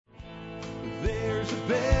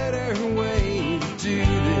better way to do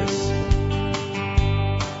this.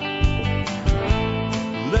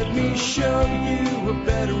 Let me show you a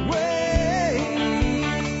better way.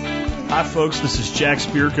 Hi, folks. This is Jack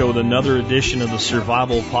Spirko with another edition of the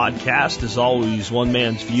Survival Podcast. As always, one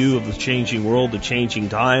man's view of the changing world, the changing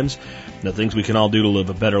times, and the things we can all do to live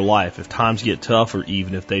a better life if times get tough or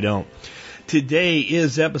even if they don't. Today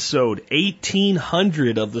is episode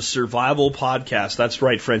 1800 of the Survival Podcast. That's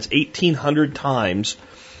right, friends. 1800 times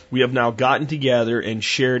we have now gotten together and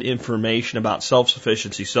shared information about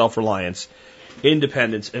self-sufficiency, self-reliance,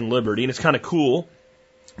 independence, and liberty. And it's kind of cool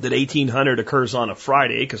that 1800 occurs on a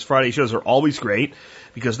Friday, because Friday shows are always great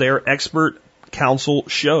because they are expert council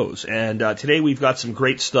shows. And today we've got some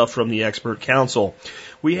great stuff from the expert council.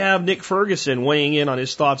 We have Nick Ferguson weighing in on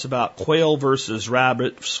his thoughts about quail versus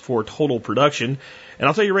rabbits for total production. And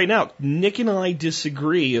I'll tell you right now, Nick and I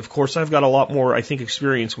disagree. Of course, I've got a lot more, I think,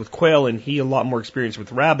 experience with quail, and he a lot more experience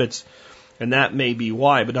with rabbits. And that may be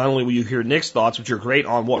why. But not only will you hear Nick's thoughts, which are great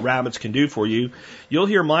on what rabbits can do for you, you'll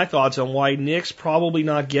hear my thoughts on why Nick's probably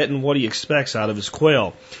not getting what he expects out of his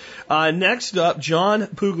quail. Next up, John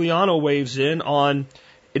Pugliano waves in on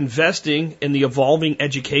investing in the evolving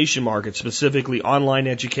education market, specifically online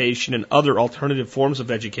education and other alternative forms of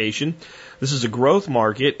education. This is a growth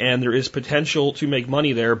market, and there is potential to make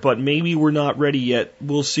money there, but maybe we're not ready yet.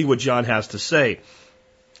 We'll see what John has to say.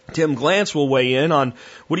 Tim Glantz will weigh in on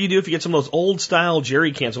what do you do if you get some of those old-style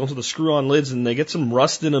jerry cans, ones with the screw-on lids, and they get some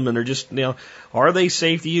rust in them, and they're just, are they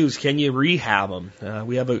safe to use? Can you rehab them?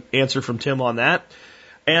 We have an answer from Tim on that.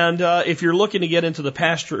 And if you're looking to get into the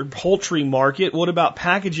pasture poultry market, what about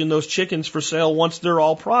packaging those chickens for sale once they're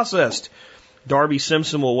all processed? Darby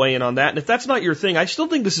Simpson will weigh in on that. And if that's not your thing, I still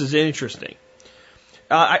think this is interesting.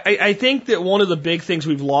 I think that one of the big things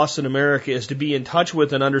we've lost in America is to be in touch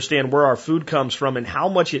with and understand where our food comes from and how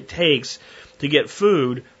much it takes to get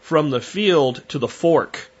food from the field to the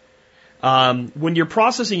fork. When you're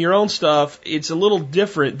processing your own stuff, it's a little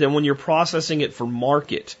different than when you're processing it for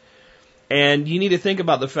market. And you need to think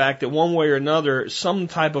about the fact that one way or another, some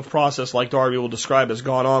type of process like Darby will describe has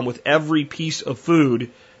gone on with every piece of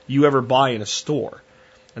food you ever buy in a store.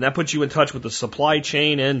 And that puts you in touch with the supply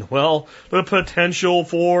chain and, well, the potential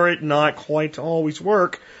for it not quite to always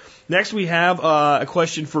work. Next, we have a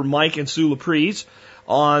question for Mike and Sue Laprise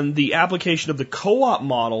on the application of the co-op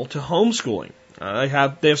model to homeschooling. They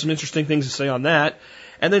have some interesting things to say on that.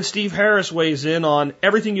 And then Steve Harris weighs in on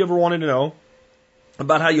everything you ever wanted to know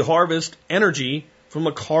about how you harvest energy from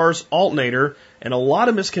a car's alternator and a lot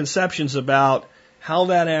of misconceptions about how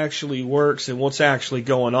that actually works and what's actually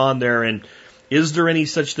going on there. And is there any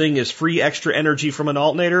such thing as free extra energy from an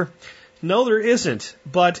alternator? No, there isn't,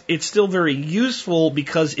 but it's still very useful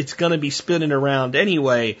because it's going to be spinning around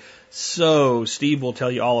anyway. So Steve will tell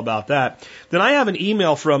you all about that. Then I have an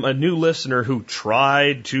email from a new listener who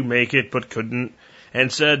tried to make it but couldn't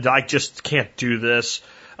and said, I just can't do this.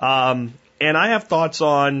 And I have thoughts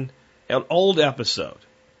on an old episode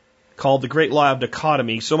called The Great Lie of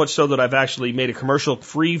Dichotomy, so much so that I've actually made a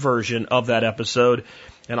commercial-free version of that episode,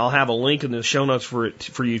 and I'll have a link in the show notes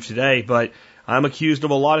for you today. But I'm accused of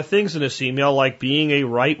a lot of things in this email, like being a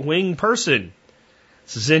right-wing person.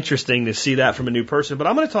 This is interesting to see that from a new person, but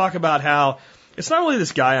I'm going to talk about how it's not only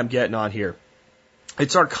this guy I'm getting on here,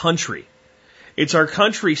 it's our country. It's our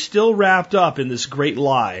country still wrapped up in this great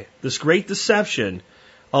lie, this great deception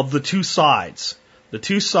of the two sides that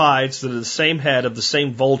are the same head of the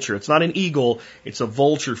same vulture. It's not an eagle, it's a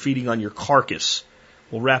vulture feeding on your carcass.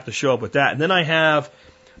 We'll wrap the show up with that. And then I have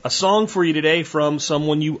a song for you today from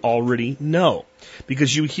someone you already know,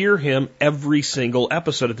 because you hear him every single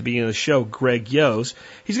episode at the beginning of the show, Greg Yos.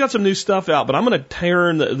 He's got some new stuff out, but I'm going to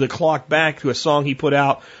turn the clock back to a song he put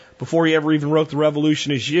out before he ever even wrote The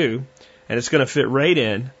Revolution Is You, and it's going to fit right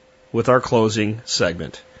in with our closing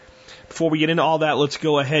segment. Before we get into all that, let's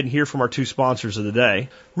go ahead and hear from our two sponsors of the day.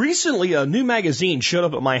 Recently, a new magazine showed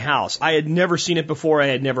up at my house. I had never seen it before. I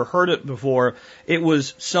had never heard it before. It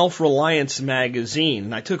was Self-Reliance Magazine.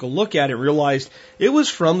 And I took a look at it and realized it was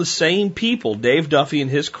from the same people, Dave Duffy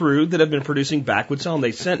and his crew, that have been producing Backwoods Home.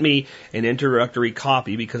 They sent me an introductory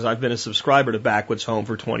copy because I've been a subscriber to Backwoods Home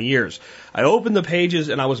for 20 years. I opened the pages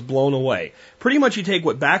and I was blown away. Pretty much you take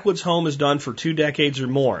what Backwoods Home has done for 2 decades or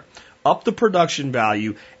more, up the production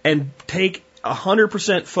value, and take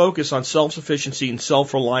 100% focus on self-sufficiency and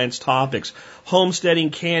self-reliance topics, homesteading,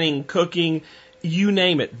 canning, cooking, you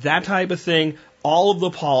name it, that type of thing, all of the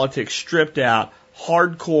politics stripped out,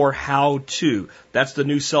 hardcore how-to. That's the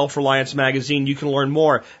new Self-Reliance magazine. You can learn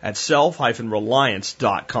more at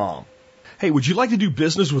self-reliance.com. Hey, would you like to do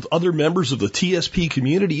business with other members of the TSP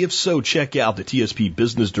community? If so, check out the TSP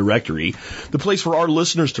Business Directory, the place for our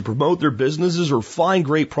listeners to promote their businesses or find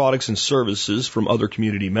great products and services from other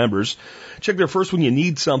community members. Check there first when you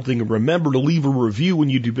need something, and remember to leave a review when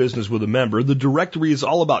you do business with a member. The directory is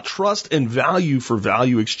all about trust and value for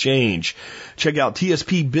value exchange. Check out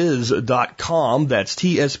tspbiz.com. That's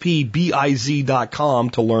tspbiz.com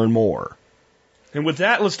to learn more. And with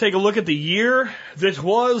that, let's take a look at the year that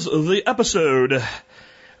was the episode.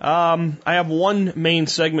 I have one main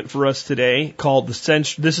segment for us today called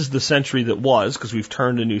This is the Century That Was, because we've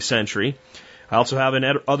turned a new century. I also have in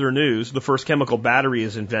other news, the first chemical battery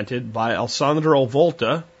is invented by Alessandro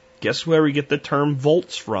Volta. Guess where we get the term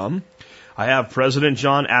volts from? I have President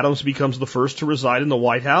John Adams becomes the first to reside in the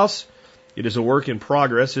White House. It is a work in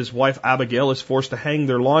progress. His wife Abigail is forced to hang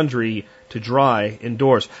their laundry to dry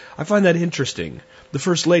indoors. I find that interesting. The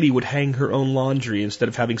First Lady would hang her own laundry instead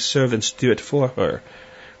of having servants do it for her.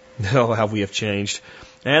 Oh, how we have changed.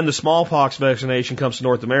 And the smallpox vaccination comes to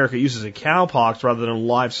North America. It uses a cowpox rather than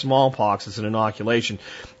live smallpox as an inoculation.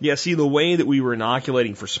 Yeah, see, the way that we were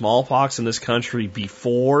inoculating for smallpox in this country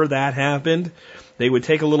before that happened, they would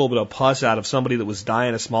take a little bit of pus out of somebody that was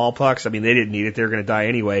dying of smallpox. I mean, they didn't need it. They were going to die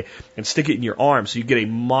anyway. And stick it in your arm. So you get a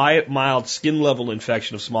mild skin level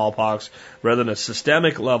infection of smallpox rather than a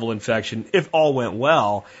systemic level infection if all went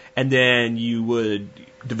well. And then you would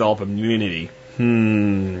develop immunity.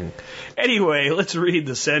 Anyway, let's read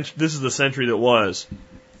this is the century that was.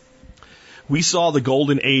 We saw the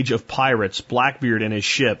golden age of pirates, Blackbeard and his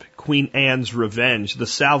ship, Queen Anne's Revenge, the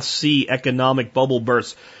South Sea economic bubble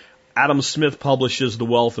burst. Adam Smith publishes The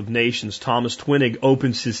Wealth of Nations. Thomas Twinig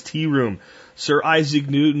opens his tea room. Sir Isaac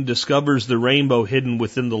Newton discovers the rainbow hidden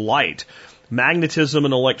within the light. Magnetism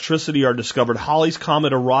and electricity are discovered. Halley's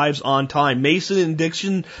Comet arrives on time. Mason and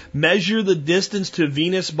Dixon measure the distance to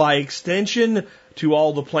Venus by extension to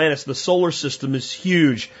all the planets. The solar system is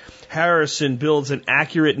huge. Harrison builds an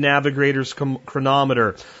accurate navigator's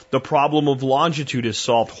chronometer. The problem of longitude is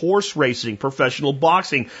solved. Horse racing, professional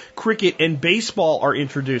boxing, cricket, and baseball are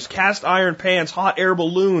introduced. Cast iron pans, hot air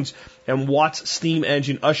balloons, and Watt's steam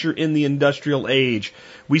engine usher in the industrial age.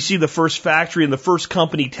 We see the first factory in the first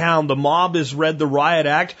company town. The mob has read the Riot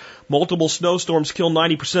Act. Multiple snowstorms kill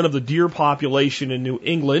 90% of the deer population in New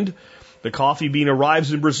England. The coffee bean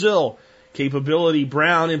arrives in Brazil. Capability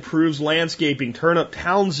Brown improves landscaping. Turnip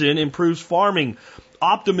Townsend improves farming.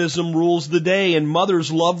 Optimism rules the day, and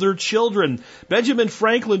mothers love their children. Benjamin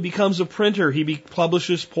Franklin becomes a printer. He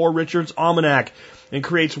publishes Poor Richard's Almanac and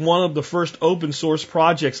creates one of the first open source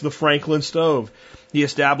projects, the Franklin Stove. He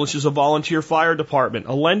establishes a volunteer fire department,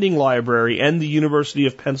 a lending library, and the University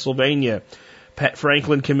of Pennsylvania.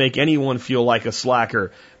 Franklin can make anyone feel like a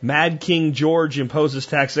slacker. Mad King George imposes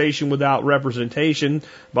taxation without representation.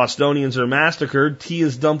 Bostonians are massacred. Tea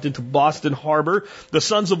is dumped into Boston Harbor. The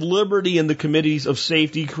Sons of Liberty and the Committees of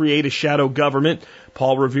Safety create a shadow government.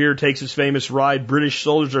 Paul Revere takes his famous ride. British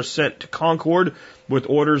soldiers are sent to Concord with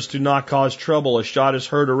orders to not cause trouble. A shot is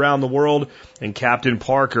heard around the world, and Captain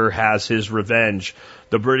Parker has his revenge.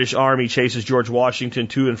 The British Army chases George Washington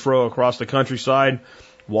to and fro across the countryside.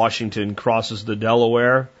 Washington crosses the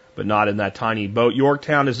Delaware, but not in that tiny boat.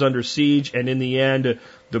 Yorktown is under siege, and in the end,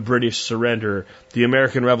 the British surrender. The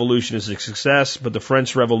American Revolution is a success, but the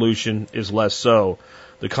French Revolution is less so.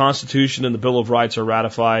 The Constitution and the Bill of Rights are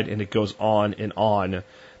ratified, and it goes on and on.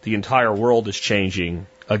 The entire world is changing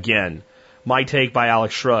again. My Take by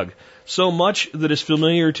Alex Shrugged. So much that is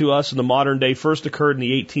familiar to us in the modern day first occurred in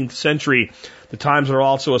the 18th century. The times are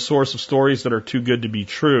also a source of stories that are too good to be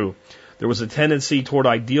true. There was a tendency toward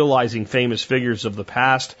idealizing famous figures of the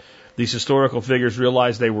past. These historical figures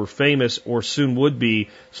realized they were famous or soon would be,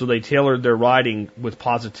 so they tailored their writing with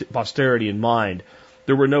posterity in mind.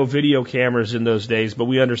 There were no video cameras in those days, but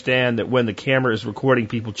we understand that when the camera is recording,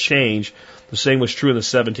 people change. The same was true in the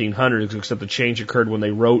 1700s, except the change occurred when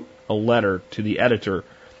they wrote a letter to the editor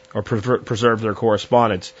or preserved their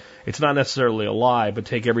correspondence. It's not necessarily a lie, but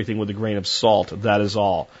take everything with a grain of salt. That is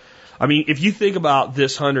all. I mean, if you think about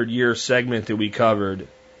this 100-year segment that we covered,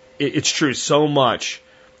 it's true. So much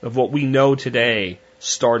of what we know today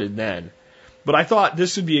started then. But I thought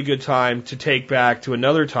this would be a good time to take back to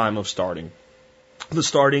another time of starting. The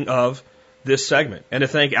starting of this segment. And to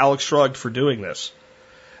thank Alex Shrugged for doing this.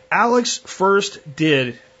 Alex first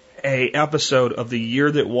did an episode of the year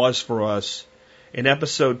that was for us in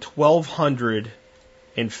episode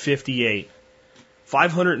 1258.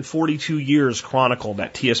 542 years chronicled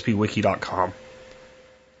at tspwiki.com.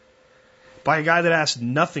 By a guy that asked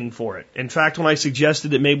nothing for it. In fact, when I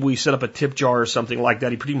suggested that maybe we set up a tip jar or something like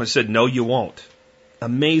that, he pretty much said, no, you won't.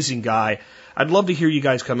 Amazing guy. I'd love to hear you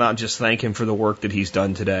guys come out and just thank him for the work that he's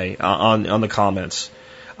done today on the comments.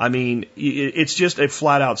 I mean, it's just a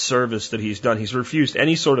flat-out service that he's done. He's refused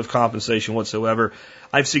any sort of compensation whatsoever.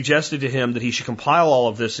 I've suggested to him that he should compile all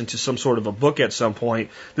of this into some sort of a book at some point.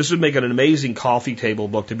 This would make an amazing coffee table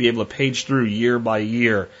book to be able to page through year by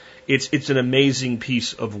year. It's an amazing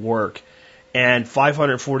piece of work. And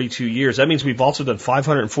 542 years, that means we've also done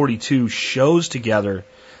 542 shows together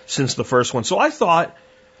since the first one. So I thought,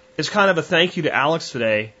 as kind of a thank you to Alex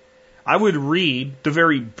today, I would read the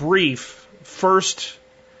very brief first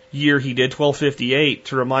year he did, 1258,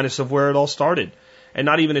 to remind us of where it all started. And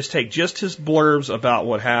not even his take, just his blurbs about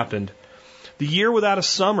what happened. The year without a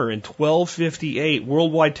summer in 1258,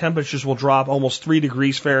 worldwide temperatures will drop almost 3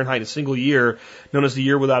 degrees Fahrenheit a single year, known as the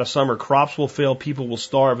year without a summer. Crops will fail, people will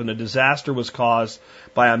starve, and the disaster was caused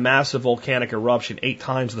by a massive volcanic eruption 8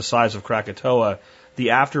 times the size of Krakatoa.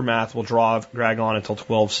 The aftermath will drag on until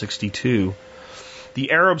 1262.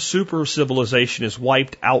 The Arab super civilization is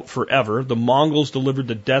wiped out forever. The Mongols delivered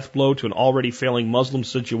the death blow to an already failing Muslim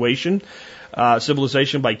civilization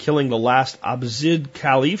by killing the last Abbasid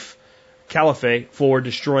Caliphate for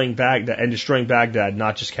destroying Baghdad,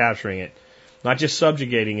 not just capturing it, not just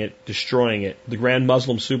subjugating it, destroying it. The grand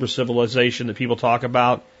Muslim super civilization that people talk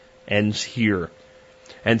about ends here.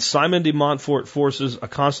 And Simon de Montfort forces a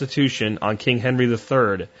constitution on King Henry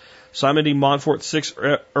III. Simon de Montfort,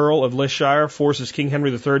 6th Earl of Leicestershire, forces King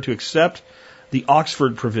Henry III to accept the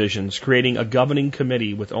Oxford Provisions, creating a governing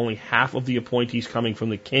committee with only half of the appointees coming from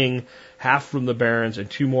the king, half from the barons, and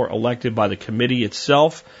 2 more elected by the committee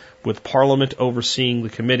itself. With Parliament overseeing the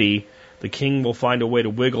committee, the king will find a way to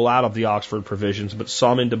wiggle out of the Oxford Provisions, but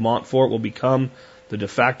Simon de Montfort will become the de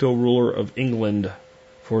facto ruler of England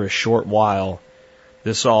for a short while.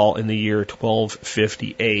 This all in the year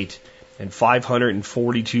 1258, and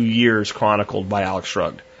 542 years chronicled by Alex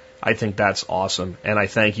Shrugged. I think that's awesome, and I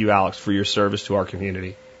thank you, Alex, for your service to our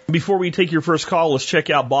community. Before we take your first call, let's check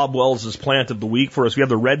out Bob Wells' plant of the week for us. We have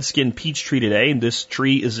the Redskin Peach Tree today, and this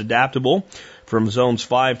tree is adaptable from zones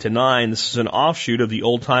 5 to 9. This is an offshoot of the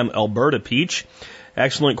old-time Alberta peach.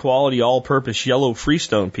 Excellent quality, all-purpose yellow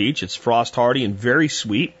freestone peach. It's frost-hardy and very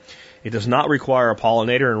sweet. It does not require a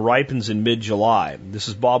pollinator and ripens in mid-July. This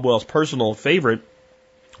is Bob Wells' personal favorite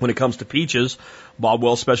when it comes to peaches. Bob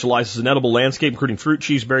Wells specializes in edible landscape, including fruit,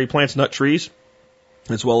 cheese, berry plants, nut trees,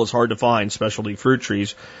 as well as hard-to-find specialty fruit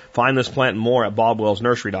trees. Find this plant and more at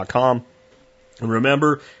bobwellsnursery.com. And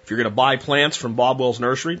remember, if you're going to buy plants from Bob Wells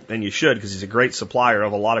Nursery, and you should because he's a great supplier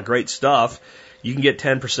of a lot of great stuff, you can get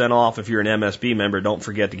 10% off if you're an MSB member. Don't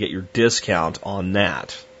forget to get your discount on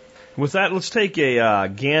that. With that, let's take a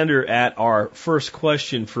gander at our first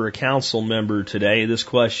question for a council member today. This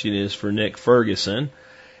question is for Nick Ferguson,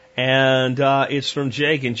 and it's from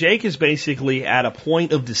Jake. And Jake is basically at a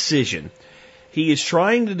point of decision. He is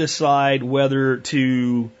trying to decide whether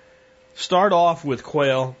to start off with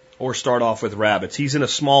quail or start off with rabbits. He's in a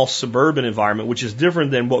small suburban environment, which is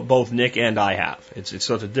different than what both Nick and I have. It's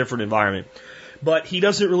such a different environment. But he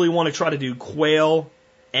doesn't really want to try to do quail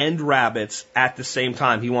and rabbits at the same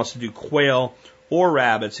time. He wants to do quail or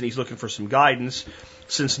rabbits, and he's looking for some guidance.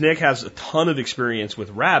 Since Nick has a ton of experience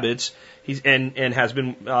with rabbits, and has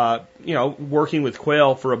been working with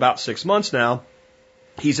quail for about 6 months now,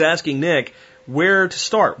 he's asking Nick where to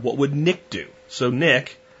start. What would Nick do? So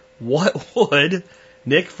Nick, what would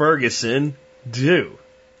Nick Ferguson do?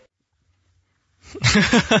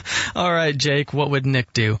 All right, Jake, what would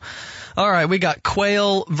Nick do? All right, we got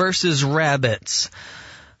quail versus rabbits.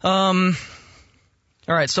 All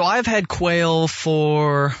right, so I've had quail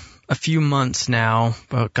for a few months now.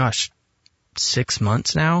 Oh, gosh, 6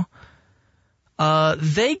 months now.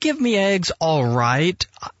 They give me eggs all right.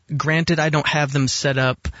 Granted, I don't have them set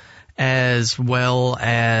up as well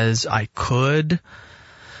as I could.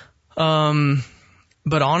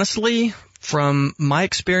 But honestly, from my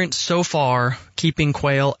experience so far, keeping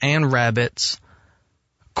quail and rabbits,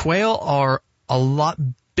 quail are a lot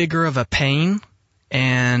bigger of a pain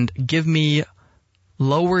and give me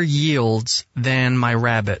lower yields than my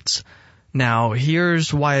rabbits. Now,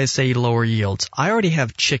 here's why I say lower yields. I already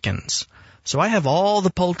have chickens, so I have all the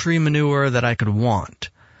poultry manure that I could want.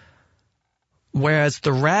 Whereas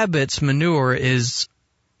the rabbit's manure is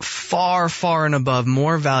far, far and above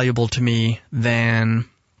more valuable to me than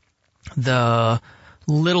the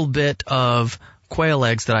little bit of quail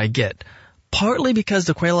eggs that I get. Partly because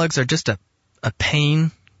the quail eggs are just a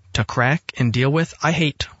pain to crack and deal with. I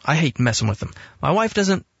hate messing with them. My wife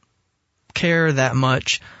doesn't care that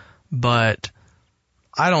much, but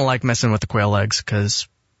I don't like messing with the quail eggs because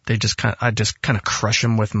I just kind of crush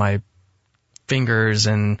them with my fingers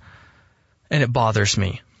and it bothers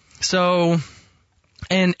me. So,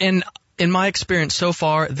 and in my experience so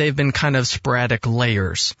far, they've been kind of sporadic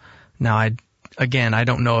layers. Now, I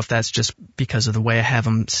don't know if that's just because of the way I have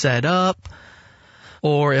them set up,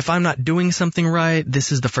 or if I'm not doing something right.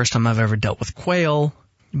 This is the first time I've ever dealt with quail,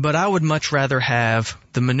 but I would much rather have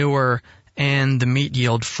the manure and the meat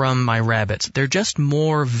yield from my rabbits. They're just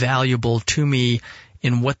more valuable to me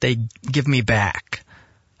in what they give me back.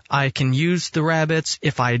 I can use the rabbits,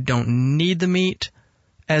 if I don't need the meat,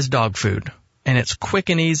 as dog food. And it's quick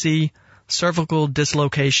and easy, cervical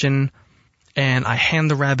dislocation, and I hand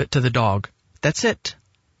the rabbit to the dog. That's it.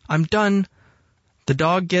 I'm done. The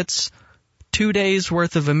dog gets 2 days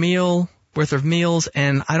worth of meals,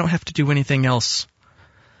 and I don't have to do anything else.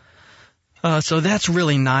 So that's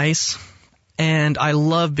really nice. And I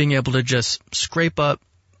love being able to just scrape up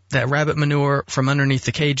that rabbit manure from underneath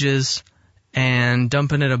the cages and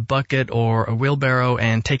dump it in a bucket or a wheelbarrow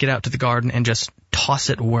and take it out to the garden and just toss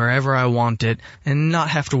it wherever I want it and not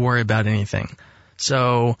have to worry about anything.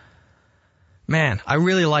 So, man, I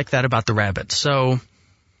really like that about the rabbits. So,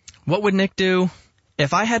 what would Nick do?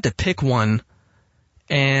 If I had to pick one,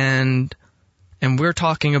 and we're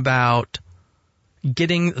talking about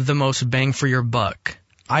getting the most bang for your buck,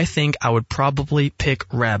 I think I would probably pick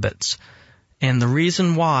rabbits. And the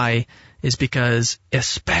reason why is because,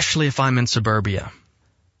 especially if I'm in suburbia,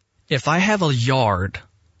 if I have a yard,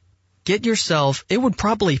 it would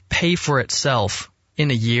probably pay for itself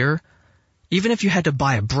in a year, even if you had to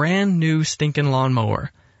buy a brand new stinking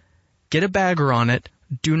lawnmower. Get a bagger on it,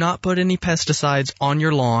 do not put any pesticides on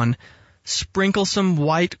your lawn, sprinkle some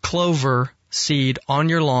white clover seed on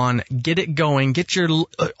your lawn, get it going, get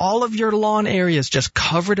all of your lawn areas just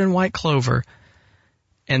covered in white clover,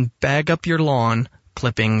 and bag up your lawn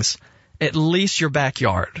clippings, at least your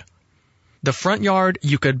backyard. The front yard,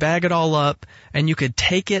 you could bag it all up, and you could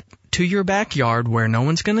take it to your backyard where no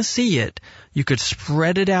one's going to see it. You could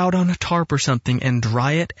spread it out on a tarp or something and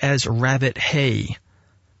dry it as rabbit hay.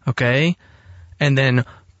 Okay? And then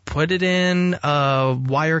put it in a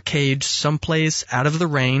wire cage someplace out of the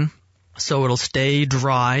rain so it'll stay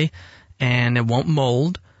dry and it won't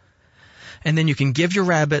mold. And then you can give your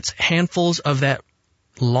rabbits handfuls of that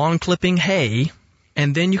long clipping hay,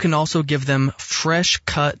 and then you can also give them fresh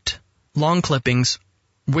cut lawn clippings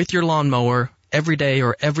with your lawnmower every day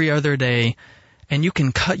or every other day, and you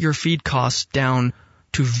can cut your feed costs down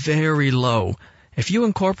to very low. If you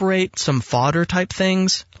incorporate some fodder type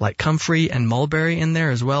things like comfrey and mulberry in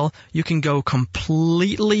there as well, you can go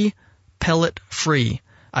completely pellet free.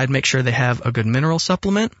 I'd make sure they have a good mineral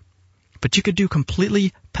supplement, but you could do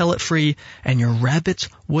completely pellet free and your rabbits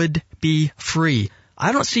would be free.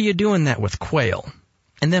 I don't see you doing that with quail.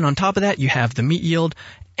 And then on top of that, you have the meat yield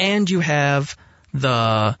and you have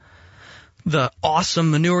the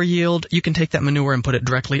awesome manure yield. You can take that manure and put it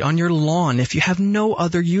directly on your lawn if you have no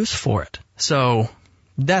other use for it. So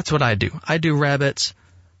that's what I do. I do rabbits.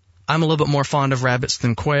 I'm a little bit more fond of rabbits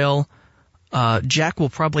than quail. Jack will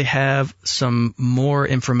probably have some more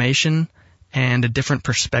information and a different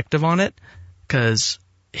perspective on it because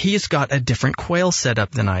he's got a different quail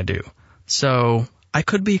setup than I do. So I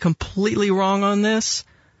could be completely wrong on this.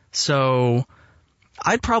 So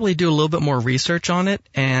I'd probably do a little bit more research on it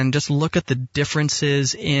and just look at the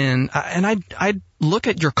differences and I'd look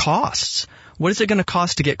at your costs. What is it going to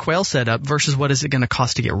cost to get quail set up versus what is it going to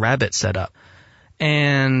cost to get rabbit set up?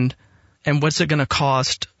 And what's it going to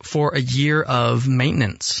cost for a year of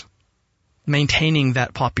maintenance, maintaining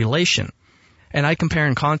that population? And I compare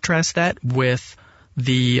and contrast that with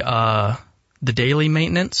the daily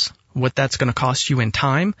maintenance, what that's going to cost you in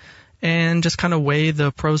time, and just kind of weigh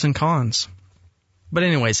the pros and cons. But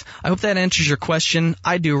anyways, I hope that answers your question.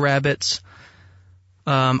 I do rabbits.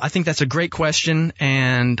 I think that's a great question,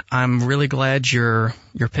 and I'm really glad you're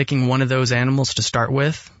picking one of those animals to start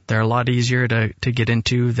with. They're a lot easier to get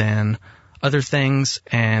into than other things,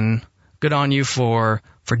 and good on you for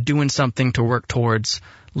doing something to work towards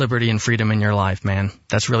liberty and freedom in your life, man.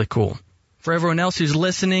 That's really cool. For everyone else who's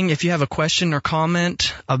listening, if you have a question or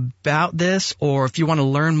comment about this, or if you want to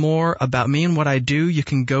learn more about me and what I do, you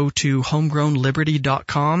can go to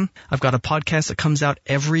homegrownliberty.com. I've got a podcast that comes out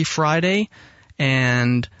every Friday,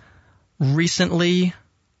 and recently,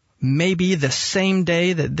 maybe the same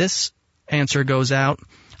day that this answer goes out,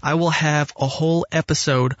 I will have a whole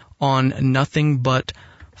episode on nothing but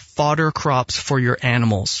fodder crops for your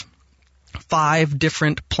animals. 5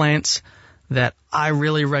 different plants that I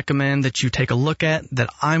really recommend that you take a look at, that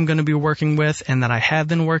I'm going to be working with and that I have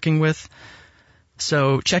been working with.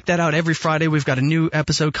 So check that out every Friday. We've got a new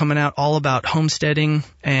episode coming out all about homesteading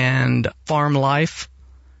and farm life.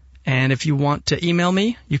 And if you want to email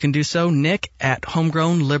me, you can do so,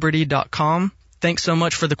 nick@homegrownliberty.com. Thanks so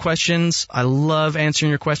much for the questions. I love answering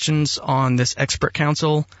your questions on this expert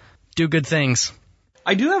council. Do good things.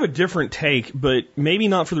 I do have a different take, but maybe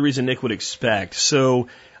not for the reason Nick would expect. So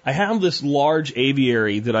I have this large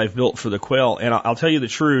aviary that I've built for the quail, and I'll tell you the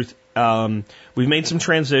truth. We've made some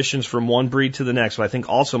transitions from one breed to the next, so I think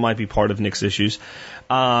also might be part of Nick's issues.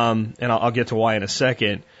 And I'll get to why in a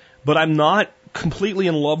second. But I'm not completely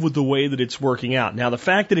in love with the way that it's working out. Now, the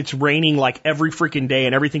fact that it's raining like every freaking day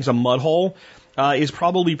and everything's a mud hole is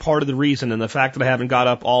probably part of the reason. And the fact that I haven't got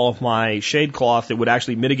up all of my shade cloth that would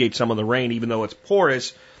actually mitigate some of the rain, even though it's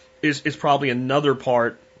porous, is probably another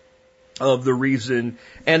part of the reason.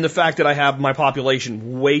 And the fact that I have my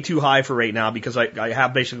population way too high for right now because I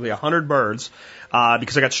have basically 100 birds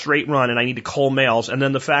because I got straight run and I need to cull males. And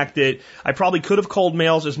then the fact that I probably could have culled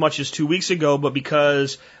males as much as 2 weeks ago, but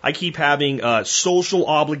because I keep having social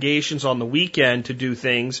obligations on the weekend to do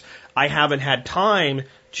things, I haven't had time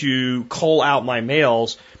to cull out my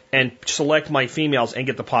males and select my females and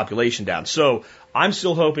get the population down. So I'm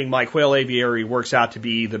still hoping my quail aviary works out to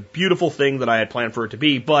be the beautiful thing that I had planned for it to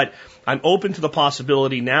be, but I'm open to the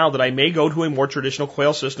possibility now that I may go to a more traditional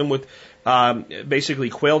quail system with basically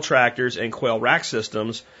quail tractors and quail rack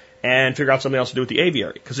systems and figure out something else to do with the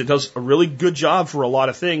aviary, because it does a really good job for a lot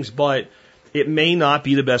of things, but it may not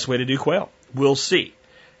be the best way to do quail. We'll see.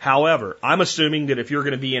 However, I'm assuming that if you're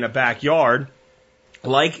going to be in a backyard,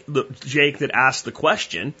 like the Jake that asked the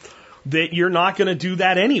question, that you're not going to do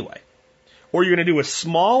that anyway. Or you're going to do a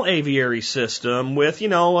small aviary system with,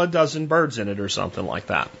 a dozen birds in it or something like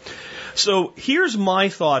that. So here's my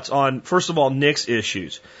thoughts on, first of all, Nick's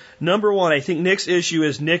issues. Number one, I think Nick's issue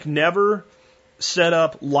is Nick never set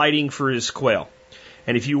up lighting for his quail.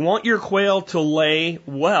 And if you want your quail to lay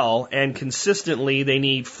well and consistently, they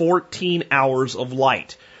need 14 hours of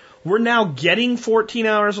light. We're now getting 14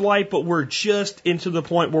 hours of light, but we're just into the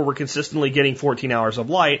point where we're consistently getting 14 hours of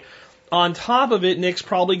light. On top of it, Nick's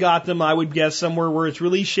probably got them, I would guess, somewhere where it's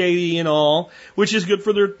really shady and all, which is good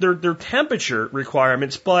for their temperature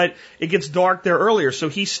requirements, but it gets dark there earlier, so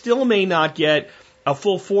he still may not get a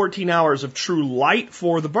full 14 hours of true light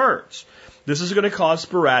for the birds. This is going to cause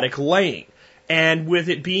sporadic laying. And with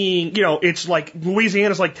it being, it's like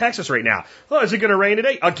Louisiana's like Texas right now. Oh, is it going to rain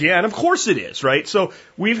today? Again, of course it is, right? So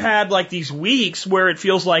we've had like these weeks where it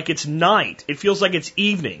feels like it's night. It feels like it's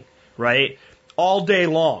evening, right? All day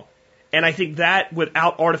long. And I think that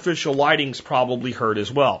without artificial lighting's probably hurt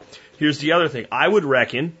as well. Here's the other thing. I would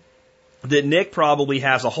reckon that Nick probably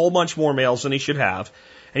has a whole bunch more males than he should have,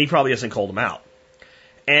 and he probably hasn't culled them out.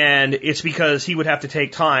 And it's because he would have to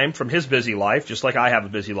take time from his busy life, just like I have a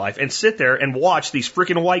busy life, and sit there and watch these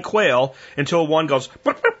freaking white quail until one goes,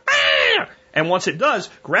 and once it does,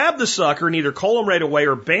 grab the sucker and either cull him right away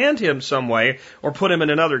or band him some way or put him in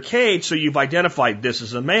another cage so you've identified this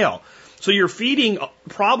as a male. So you're feeding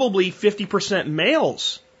probably 50%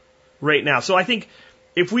 males right now. So I think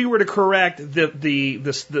if we were to correct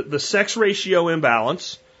the sex ratio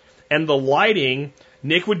imbalance and the lighting,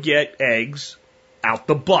 Nick would get eggs out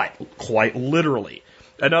the butt, quite literally.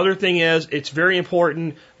 Another thing is, it's very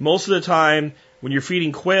important, most of the time when you're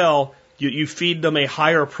feeding quail, you feed them a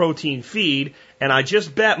higher protein feed, and I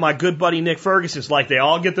just bet my good buddy Nick Ferguson's like, they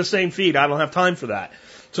all get the same feed, I don't have time for that.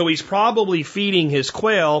 So he's probably feeding his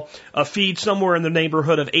quail a feed somewhere in the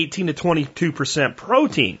neighborhood of 18 to 22%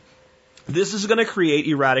 protein. This is going to create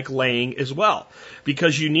erratic laying as well,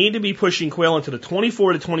 because you need to be pushing quail into the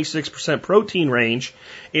 24 to 26% protein range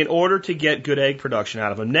in order to get good egg production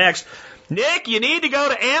out of them. Next, Nick, you need to go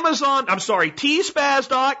to tspaz.com,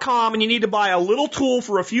 and you need to buy a little tool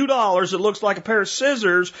for a few dollars that looks like a pair of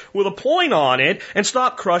scissors with a point on it and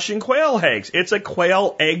stop crushing quail eggs. It's a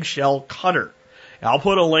quail eggshell cutter. I'll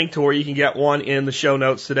put a link to where you can get one in the show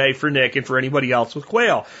notes today for Nick and for anybody else with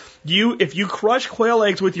quail. If you crush quail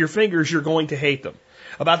eggs with your fingers, you're going to hate them.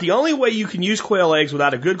 About the only way you can use quail eggs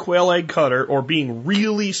without a good quail egg cutter or being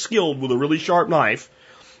really skilled with a really sharp knife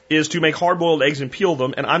is to make hard-boiled eggs and peel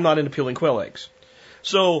them, and I'm not into peeling quail eggs.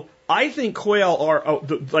 So I think quail are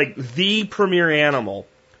the premier animal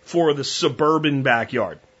for the suburban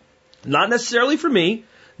backyard. Not necessarily for me,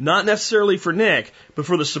 not necessarily for Nick, but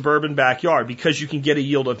for the suburban backyard, because you can get a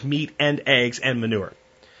yield of meat and eggs and manure.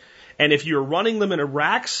 And if you're running them in a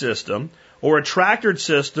rack system or a tractored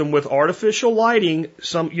system with artificial lighting,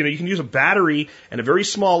 you can use a battery and a very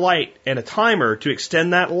small light and a timer to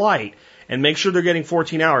extend that light and make sure they're getting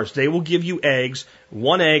 14 hours. They will give you eggs,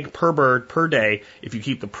 1 egg per bird per day, if you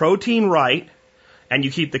keep the protein right and you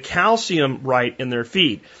keep the calcium right in their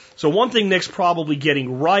feed. So one thing Nick's probably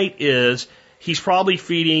getting right is he's probably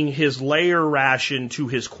feeding his layer ration to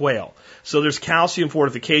his quail. So there's calcium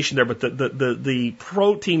fortification there, but the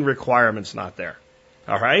protein requirement's not there.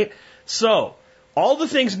 All right? So all the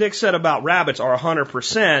things Nick said about rabbits are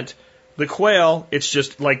 100%. The quail, it's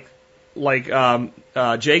just like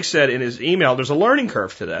Jake said in his email, there's a learning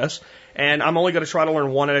curve to this, and I'm only going to try to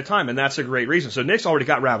learn one at a time, and that's a great reason. So Nick's already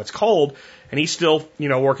got rabbits cold, and he's still,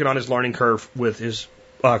 working on his learning curve with his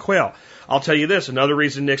quail. I'll tell you this, another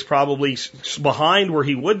reason Nick's probably behind where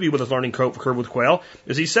he would be with his learning curve with quail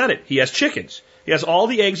is he said it. He has chickens. He has all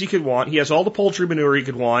the eggs he could want. He has all the poultry manure he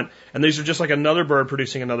could want, and these are just like another bird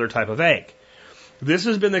producing another type of egg. This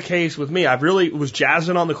has been the case with me. I really was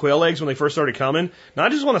jazzing on the quail eggs when they first started coming. Now I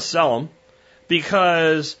just want to sell them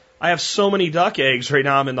because I have so many duck eggs right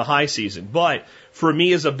now. I'm in the high season. But for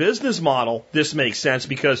me as a business model, this makes sense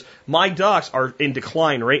because my ducks are in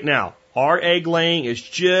decline right now. Our egg laying is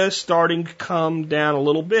just starting to come down a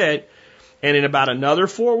little bit. And in about another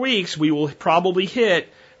 4 weeks, we will probably hit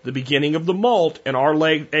the beginning of the molt and our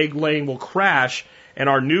egg laying will crash and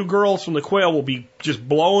our new girls from the quail will be just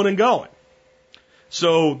blowing and going.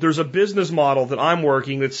 So there's a business model that I'm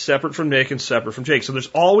working that's separate from Nick and separate from Jake. So there's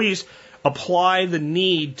always apply the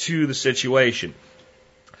need to the situation.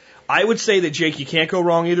 I would say that, Jake, you can't go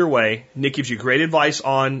wrong either way. Nick gives you great advice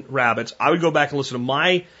on rabbits. I would go back and listen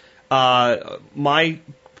to my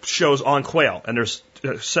shows on quail, and there's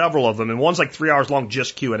several of them, and one's like 3 hours long,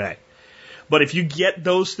 just Q&A. But if you get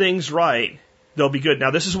those things right, they'll be good.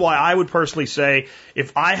 Now, this is why I would personally say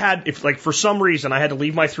if for some reason I had to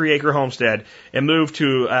leave my 3-acre homestead and move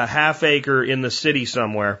to a half acre in the city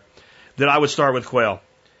somewhere, that I would start with quail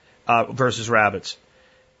versus rabbits.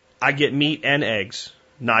 I get meat and eggs,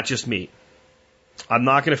 not just meat. I'm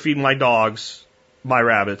not going to feed my dogs my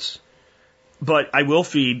rabbits, but I will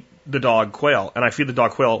feed the dog quail. And I feed the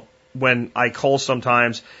dog quail when I cull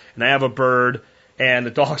sometimes, and I have a bird, and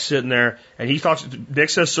the dog's sitting there, and Nick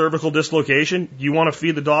says cervical dislocation. You want to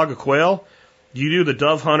feed the dog a quail? You do the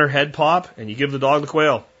Dove Hunter head pop, and you give the dog the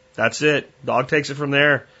quail. That's it. Dog takes it from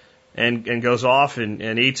there and goes off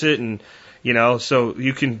and eats it, and so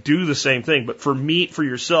you can do the same thing. But for meat, for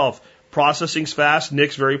yourself, processing's fast.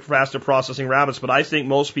 Nick's very fast at processing rabbits, but I think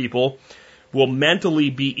most people will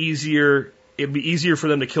mentally be easier. It'd be easier for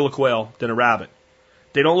them to kill a quail than a rabbit.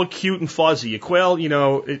 They don't look cute and fuzzy. A quail,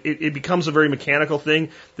 it becomes a very mechanical thing.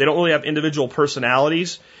 They don't really have individual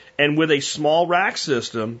personalities. And with a small rack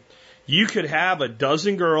system, you could have a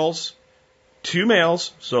dozen girls, 2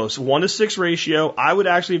 males, so it's 1-to-6 ratio. I would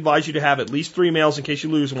actually advise you to have at least 3 males in case you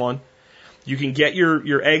lose one. You can get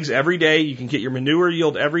your eggs every day. You can get your manure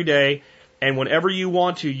yield every day. And whenever you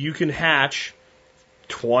want to, you can hatch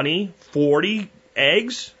 20, 40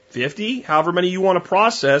 eggs, 50, however many you want to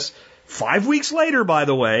process. 5 weeks later, by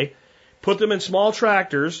the way, put them in small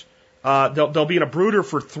tractors. They'll be in a brooder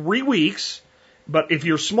for 3 weeks. But if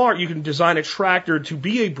you're smart, you can design a tractor to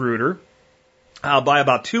be a brooder by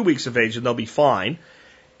about 2 weeks of age, and they'll be fine.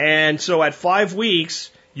 And so at 5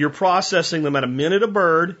 weeks, you're processing them at a minute a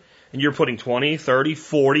bird, and you're putting 20, 30,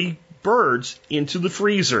 40 birds into the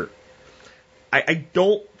freezer. I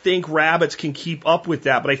don't think rabbits can keep up with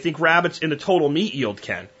that, but I think rabbits in the total meat yield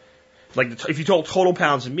can. Like if you total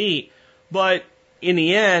pounds of meat, but in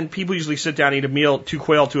the end, people usually sit down and eat a meal, 2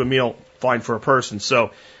 quail to a meal, fine for a person.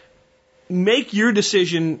 So make your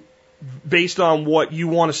decision based on what you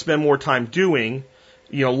want to spend more time doing.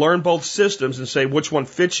 Learn both systems and say which one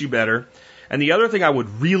fits you better. And the other thing I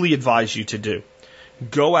would really advise you to do,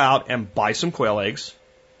 go out and buy some quail eggs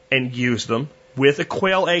and use them with a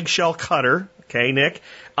quail eggshell cutter, okay, Nick,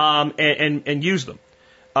 and use them.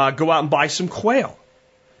 Go out and buy some quail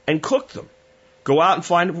and cook them. Go out and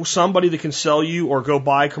find somebody that can sell you or go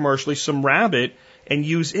buy commercially some rabbit and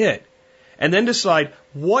use it. And then decide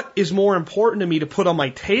what is more important to me to put on my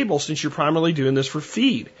table since you're primarily doing this for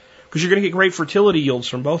feed. Because you're going to get great fertility yields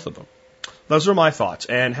from both of them. Those are my thoughts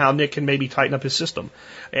and how Nick can maybe tighten up his system.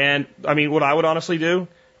 And, what I would honestly do,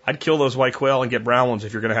 I'd kill those white quail and get brown ones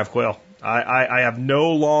if you're going to have quail. I have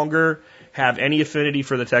no longer have any affinity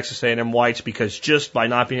for the Texas A&M whites because just by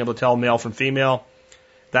not being able to tell male from female,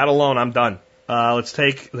 that alone, I'm done. Let's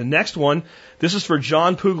take the next one. This is for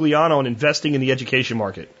John Pugliano on investing in the education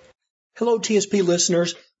market. Hello, TSP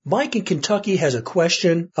listeners. Mike in Kentucky has a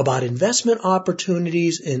question about investment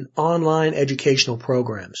opportunities in online educational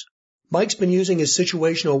programs. Mike's been using his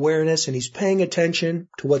situational awareness and he's paying attention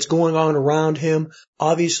to what's going on around him.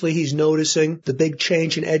 Obviously, he's noticing the big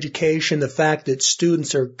change in education, the fact that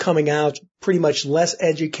students are coming out pretty much less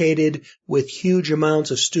educated with huge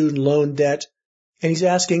amounts of student loan debt. And he's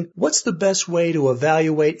asking, what's the best way to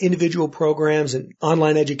evaluate individual programs and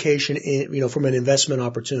online education from an investment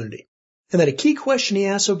opportunity? And then a key question he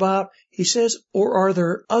asks about, he says, or are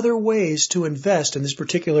there other ways to invest in this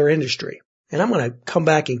particular industry? And I'm going to come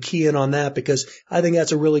back and key in on that because I think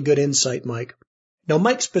that's a really good insight, Mike. Now,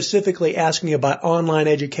 Mike's specifically asking about online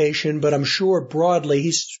education, but I'm sure broadly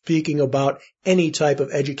he's speaking about any type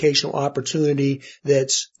of educational opportunity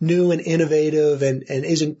that's new and innovative and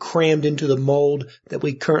isn't crammed into the mold that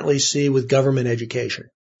we currently see with government education.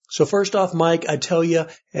 So first off, Mike, I tell you,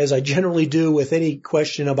 as I generally do with any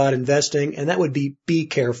question about investing, and that would be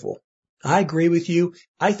careful. I agree with you.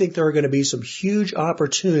 I think there are going to be some huge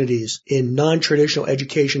opportunities in non-traditional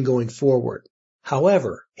education going forward.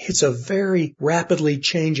 However, it's a very rapidly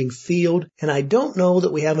changing field, and I don't know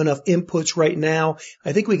that we have enough inputs right now.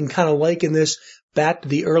 I think we can kind of liken this back to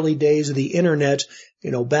the early days of the internet.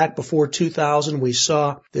 Back before 2000, we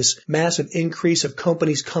saw this massive increase of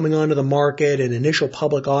companies coming onto the market and initial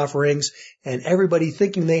public offerings, and everybody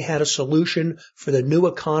thinking they had a solution for the new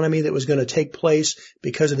economy that was going to take place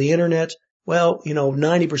because of the internet. Well,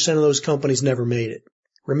 90% of those companies never made it.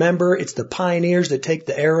 Remember, it's the pioneers that take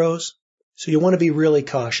the arrows. So you want to be really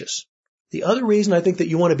cautious. The other reason I think that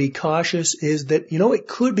you want to be cautious is that, it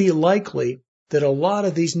could be likely that a lot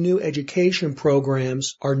of these new education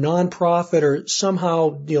programs are nonprofit or somehow,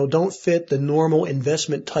 don't fit the normal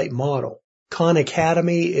investment type model. Khan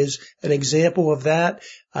Academy is an example of that.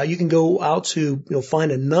 You can go out to,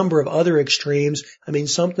 find a number of other extremes. I mean,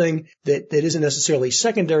 something that isn't necessarily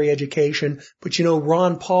secondary education, but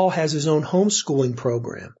Ron Paul has his own homeschooling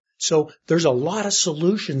program. So there's a lot of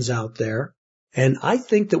solutions out there. And I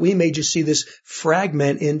think that we may just see this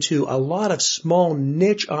fragment into a lot of small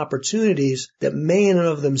niche opportunities that may in and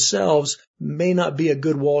of themselves may not be a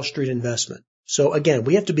good Wall Street investment. So again,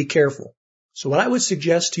 we have to be careful. So what I would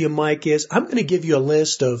suggest to you, Mike, is I'm going to give you a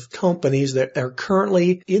list of companies that are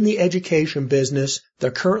currently in the education business.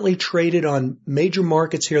 They're currently traded on major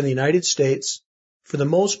markets here in the United States. For the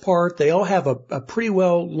most part, they all have a pretty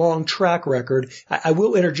long track record. I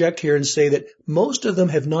will interject here and say that most of them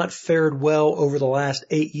have not fared well over the last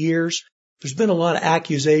 8 years. There's been a lot of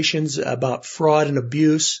accusations about fraud and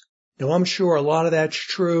abuse. Now, I'm sure a lot of that's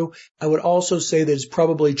true. I would also say that it's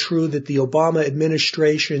probably true that the Obama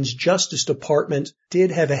administration's Justice Department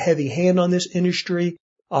did have a heavy hand on this industry.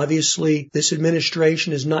 Obviously, this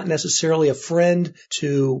administration is not necessarily a friend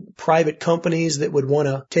to private companies that would want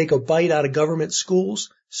to take a bite out of government schools.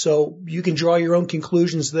 So you can draw your own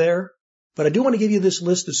conclusions there. But I do want to give you this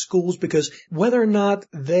list of schools because whether or not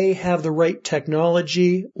they have the right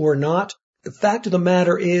technology or not, the fact of the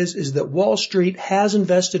matter is that Wall Street has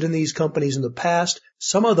invested in these companies in the past.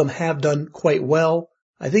 Some of them have done quite well.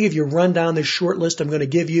 I think if you run down this short list I'm going to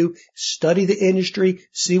give you, study the industry,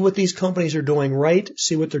 see what these companies are doing right,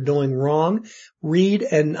 see what they're doing wrong, read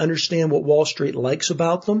and understand what Wall Street likes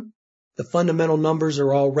about them. The fundamental numbers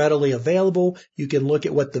are all readily available. You can look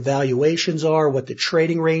at what the valuations are, what the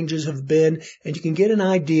trading ranges have been, and you can get an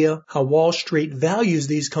idea how Wall Street values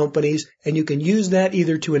these companies, and you can use that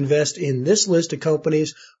either to invest in this list of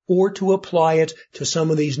companies or to apply it to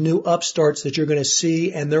some of these new upstarts that you're going to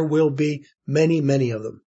see, and there will be many, many of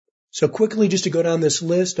them. So quickly, just to go down this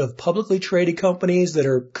list of publicly traded companies that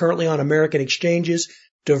are currently on American exchanges,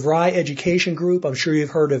 DeVry Education Group, I'm sure you've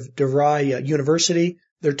heard of DeVry University.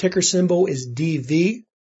 Their ticker symbol is DV.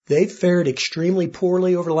 They've fared extremely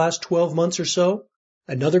poorly over the last 12 months or so.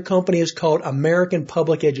 Another company is called American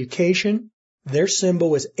Public Education. Their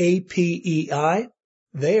symbol is APEI.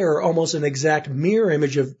 They are almost an exact mirror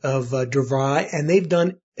image of DeVry, and they've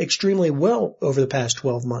done extremely well over the past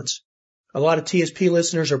 12 months. A lot of TSP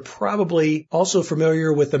listeners are probably also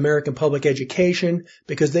familiar with American Public Education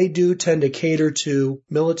because they do tend to cater to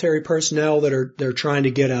military personnel that they're trying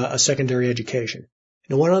to get a secondary education.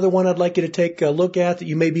 Now, one other one I'd like you to take a look at that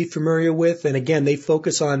you may be familiar with, and again, they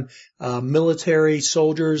focus on military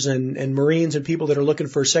soldiers and Marines and people that are looking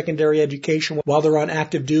for secondary education while they're on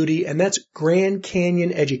active duty, and that's Grand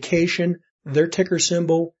Canyon Education. Their ticker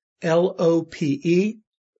symbol, LOPE.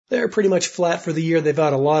 They're pretty much flat for the year. They've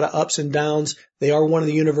had a lot of ups and downs. They are one of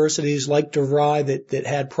the universities like DeVry that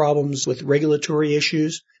had problems with regulatory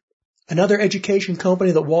issues. Another education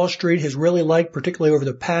company that Wall Street has really liked, particularly over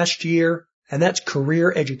the past year, and that's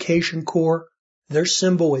Career Education Corps. Their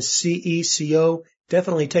symbol is CECO.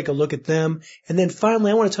 Definitely take a look at them. And then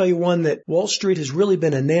finally, I want to tell you one that Wall Street has really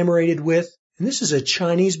been enamored with. And this is a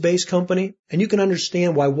Chinese-based company. And you can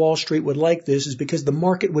understand why Wall Street would like this is because the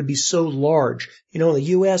market would be so large. In the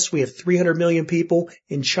U.S., we have 300 million people.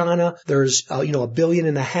 In China, there's, 1.5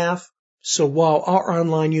 billion. So while our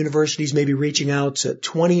online universities may be reaching out to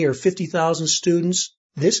 20 or 50,000 students,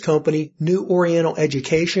 This company, New Oriental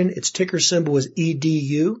Education, its ticker symbol is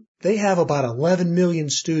EDU. They have about 11 million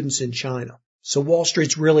students in China. So Wall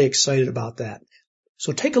Street's really excited about that.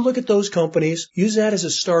 So take a look at those companies, use that as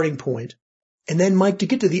a starting point. And then, Mike, to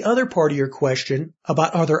get to the other part of your question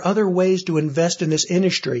about are there other ways to invest in this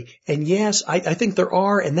industry? And yes, I think there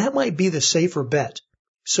are, and that might be the safer bet.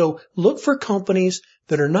 So look for companies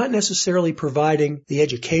that are not necessarily providing the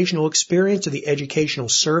educational experience or the educational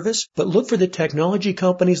service, but look for the technology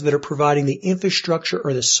companies that are providing the infrastructure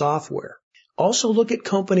or the software. Also look at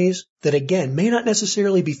companies that, again, may not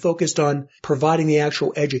necessarily be focused on providing the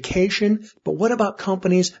actual education, but what about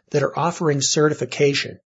companies that are offering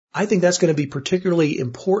certification? I think that's going to be particularly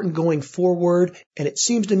important going forward, and it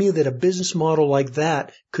seems to me that a business model like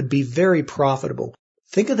that could be very profitable.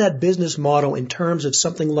 Think of that business model in terms of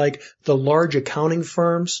something like the large accounting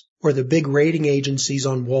firms or the big rating agencies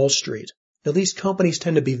on Wall Street. Now, these companies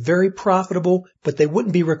tend to be very profitable, but they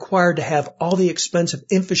wouldn't be required to have all the expensive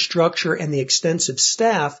infrastructure and the extensive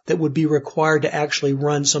staff that would be required to actually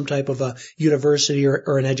run some type of a university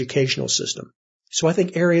or an educational system. So I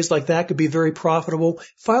think areas like that could be very profitable.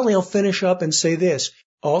 Finally, I'll finish up and say this.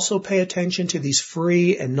 Also pay attention to these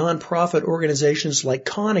free and nonprofit organizations like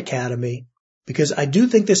Khan Academy, because I do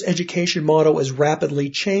think this education model is rapidly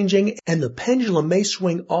changing, and the pendulum may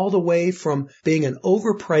swing all the way from being an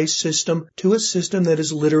overpriced system to a system that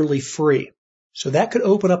is literally free. So that could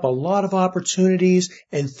open up a lot of opportunities,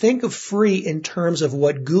 and think of free in terms of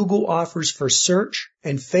what Google offers for search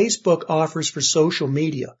and Facebook offers for social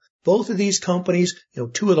media. Both of these companies,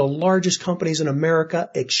 two of the largest companies in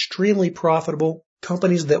America, extremely profitable,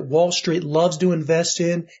 companies that Wall Street loves to invest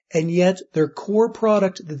in, and yet their core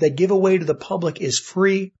product that they give away to the public is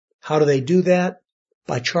free. How do they do that?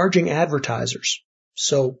 By charging advertisers.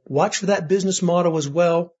 So watch for that business model as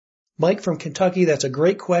well. Mike from Kentucky, that's a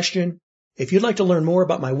great question. If you'd like to learn more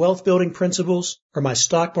about my wealth building principles or my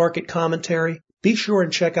stock market commentary, be sure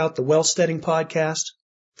and check out the Wealth Steading podcast.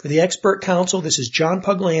 For the Expert Council, this is John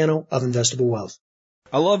Pugliano of Investable Wealth.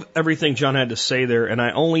 I love everything John had to say there, and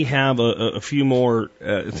I only have a few more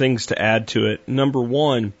things to add to it. Number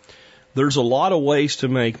one, there's a lot of ways to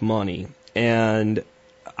make money, and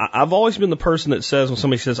I've always been the person that says when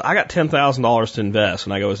somebody says, I got $10,000 to invest,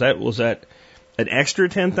 and I go, was that an extra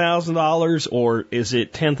 $10,000, or is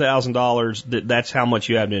it $10,000 that's how much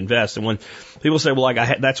you have to invest? And when people say, well,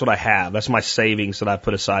 that's what I have, that's my savings that I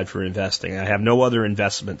put aside for investing, I have no other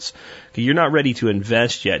investments. Okay, you're not ready to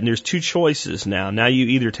invest yet, and there's two choices now. Now you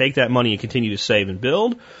either take that money and continue to save and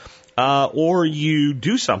build, or you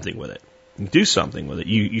do something with it.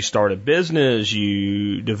 You start a business,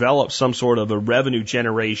 you develop some sort of a revenue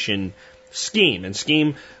generation scheme. And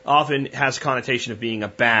scheme often has a connotation of being a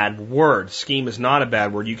bad word. Scheme is not a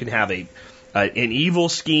bad word. You can have an evil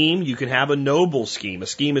scheme. You can have a noble scheme. A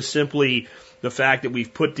scheme is simply the fact that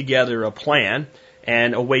we've put together a plan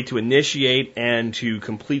and a way to initiate and to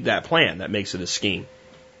complete that plan. That makes it a scheme.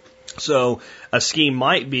 So a scheme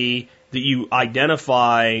might be that you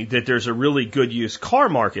identify that there's a really good used car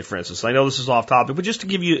market, for instance. I know this is off topic, but just to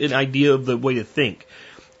give you an idea of the way to think.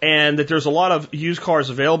 And that there's a lot of used cars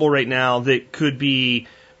available right now that could be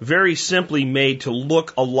very simply made to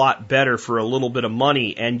look a lot better for a little bit of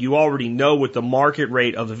money. And you already know what the market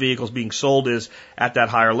rate of the vehicles being sold is at that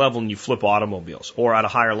higher level, and you flip automobiles, or at a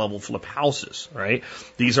higher level flip houses, right?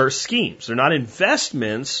 These are schemes. They're not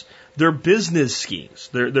investments. They're business schemes.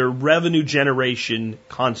 They're revenue generation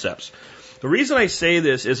concepts. The reason I say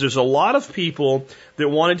this is there's a lot of people that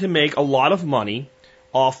wanted to make a lot of money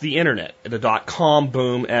off the internet, the .com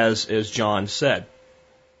boom, as John said.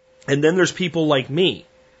 And then there's people like me.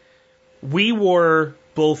 We were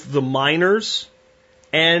both the miners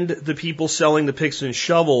and the people selling the picks and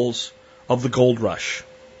shovels of the gold rush.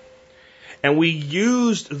 And we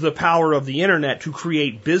used the power of the internet to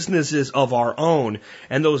create businesses of our own.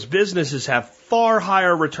 And those businesses have far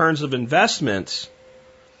higher returns of investments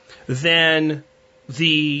than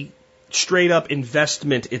the straight up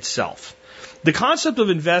investment itself. The concept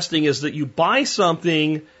of investing is that you buy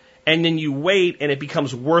something and then you wait and it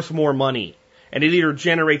becomes worth more money. And it either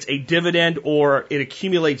generates a dividend or it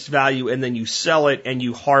accumulates value, and then you sell it and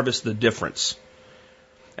you harvest the difference.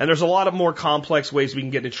 And there's a lot of more complex ways we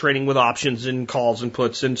can get into trading with options and calls and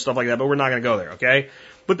puts and stuff like that, but we're not going to go there, okay?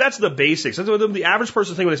 But that's the basics. That's what the average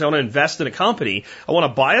person thinks when they say, I want to invest in a company. I want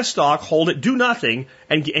to buy a stock, hold it, do nothing,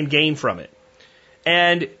 and gain from it.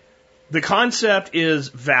 And the concept is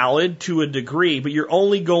valid to a degree, but you're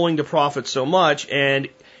only going to profit so much. And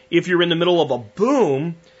if you're in the middle of a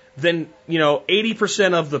boom, then,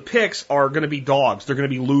 80% of the picks are going to be dogs. They're going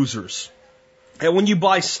to be losers. And when you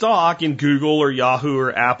buy stock in Google or Yahoo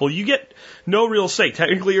or Apple, you get no real say.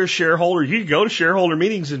 Technically, you're a shareholder. You can go to shareholder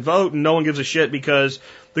meetings and vote, and no one gives a shit because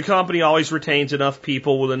the company always retains enough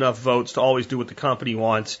people with enough votes to always do what the company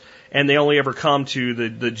wants. And they only ever come to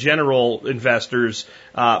the general investors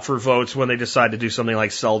for votes when they decide to do something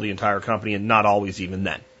like sell the entire company, and not always even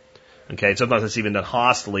then. Okay, sometimes it's even done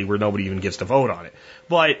hostily where nobody even gets to vote on it.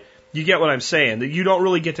 But you get what I'm saying, that you don't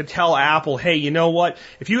really get to tell Apple, hey, you know what?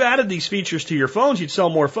 If you added these features to your phones, you'd sell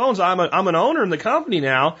more phones. I'm an owner in the company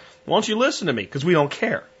now. Why don't you listen to me? Because we don't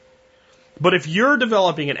care. But if you're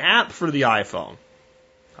developing an app for the iPhone,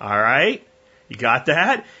 all right, you got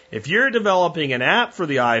that? If you're developing an app for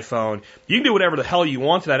the iPhone, you can do whatever the hell you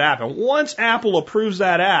want to that app. And once Apple approves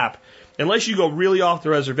that app, unless you go really off the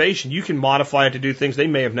reservation, you can modify it to do things they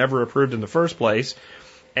may have never approved in the first place,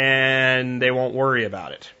 and they won't worry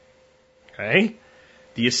about it. Okay?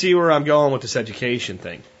 Do you see where I'm going with this education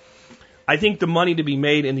thing? I think the money to be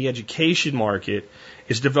made in the education market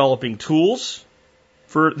is developing tools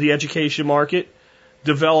for the education market,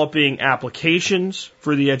 developing applications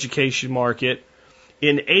for the education market,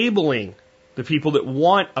 enabling the people that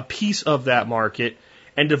want a piece of that market,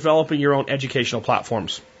 and developing your own educational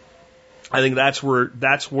platforms. I think that's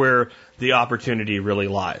where the opportunity really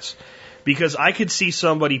lies. Because I could see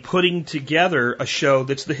somebody putting together a show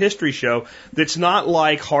that's the history show, that's not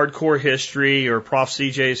like Hardcore History or Prof.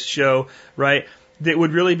 CJ's show, right? That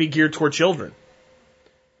would really be geared toward children.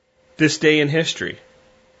 This day in history,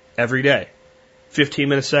 every day,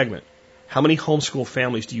 15-minute segment. How many homeschool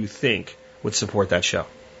families do you think would support that show?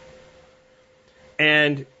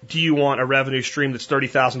 And do you want a revenue stream that's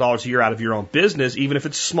 $30,000 a year out of your own business, even if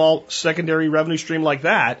it's a small secondary revenue stream like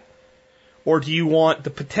that? Or do you want the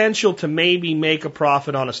potential to maybe make a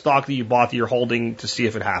profit on a stock that you bought that you're holding to see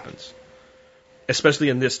if it happens? Especially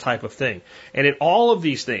in this type of thing. And in all of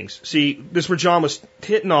these things, see, this is where John was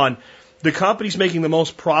hitting on, the companies making the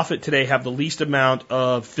most profit today have the least amount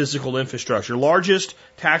of physical infrastructure. Largest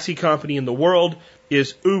taxi company in the world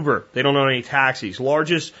is Uber. They don't own any taxis.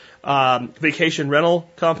 Largest vacation rental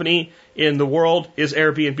company in the world is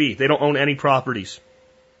Airbnb. They don't own any properties.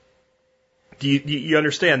 Do you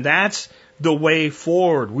understand? That's the way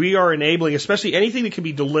forward. We are enabling, especially anything that can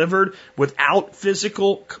be delivered without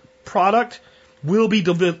physical product, will be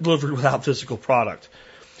delivered without physical product.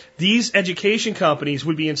 These education companies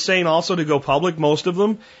would be insane also to go public, most of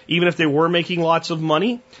them, even if they were making lots of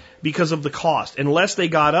money, because of the cost, unless they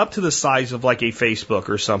got up to the size of like a Facebook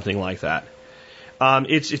or something like that.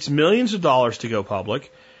 It's millions of dollars to go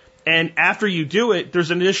public. And after you do it,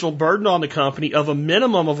 there's an additional burden on the company of a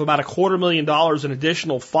minimum of about $250,000 in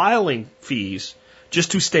additional filing fees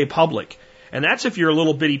just to stay public. And that's if you're a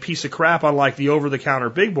little bitty piece of crap on like the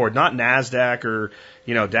over-the-counter big board, not NASDAQ or,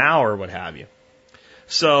 Dow or what have you.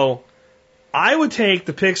 So I would take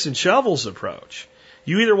the picks and shovels approach.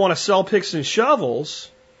 You either want to sell picks and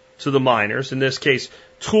shovels to the miners, in this case,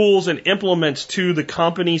 tools and implements to the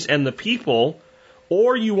companies and the people,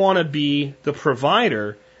 or you want to be the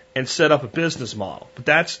provider and set up a business model.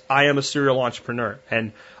 But I am a serial entrepreneur,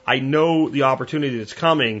 and I know the opportunity that's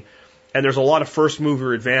coming, and there's a lot of first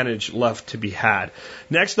mover advantage left to be had.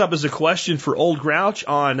 Next up is a question for Old Grouch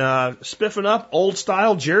on spiffing up old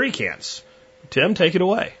style jerry cans. Tim, take it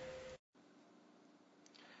away.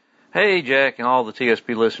 Hey, Jack, and all the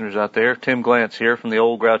TSP listeners out there. Tim Glantz here from the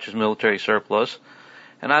Old Grouch's Military Surplus,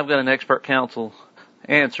 and I've got an expert counsel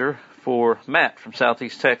answer for Matt from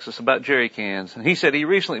Southeast Texas about jerry cans. And he said he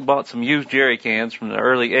recently bought some used jerry cans from the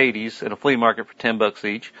early 80s at a flea market for $10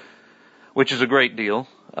 each, which is a great deal.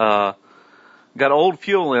 Got old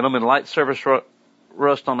fuel in them and light service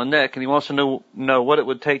rust on the neck, and he wants to know what it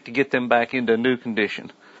would take to get them back into new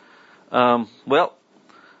condition. Well,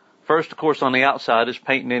 first, of course, on the outside is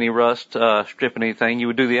painting any rust, stripping anything. You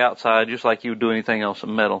would do the outside just like you would do anything else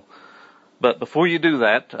in metal. But before you do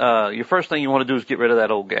that, your first thing you want to do is get rid of that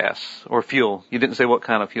old gas or fuel. You didn't say what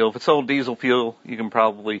kind of fuel. If it's old diesel fuel, you can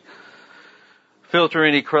probably filter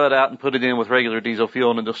any crud out and put it in with regular diesel fuel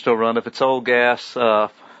and it'll still run. If it's old gas,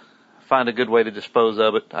 find a good way to dispose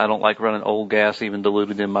of it. I don't like running old gas, even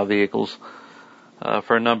diluted in my vehicles,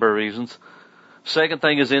 for a number of reasons. Second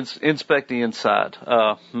thing is inspect the inside.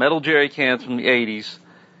 Metal jerry cans from the 80s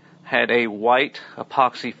had a white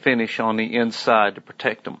epoxy finish on the inside to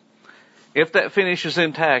protect them. If that finish is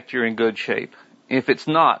intact, you're in good shape. If it's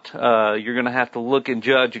not, you're going to have to look and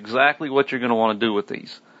judge exactly what you're going to want to do with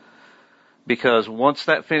these. Because once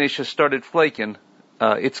that finish has started flaking,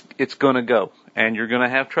 it's going to go. And you're going to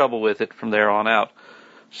have trouble with it from there on out.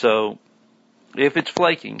 So, if it's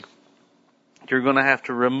flaking, you're going to have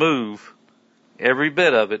to remove every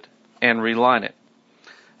bit of it and reline it.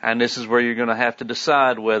 And this is where you're going to have to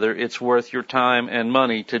decide whether it's worth your time and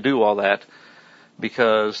money to do all that,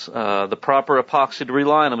 because the proper epoxy to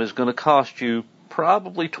reline them is going to cost you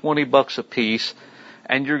probably $20 a piece,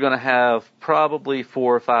 and you're going to have probably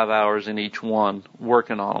 4 or 5 hours in each one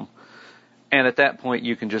working on them. And at that point,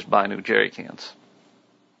 you can just buy new jerry cans.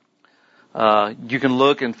 You can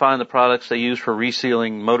look and find the products they use for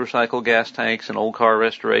resealing motorcycle gas tanks and old car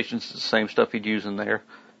restorations. It's the same stuff you'd use in there.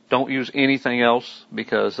 Don't use anything else,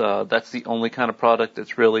 because that's the only kind of product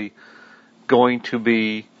that's really going to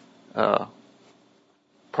be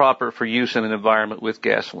proper for use in an environment with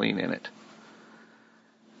gasoline in it.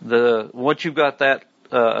 Once you've got that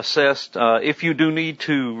assessed, if you do need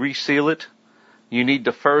to reseal it, you need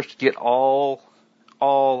to first get all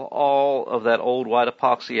of that old white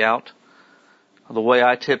epoxy out. The way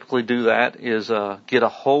I typically do that is get a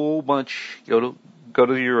whole bunch. Go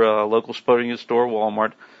to your local sporting goods store,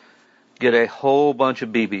 Walmart. Get a whole bunch of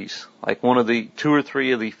BBs, like one of the 2 or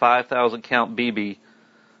 3 of the 5,000 count BB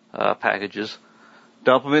packages.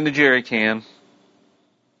 Dump them in the jerry can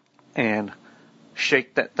and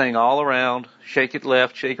shake that thing all around. Shake it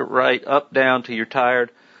left, shake it right, up, down till you're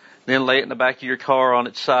tired. Then lay it in the back of your car on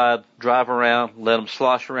its side, drive around, let them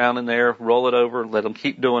slosh around in there, roll it over, let them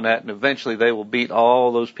keep doing that, and eventually they will beat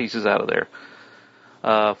all those pieces out of there.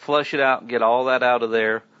 Flush it out and get all that out of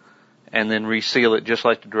there, and then reseal it just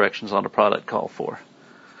like the directions on the product call for.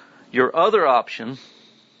 Your other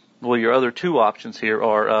 2 options here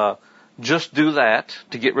are just do that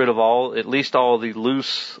to get rid of at least all the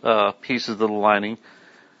loose pieces of the lining,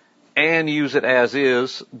 and use it as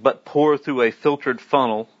is, but pour through a filtered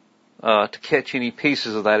funnel to catch any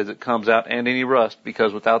pieces of that as it comes out, and any rust,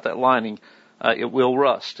 because without that lining, it will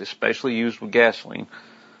rust, especially used with gasoline.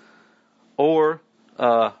 Or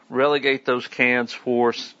relegate those cans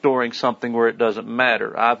for storing something where it doesn't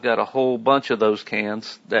matter. I've got a whole bunch of those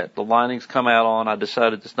cans that the linings come out on. I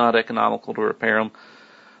decided it's not economical to repair them,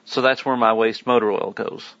 so that's where my waste motor oil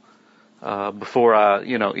goes. Before I,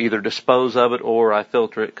 either dispose of it or I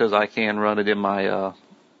filter it, because I can run it in my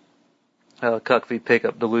Cuckvy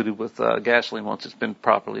pickup diluted with gasoline once it's been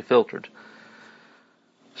properly filtered.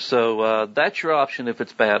 So that's your option if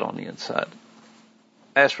it's bad on the inside.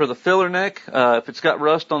 As for the filler neck, if it's got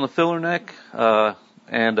rust on the filler neck,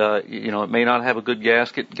 and it may not have a good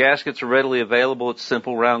gasket, gaskets are readily available. It's a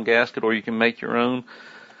simple round gasket, or you can make your own.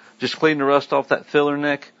 Just clean the rust off that filler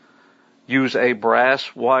neck. Use a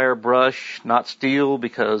brass wire brush, not steel,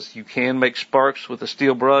 because you can make sparks with a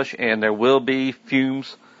steel brush, and there will be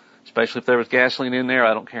fumes, especially if there was gasoline in there.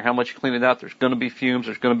 I don't care how much you clean it out, there's going to be fumes.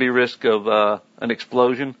 There's going to be risk of an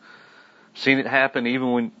explosion. Seen it happen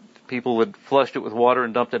even when people had flushed it with water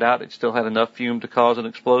and dumped it out. It still had enough fume to cause an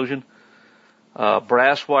explosion.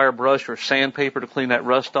 Brass wire brush or sandpaper to clean that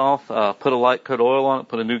rust off. Put a light coat oil on it,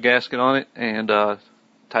 put a new gasket on it, and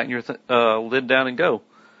tighten your lid down and go.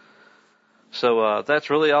 So that's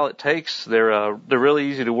really all it takes. They're really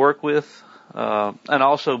easy to work with. And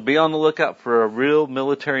also be on the lookout for a real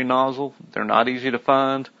military nozzle. They're not easy to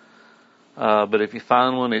find. But if you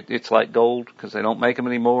find one, it's like gold, because they don't make them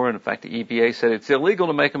anymore. And in fact, the EPA said it's illegal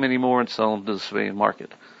to make them anymore and sell them to the civilian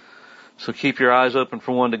market. So keep your eyes open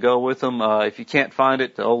for one to go with them. If you can't find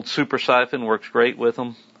it, the old super siphon works great with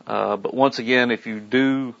them. But once again, if you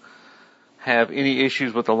do have any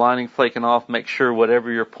issues with the lining flaking off, make sure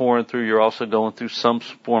whatever you're pouring through, you're also going through some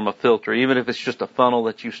form of filter, even if it's just a funnel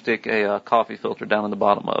that you stick a coffee filter down in the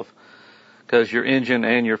bottom of, because your engine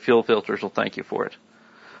and your fuel filters will thank you for it.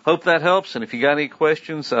 Hope that helps, and if you got any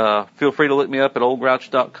questions, feel free to look me up at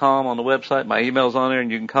oldgrouch.com on the website. My email's on there,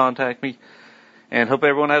 and you can contact me, and hope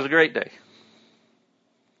everyone has a great day.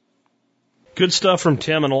 Good stuff from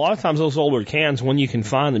Tim, and a lot of times those older cans, when you can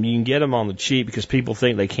find them, you can get them on the cheap because people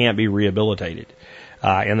think they can't be rehabilitated.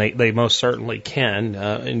 And they most certainly can,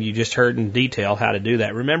 and you just heard in detail how to do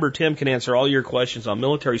that. Remember, Tim can answer all your questions on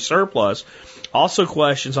military surplus, also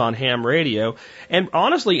questions on ham radio, and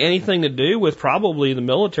honestly anything to do with probably the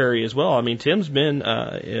military as well. I mean, Tim's been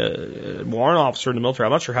a warrant officer in the military.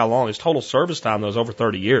 I'm not sure how long. His total service time, though, is over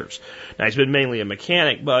 30 years. Now, he's been mainly a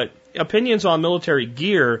mechanic, but opinions on military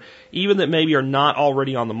gear, even that maybe are not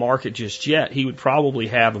already on the market just yet, he would probably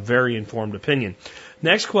have a very informed opinion.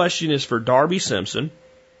 Next question is for Darby Simpson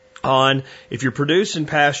on if you're producing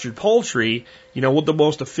pastured poultry, what the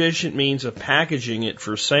most efficient means of packaging it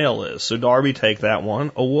for sale is. So Darby, take that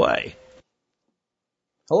one away.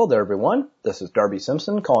 Hello there, everyone. This is Darby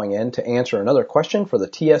Simpson calling in to answer another question for the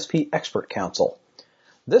TSP Expert Council.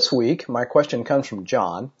 This week, my question comes from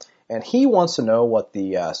John, and he wants to know what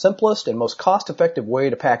the simplest and most cost-effective way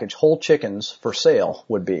to package whole chickens for sale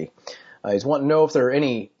would be. He's wanting to know if there are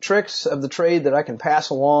any tricks of the trade that I can pass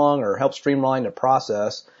along or help streamline the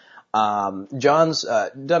process. John's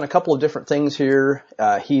done a couple of different things here.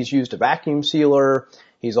 He's used a vacuum sealer.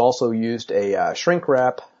 He's also used a shrink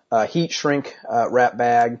wrap, heat shrink wrap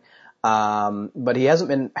bag, but he hasn't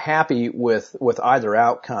been happy with either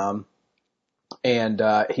outcome. And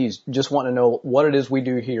he's just wanting to know what it is we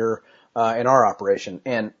do here in our operation.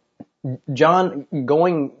 And John,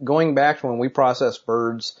 going back to when we processed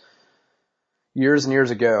birds years and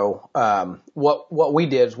years ago, what we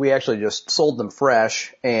did is we actually just sold them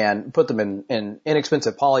fresh and put them in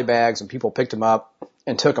inexpensive poly bags, and people picked them up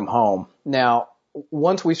and took them home. Now,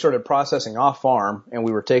 once we started processing off farm and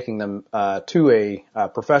we were taking them to a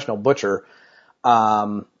professional butcher,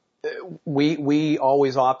 we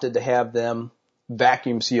always opted to have them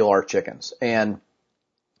vacuum seal our chickens. And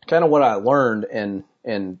kind of what I learned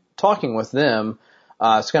in talking with them,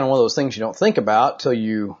 it's kind of one of those things you don't think about till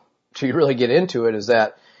you really get into it, is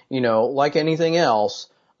that, like anything else,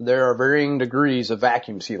 there are varying degrees of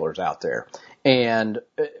vacuum sealers out there. And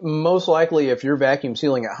most likely, if you're vacuum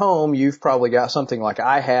sealing at home, you've probably got something like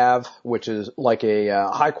I have, which is like a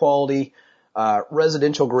high quality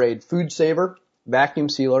residential grade food saver vacuum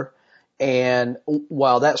sealer. And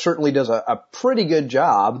while that certainly does a pretty good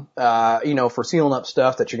job, for sealing up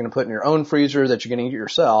stuff that you're going to put in your own freezer that you're going to eat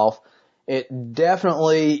yourself, it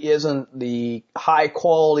definitely isn't the high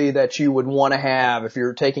quality that you would want to have if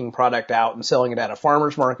you're taking product out and selling it at a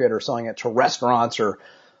farmer's market or selling it to restaurants or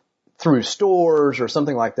through stores or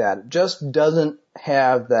something like that. It just doesn't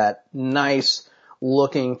have that nice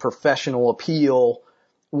looking professional appeal,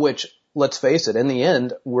 which, let's face it, in the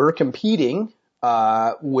end, we're competing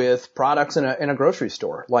with products in a grocery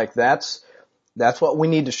store. Like that's what we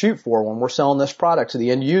need to shoot for when we're selling this product to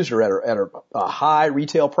the end user at a high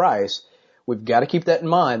retail price. We've got to keep that in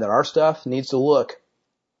mind, that our stuff needs to look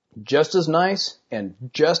just as nice and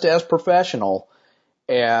just as professional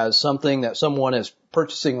as something that someone is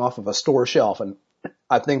purchasing off of a store shelf. And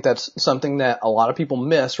I think that's something that a lot of people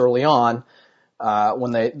miss early on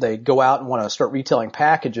when they go out and want to start retailing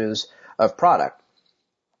packages of product.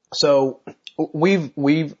 So we've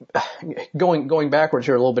going backwards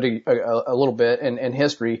here a little bit in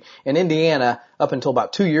history. In Indiana, up until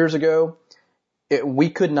about 2 years ago, we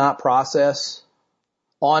could not process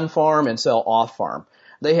on farm and sell off farm.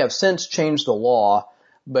 They have since changed the law,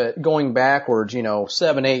 but going backwards,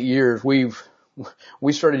 7-8 years,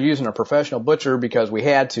 we started using a professional butcher because we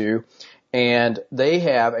had to, and they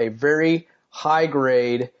have a very high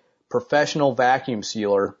grade professional vacuum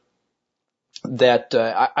sealer that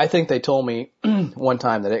I think they told me one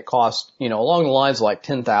time that it cost, along the lines of like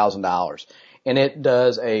 $10,000, and it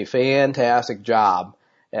does a fantastic job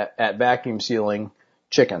at vacuum sealing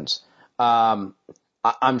chickens.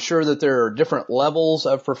 I'm sure that there are different levels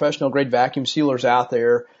of professional grade vacuum sealers out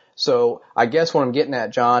there. So I guess what I'm getting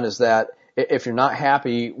at, John, is that if you're not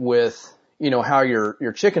happy with, how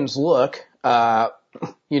your chickens look, to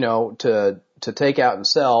take out and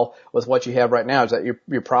sell with what you have right now, is that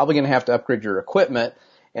you're probably going to have to upgrade your equipment,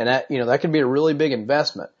 and that could be a really big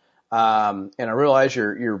investment. And I realize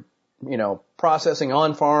you're processing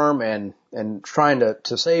on farm and trying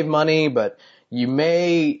to save money, but you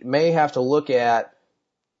may have to look at,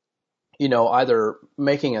 either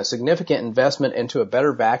making a significant investment into a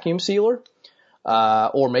better vacuum sealer,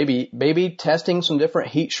 or maybe testing some different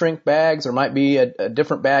heat shrink bags. There might be a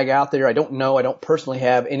different bag out there. I don't know. I don't personally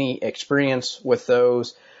have any experience with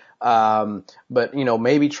those. But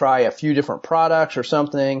maybe try a few different products or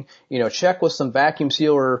something, check with some vacuum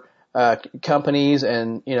sealer companies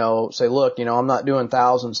and, say, look, I'm not doing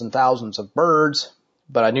thousands and thousands of birds,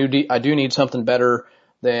 but I do need something better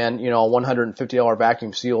than, a $150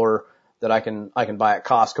 vacuum sealer that I can buy at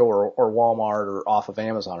Costco or Walmart or off of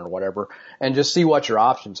Amazon or whatever, and just see what your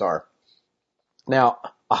options are. Now,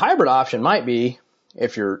 a hybrid option might be,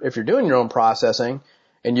 if you're doing your own processing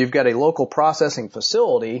and you've got a local processing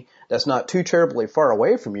facility that's not too terribly far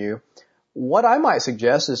away from you, what I might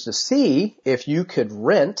suggest is to see if you could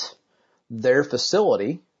rent their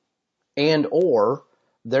facility and or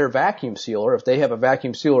their vacuum sealer, if they have a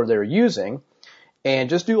vacuum sealer they're using, and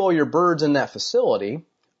just do all your birds in that facility.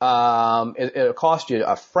 It'll cost you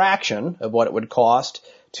a fraction of what it would cost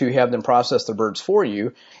to have them process the birds for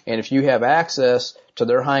you. And if you have access to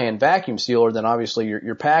their high-end vacuum sealer, then obviously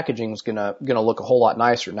your packaging is gonna look a whole lot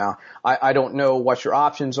nicer. Now, I don't know what your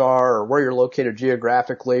options are or where you're located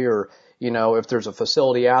geographically, or, if there's a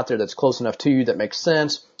facility out there that's close enough to you that makes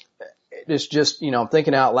sense. It's just, I'm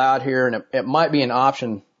thinking out loud here, and it might be an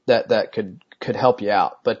option that could help you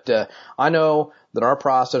out. But, I know that our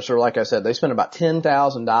processor, like I said, they spend about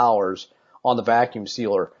 $10,000 on the vacuum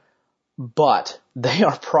sealer. but they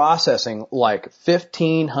are processing like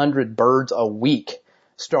 1,500 birds a week,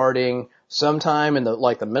 starting sometime in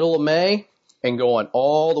the middle of May and going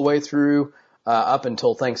all the way through up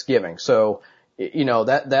until Thanksgiving. So,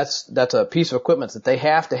 that's a piece of equipment that they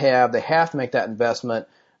have to have. They have to make that investment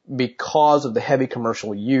because of the heavy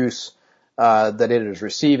commercial use that it is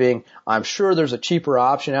receiving. I'm sure there's a cheaper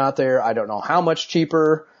option out there. I don't know how much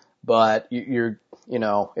cheaper, but if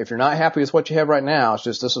you're not happy with what you have right now, it's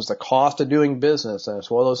just this is the cost of doing business, and it's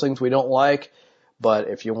one of those things we don't like. But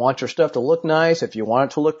if you want your stuff to look nice, if you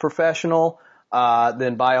want it to look professional,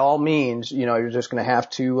 then by all means, you're just going to have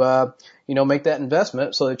to, make that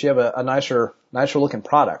investment so that you have a nicer looking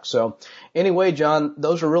product. So anyway, John,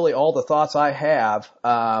 those are really all the thoughts I have.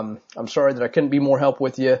 I'm sorry that I couldn't be more help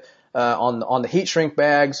with you, on the heat shrink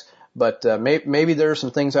bags, but, maybe there are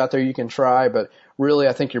some things out there you can try, but really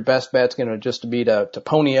I think your best bet's going to just be to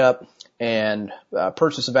pony up and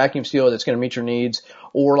purchase a vacuum sealer that's going to meet your needs.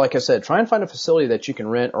 Or like I said, try and find a facility that you can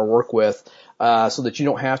rent or work with, so that you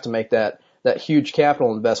don't have to make that huge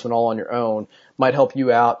capital investment all on your own. Might help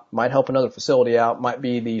you out, might help another facility out, might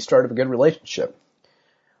be the start of a good relationship.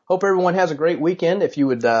 Hope everyone has a great weekend. If you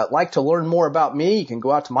would like to learn more about me, you can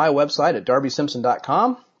go out to my website at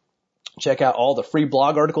darbysimpson.com. Check out all the free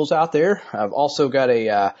blog articles out there. I've also got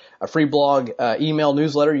a free blog email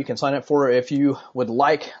newsletter you can sign up for if you would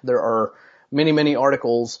like. There are many, many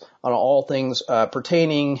articles on all things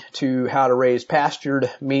pertaining to how to raise pastured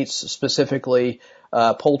meats, specifically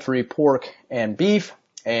poultry, pork, and beef,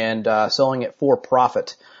 and selling it for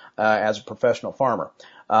profit as a professional farmer.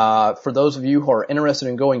 For those of you who are interested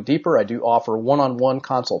in going deeper, I do offer one-on-one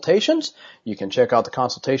consultations. You can check out the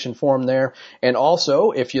consultation form there. And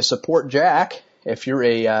also, if you support Jack, if you're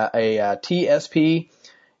a TSP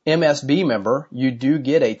MSB member, you do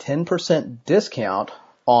get a 10% discount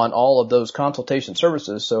on all of those consultation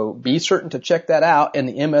services. So be certain to check that out in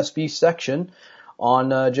the MSB section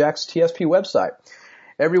on Jack's TSP website.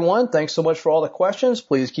 Everyone, thanks so much for all the questions.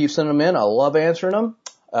 Please keep sending them in. I love answering them.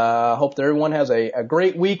 Hope that everyone has a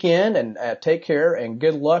great weekend, and take care, and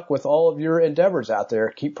good luck with all of your endeavors out there.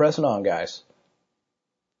 Keep pressing on, guys.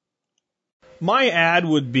 My ad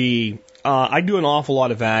would be, I do an awful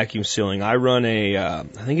lot of vacuum sealing. I run I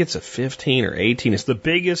think it's a 15 or 18. It's the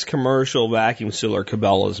biggest commercial vacuum sealer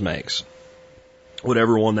Cabela's makes.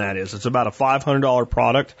 Whatever one that is. It's about a $500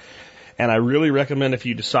 product. And I really recommend, if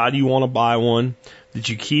you decide you want to buy one, that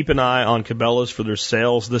you keep an eye on Cabela's for their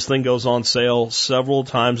sales. This thing goes on sale several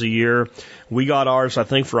times a year. We got ours, I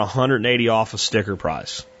think, for $180 off a sticker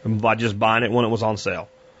price by just buying it when it was on sale.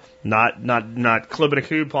 Not clipping a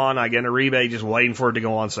coupon, I get a rebate, just waiting for it to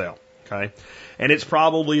go on sale. Okay, and it's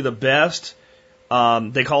probably the best.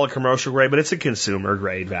 They call it commercial grade, but it's a consumer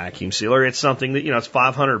grade vacuum sealer. It's something that, it's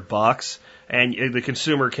 $500. And the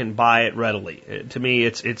consumer can buy it readily. To me,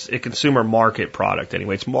 it's a consumer market product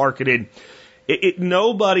anyway. It's marketed.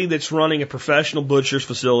 Nobody that's running a professional butcher's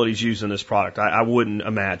facility is using this product. I wouldn't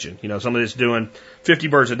imagine. Somebody that's doing 50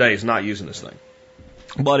 birds a day is not using this thing.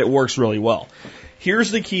 But it works really well.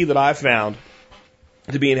 Here's the key that I found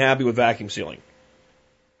to being happy with vacuum sealing.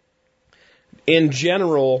 In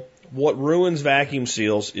general, what ruins vacuum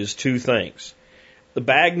seals is two things. The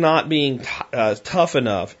bag not being tough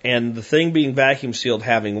enough, and the thing being vacuum sealed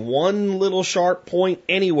having one little sharp point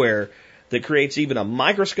anywhere that creates even a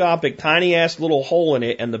microscopic tiny ass little hole in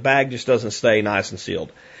it, and the bag just doesn't stay nice and sealed.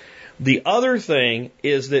 The other thing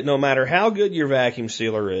is that no matter how good your vacuum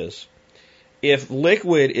sealer is, if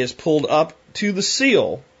liquid is pulled up to the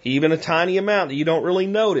seal, even a tiny amount that you don't really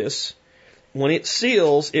notice, when it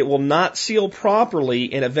seals, it will not seal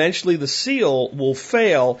properly, and eventually the seal will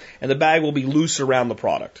fail, and the bag will be loose around the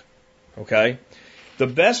product. Okay? The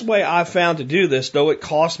best way I've found to do this, though it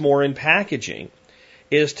costs more in packaging,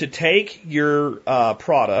 is to take your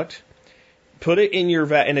product, put it in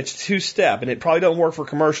your and it's two-step, and it probably doesn't work for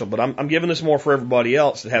commercial, but I'm giving this more for everybody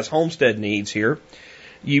else that has homestead needs here.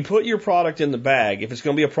 You put your product in the bag, if it's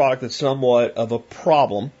going to be a product that's somewhat of a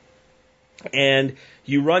problem, and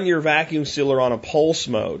you run your vacuum sealer on a pulse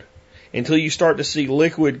mode until you start to see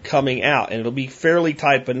liquid coming out, and it'll be fairly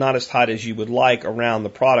tight, but not as tight as you would like around the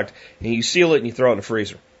product, and you seal it and you throw it in the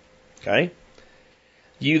freezer. Okay?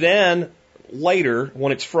 You then, later,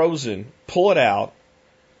 when it's frozen, pull it out,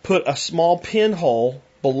 put a small pinhole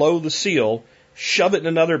below the seal, shove it in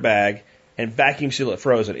another bag, and vacuum seal it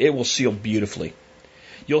frozen. It will seal beautifully.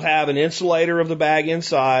 You'll have an insulator of the bag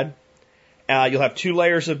inside. You'll have 2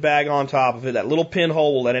 layers of bag on top of it. That little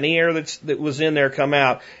pinhole will let any air that was in there come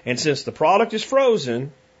out. And since the product is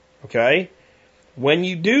frozen, okay, when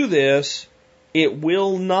you do this, it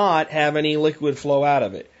will not have any liquid flow out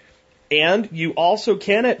of it. And you also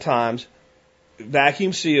can at times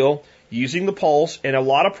vacuum seal using the pulse, and a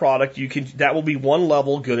lot of product that will be one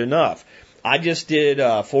level good enough. I just did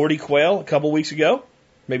 40 quail a couple weeks ago,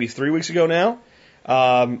 maybe 3 weeks ago now.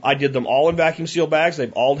 I did them all in vacuum seal bags.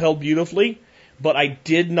 They've all held beautifully, but I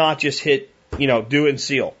did not just hit, do and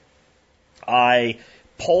seal. I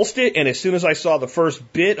pulsed it, and as soon as I saw the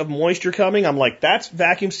first bit of moisture coming, I'm like, that's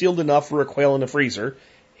vacuum sealed enough for a quail in the freezer,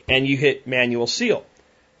 and you hit manual seal.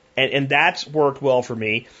 And that's worked well for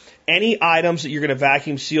me. Any items that you're going to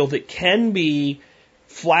vacuum seal that can be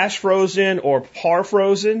flash frozen or par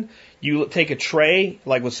frozen, you take a tray,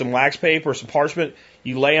 like with some wax paper or some parchment,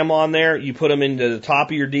 you lay them on there, you put them into the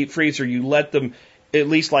top of your deep freezer, you let them at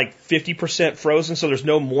least like 50% frozen so there's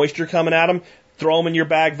no moisture coming at them, throw them in your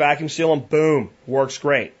bag, vacuum seal them, boom, works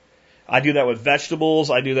great. I do that with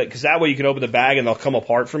vegetables. I do that because that way you can open the bag and they'll come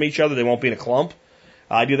apart from each other. They won't be in a clump.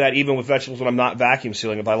 I do that even with vegetables when I'm not vacuum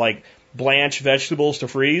sealing. If I like blanch vegetables to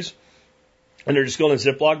freeze and they're just going in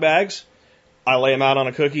Ziploc bags, I lay them out on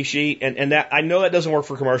a cookie sheet, and that, I know that doesn't work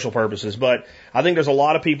for commercial purposes, but I think there's a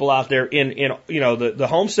lot of people out there in the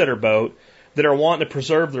homesteader boat that are wanting to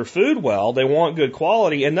preserve their food well. They want good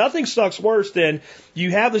quality, and nothing sucks worse than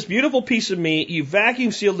you have this beautiful piece of meat, you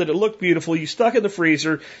vacuum sealed it, it looked beautiful, you stuck it in the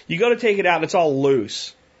freezer, you go to take it out and it's all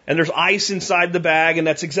loose. And there's ice inside the bag, and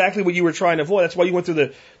that's exactly what you were trying to avoid. That's why you went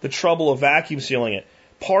through the trouble of vacuum sealing it.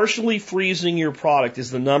 Partially freezing your product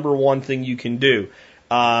is the number one thing you can do.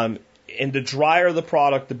 And the drier the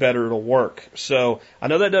product, the better it'll work. So I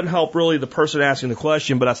know that doesn't help really the person asking the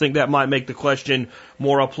question, but I think that might make the question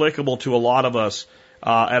more applicable to a lot of us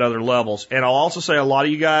at other levels. And I'll also say a lot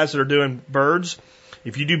of you guys that are doing birds,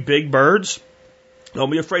 if you do big birds, don't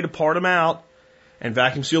be afraid to part them out and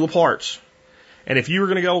vacuum seal the parts. And if you were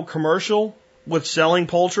going to go commercial with selling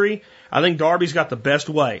poultry, I think Darby's got the best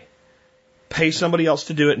way. Pay somebody else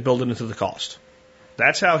to do it and build it into the cost.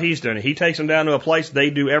 That's how he's doing it. He takes them down to a place, they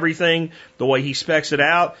do everything the way he specs it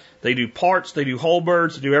out. They do parts, they do whole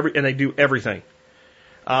birds, they do everything.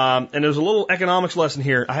 And there's a little economics lesson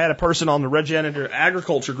here. I had a person on the Regenerative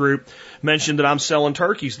Agriculture group mention that I'm selling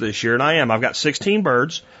turkeys this year, and I am. I've got 16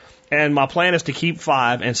 birds, and my plan is to keep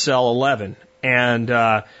 5 and sell 11.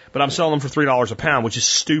 But I'm selling them for $3 a pound, which is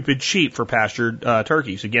stupid cheap for pastured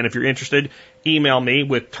turkeys. Again, if you're interested, email me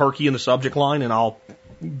with turkey in the subject line, and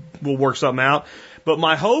we'll work something out. But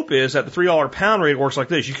my hope is that the $3 a pound rate works like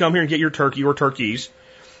this. You come here and get your turkey or turkeys.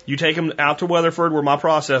 You take them out to Weatherford where my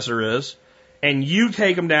processor is, and you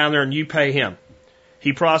take them down there and you pay him.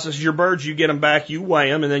 He processes your birds, you get them back, you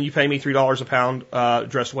weigh them, and then you pay me $3 a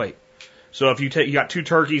pound dressed weight. So if you got 2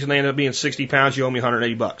 turkeys and they end up being 60 pounds, you owe me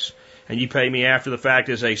 $180. And you pay me after the fact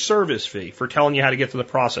as a service fee for telling you how to get to the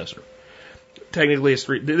processor. Technically, it's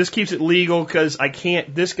 $3. This keeps it legal because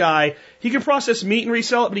this guy, he can process meat and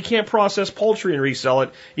resell it, but he can't process poultry and resell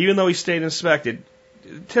it, even though he's state inspected.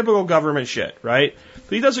 Typical government shit, right?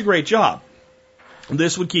 But he does a great job.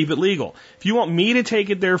 This would keep it legal. If you want me to take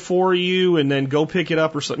it there for you and then go pick it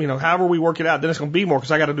up or something, however we work it out, then it's going to be more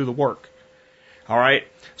because I got to do the work. All right?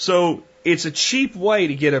 So it's a cheap way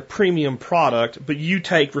to get a premium product, but you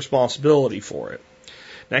take responsibility for it.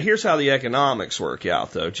 Now, here's how the economics work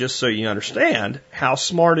out, though, just so you understand how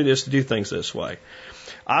smart it is to do things this way.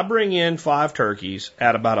 I bring in 5 turkeys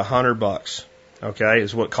at about $100, okay,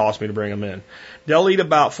 is what it costs me to bring them in. They'll eat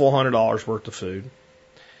about $400 worth of food.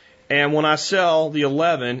 And when I sell the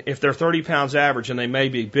 11, if they're 30 pounds average and they may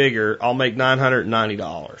be bigger, I'll make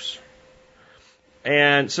 $990.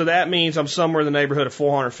 And so that means I'm somewhere in the neighborhood of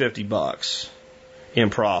 $450 in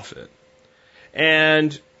profit.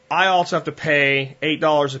 And I also have to pay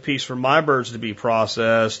 $8 a piece for my birds to be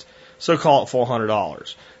processed, so call it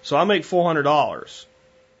 $400. So I make $400,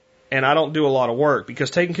 and I don't do a lot of work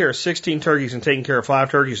because taking care of 16 turkeys and taking care of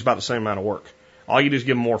 5 turkeys is about the same amount of work. All you do is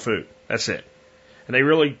give them more food. That's it. And they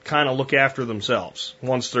really kind of look after themselves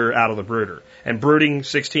once they're out of the brooder. And brooding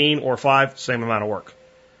 16 or 5, same amount of work.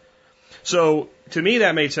 So to me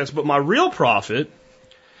that made sense, but my real profit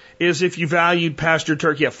is if you valued pastured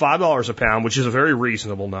turkey at $5 a pound, which is a very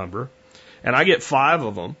reasonable number, and I get 5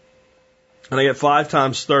 of them, and I get 5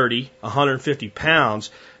 times 30, 150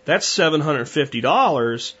 pounds, that's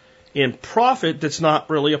 $750 in profit that's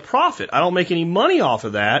not really a profit. I don't make any money off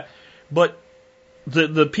of that, but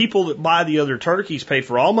the people that buy the other turkeys pay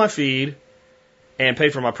for all my feed and pay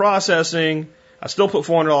for my processing. I still put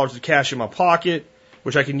 $400 of cash in my pocket,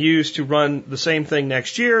 which I can use to run the same thing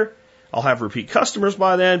next year. I'll have repeat customers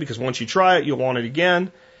by then because once you try it, you'll want it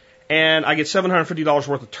again. And I get $750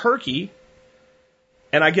 worth of turkey,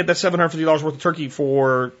 and I get that $750 worth of turkey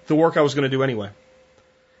for the work I was going to do anyway.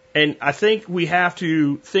 And I think we have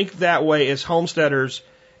to think that way as homesteaders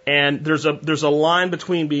And there's a line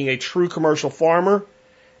between being a true commercial farmer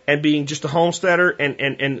and being just a homesteader,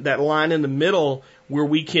 and that line in the middle where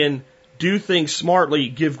we can do things smartly,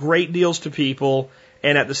 give great deals to people,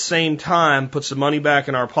 and at the same time put some money back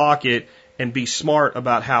in our pocket and be smart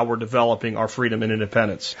about how we're developing our freedom and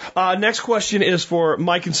independence. Next question is for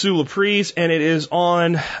Mike and Sue Laprise, and it is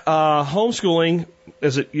on homeschooling,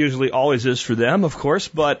 as it usually always is for them, of course,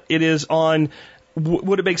 but it is on,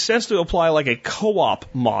 would it make sense to apply like a co-op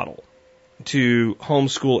model to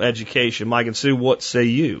homeschool education? Mike and Sue, what say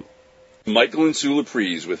you? Michael and Sue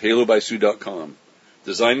Laprise with HaloBySue.com,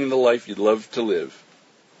 designing the life you'd love to live.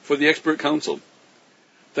 For the Expert Council.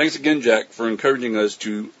 Thanks again, Jack, for encouraging us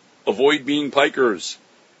to avoid being pikers.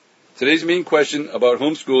 Today's main question about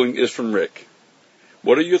homeschooling is from Rick.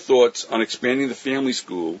 What are your thoughts on expanding the family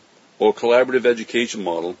school or collaborative education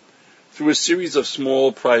model through a series of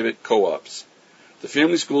small private co-ops? The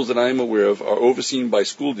family schools that I am aware of are overseen by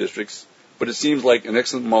school districts, but it seems like an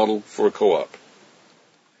excellent model for a co-op.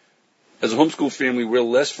 As a homeschool family, we're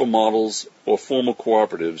less for models or formal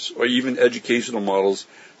cooperatives or even educational models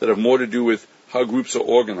that have more to do with how groups are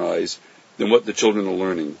organized than what the children are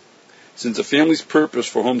learning. Since a family's purpose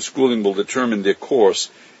for homeschooling will determine their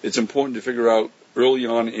course, it's important to figure out early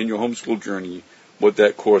on in your homeschool journey what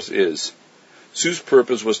that course is. Sue's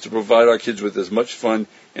purpose was to provide our kids with as much fun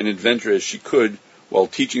and adventure as she could while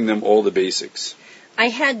teaching them all the basics. I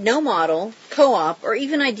had no model, co-op, or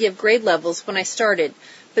even idea of grade levels when I started,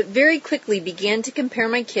 but very quickly began to compare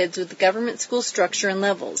my kids with the government school structure and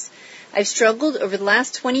levels. I've struggled over the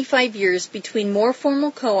last 25 years between more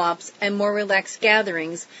formal co-ops and more relaxed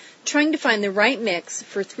gatherings, trying to find the right mix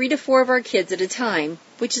for 3 to 4 of our kids at a time,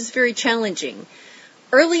 which is very challenging.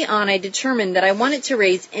 Early on, I determined that I wanted to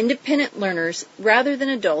raise independent learners rather than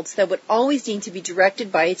adults that would always need to be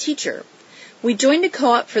directed by a teacher. We joined a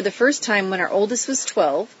co-op for the first time when our oldest was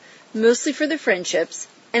 12, mostly for the friendships,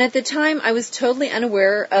 and at the time I was totally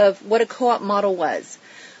unaware of what a co-op model was.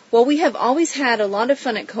 While we have always had a lot of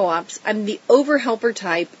fun at co-ops, I'm the over-helper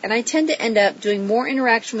type, and I tend to end up doing more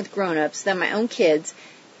interaction with grown-ups than my own kids,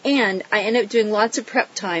 and I end up doing lots of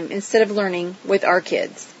prep time instead of learning with our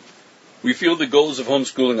kids. We feel the goals of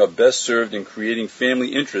homeschooling are best served in creating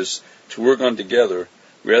family interests to work on together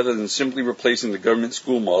rather than simply replacing the government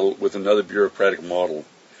school model with another bureaucratic model.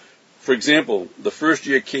 For example, the first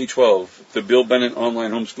year K-12, the Bill Bennett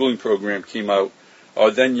online homeschooling program came out,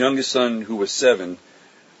 our then youngest son, who was 7,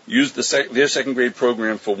 used their second grade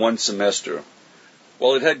program for 1 semester.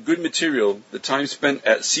 While it had good material, the time spent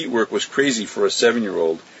at seat work was crazy for a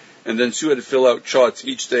 7-year-old, and then Sue had to fill out charts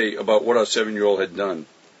each day about what our 7-year-old had done.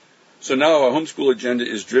 So now our homeschool agenda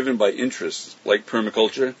is driven by interests like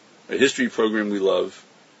permaculture, a history program we love,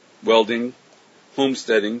 welding,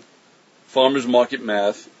 homesteading, farmers market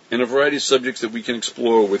math, and a variety of subjects that we can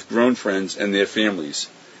explore with grown friends and their families.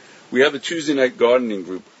 We have a Tuesday night gardening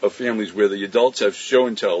group of families where the adults have show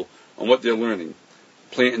and tell on what they're learning,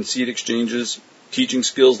 plant and seed exchanges, teaching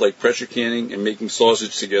skills like pressure canning and making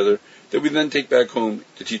sausage together that we then take back home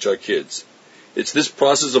to teach our kids. It's this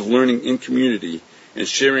process of learning in community and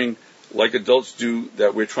sharing like adults do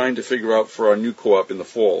that we're trying to figure out for our new co-op in the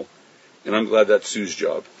fall, and I'm glad that's Sue's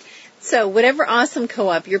job. So whatever awesome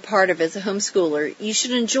co-op you're part of as a homeschooler, you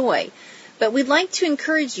should enjoy. But we'd like to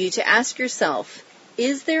encourage you to ask yourself,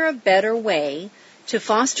 is there a better way to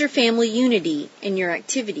foster family unity in your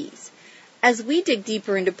activities? As we dig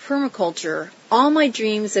deeper into permaculture, all my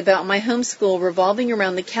dreams about my homeschool revolving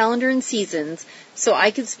around the calendar and seasons so I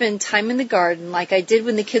could spend time in the garden like I did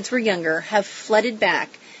when the kids were younger have flooded back,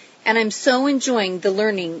 and I'm so enjoying the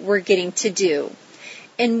learning we're getting to do.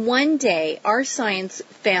 In one day, our science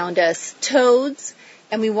found us toads,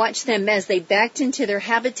 and we watched them as they backed into their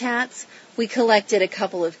habitats. We collected a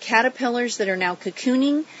couple of caterpillars that are now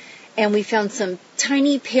cocooning, and we found some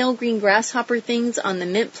tiny pale green grasshopper things on the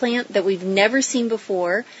mint plant that we've never seen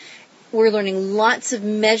before. We're learning lots of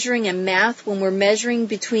measuring and math when we're measuring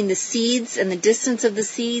between the seeds and the distance of the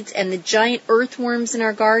seeds and the giant earthworms in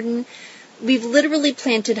our garden. We've literally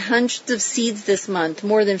planted hundreds of seeds this month,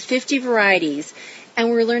 more than 50 varieties, and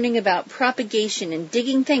we're learning about propagation and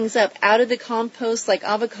digging things up out of the compost like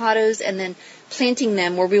avocados and then planting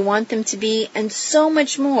them where we want them to be, and so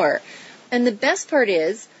much more. And the best part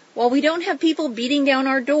is, while we don't have people beating down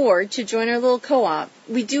our door to join our little co-op,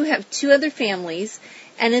 we do have 2 other families,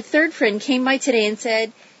 and a third friend came by today and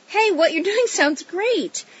said, "Hey, what you're doing sounds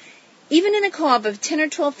great." Even in a co-op of 10 or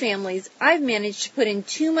 12 families, I've managed to put in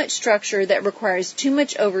too much structure that requires too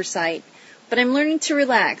much oversight, but I'm learning to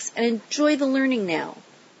relax and enjoy the learning now.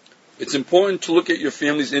 It's important to look at your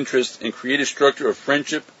family's interests and create a structure of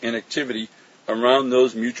friendship and activity around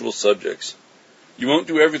those mutual subjects. You won't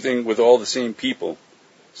do everything with all the same people.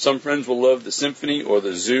 Some friends will love the symphony or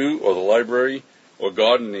the zoo or the library or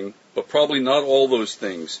gardening, but probably not all those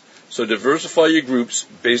things. So diversify your groups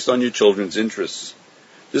based on your children's interests.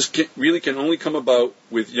 This really can only come about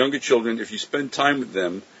with younger children if you spend time with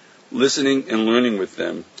them, listening and learning with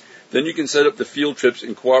them. Then you can set up the field trips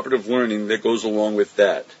and cooperative learning that goes along with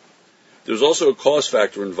that. There's also a cost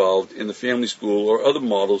factor involved in the family school or other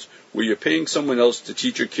models where you're paying someone else to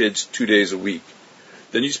teach your kids 2 days a week.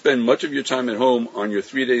 Then you spend much of your time at home on your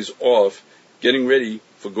 3 days off getting ready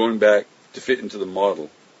for going back to fit into the model.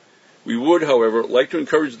 We would, however, like to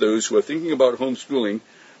encourage those who are thinking about homeschooling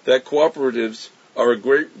that cooperatives are a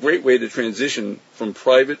great way to transition from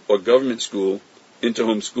private or government school into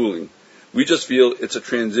homeschooling. We just feel it's a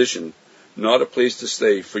transition, not a place to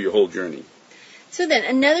stay for your whole journey. So then,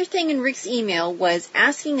 another thing in Rick's email was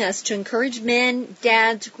asking us to encourage men,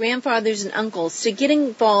 dads, grandfathers, and uncles to get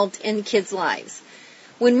involved in kids' lives.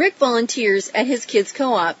 When Rick volunteers at his kids'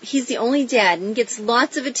 co-op, he's the only dad and gets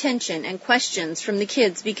lots of attention and questions from the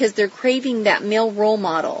kids because they're craving that male role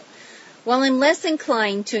model. While I'm less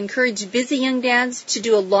inclined to encourage busy young dads to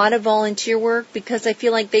do a lot of volunteer work because I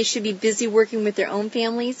feel like they should be busy working with their own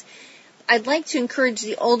families, I'd like to encourage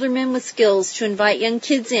the older men with skills to invite young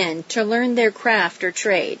kids in to learn their craft or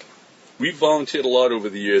trade. We've volunteered a lot over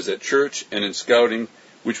the years at church and in scouting,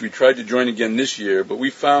 which we tried to join again this year, but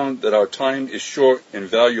we found that our time is short and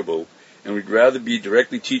valuable, and we'd rather be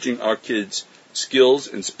directly teaching our kids skills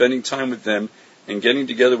and spending time with them and getting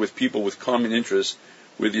together with people with common interests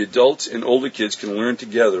where the adults and older kids can learn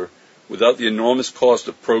together without the enormous cost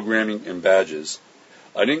of programming and badges.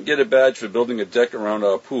 I didn't get a badge for building a deck around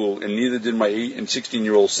our pool, and neither did my 8 and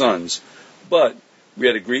 16-year-old sons, but we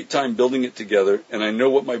had a great time building it together, and I know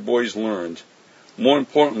what my boys learned. More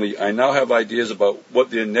importantly, I now have ideas about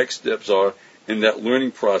what their next steps are in that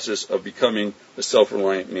learning process of becoming a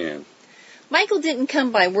self-reliant man. Michael didn't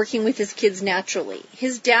come by working with his kids naturally.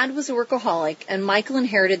 His dad was a workaholic, and Michael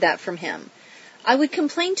inherited that from him. I would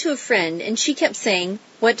complain to a friend, and she kept saying,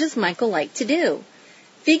 "What does Michael like to do?"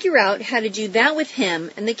 Figure out how to do that with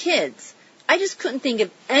him and the kids. I just couldn't think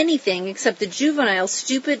of anything except the juvenile,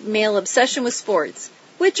 stupid male obsession with sports,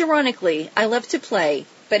 which, ironically, I love to play,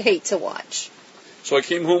 but hate to watch. So I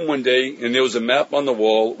came home one day, and there was a map on the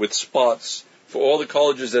wall with spots for all the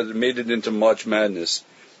colleges that had made it into March Madness,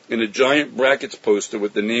 and a giant brackets poster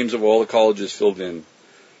with the names of all the colleges filled in.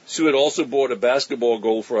 Sue had also bought a basketball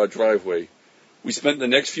goal for our driveway. We spent the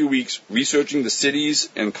next few weeks researching the cities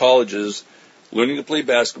and colleges, learning to play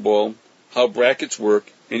basketball, how brackets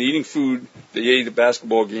work, and eating food they ate at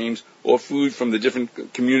basketball games or food from the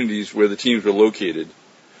different communities where the teams were located.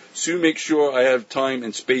 Sue makes sure I have time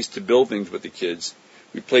and space to build things with the kids.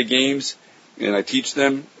 We play games, and I teach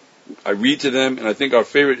them, I read to them, and I think our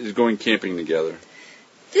favorite is going camping together.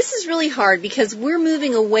 This is really hard because we're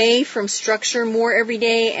moving away from structure more every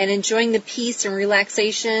day and enjoying the peace and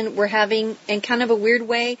relaxation we're having in kind of a weird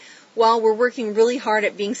way while we're working really hard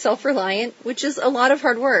at being self-reliant, which is a lot of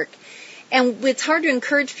hard work. And it's hard to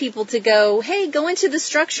encourage people to go, hey, go into the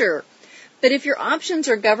structure. But if your options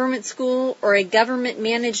are government school or a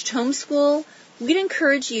government-managed homeschool, we'd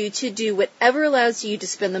encourage you to do whatever allows you to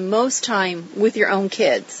spend the most time with your own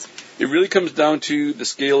kids. It really comes down to the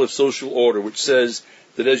scale of social order, which says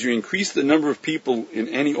that as you increase the number of people in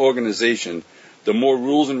any organization, the more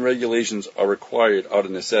rules and regulations are required out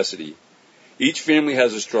of necessity. Each family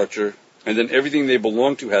has a structure, and then everything they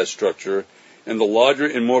belong to has structure, and the larger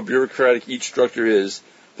and more bureaucratic each structure is,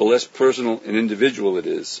 the less personal and individual it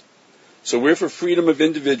is. So we're for freedom of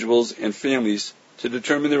individuals and families to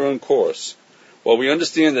determine their own course. While we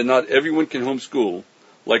understand that not everyone can homeschool,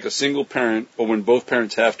 like a single parent or when both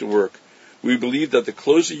parents have to work, we believe that the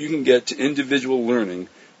closer you can get to individual learning,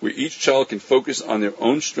 where each child can focus on their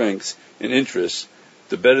own strengths and interests,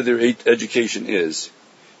 the better their education is.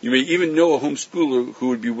 You may even know a homeschooler who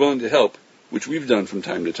would be willing to help, which we've done from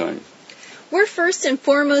time to time. We're first and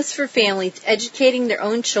foremost for families educating their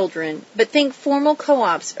own children, but think formal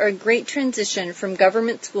co-ops are a great transition from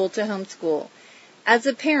government school to homeschool. As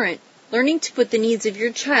a parent, learning to put the needs of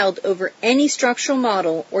your child over any structural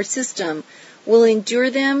model or system will endure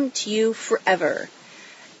them to you forever.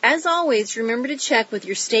 As always, remember to check with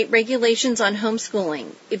your state regulations on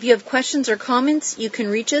homeschooling. If you have questions or comments, you can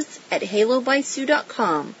reach us at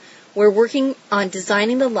halobysue.com. We're working on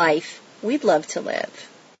designing the life we'd love to live.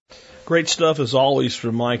 Great stuff as always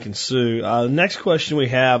from Mike and Sue. The next question we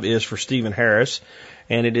have is for Stephen Harris,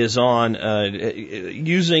 and it is on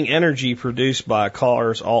using energy produced by a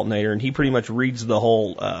car's alternator, and he pretty much reads the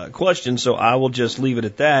whole question, so I will just leave it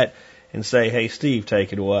at that and say, hey, Steve,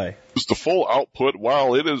 take it away. Use the full output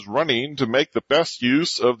while it is running to make the best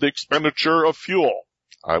use of the expenditure of fuel.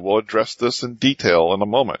 I will address this in detail in a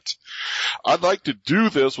moment. I'd like to do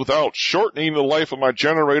this without shortening the life of my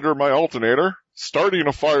generator, my alternator, starting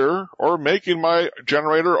a fire, or making my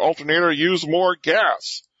generator alternator use more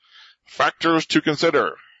gas. Factors to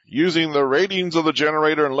consider: using the ratings of the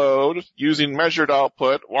generator and load, using measured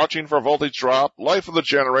output, watching for voltage drop, life of the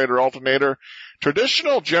generator alternator,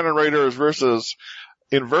 traditional generators versus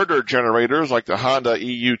inverter generators like the Honda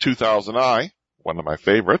EU2000i, one of my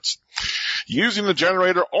favorites, using the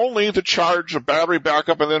generator only to charge a battery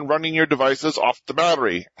backup and then running your devices off the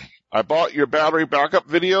battery. I bought your battery backup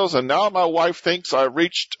videos, and now my wife thinks I've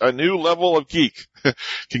reached a new level of geek.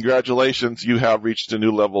 Congratulations, you have reached a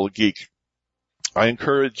new level of geek. I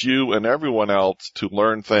encourage you and everyone else to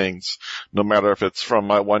learn things, no matter if it's from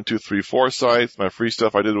my 1, 2, 3, 4 sites, my free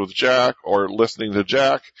stuff I did with Jack, or listening to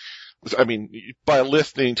Jack. I mean, by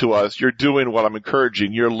listening to us, you're doing what I'm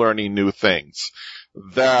encouraging. You're learning new things.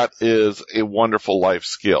 That is a wonderful life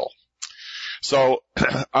skill. So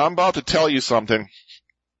I'm about to tell you something,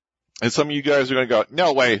 and some of you guys are going to go,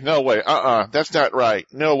 no way, that's not right.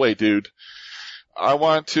 No way, dude. I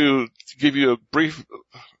want to give you a brief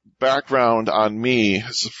background on me,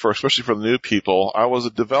 especially for the new people. I was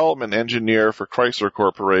a development engineer for Chrysler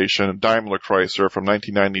Corporation, Daimler Chrysler, from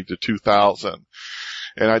 1990 to 2000.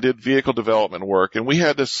 And I did vehicle development work, and we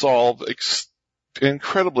had to solve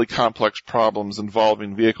incredibly complex problems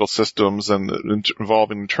involving vehicle systems and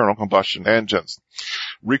involving internal combustion engines.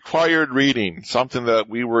 Required reading, something that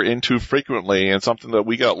we were into frequently and something that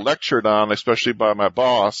we got lectured on, especially by my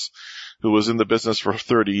boss, who was in the business for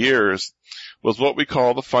 30 years, was what we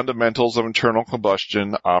call the fundamentals of internal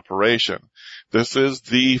combustion operation. This is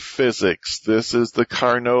the physics. This is the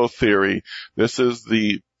Carnot theory. This is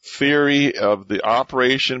the theory of the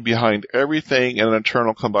operation behind everything in an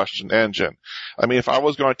internal combustion engine. I mean, if I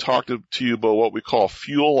was going to talk to you about what we call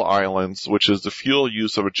fuel islands, which is the fuel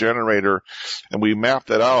use of a generator, and we map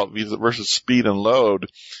that out versus speed and load,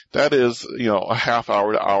 that is, a half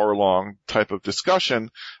hour to hour long type of discussion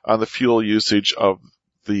on the fuel usage of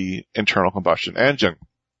the internal combustion engine.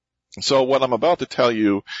 So what I'm about to tell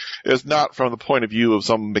you is not from the point of view of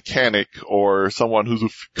some mechanic or someone who's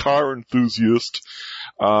a car enthusiast.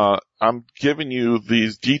 I'm giving you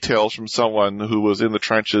these details from someone who was in the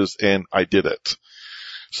trenches and I did it.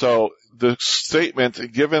 So the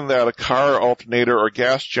statement, given that a car alternator or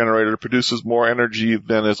gas generator produces more energy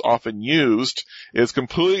than is often used, is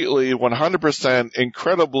completely 100%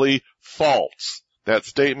 incredibly false. That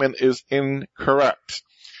statement is incorrect.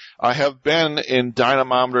 I have been in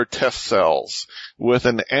dynamometer test cells with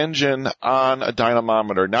an engine on a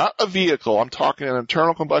dynamometer, not a vehicle. I'm talking an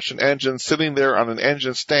internal combustion engine sitting there on an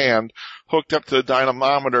engine stand hooked up to the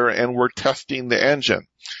dynamometer, and we're testing the engine.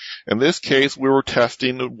 In this case, we were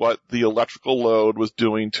testing what the electrical load was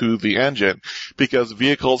doing to the engine, because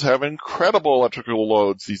vehicles have incredible electrical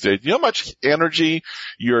loads these days. You know how much energy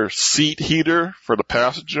your seat heater for the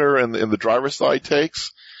passenger and the driver's side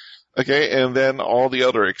takes? Okay, and then all the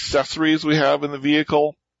other accessories we have in the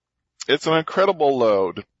vehicle. It's an incredible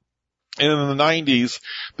load. And in the 90s,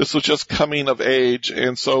 this was just coming of age,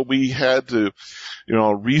 and so we had to,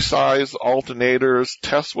 resize alternators,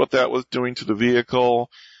 test what that was doing to the vehicle,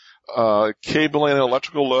 cabling and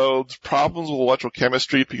electrical loads, problems with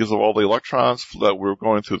electrochemistry because of all the electrons that were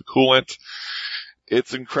going through the coolant.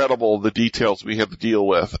 It's incredible the details we had to deal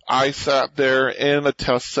with. I sat there in a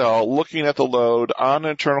test cell looking at the load on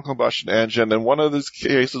an internal combustion engine. In one of these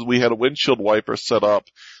cases, we had a windshield wiper set up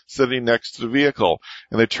sitting next to the vehicle.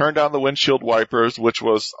 And they turned on the windshield wipers,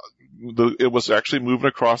 it was actually moving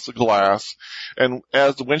across the glass. And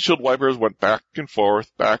as the windshield wipers went back and forth,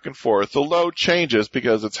 the load changes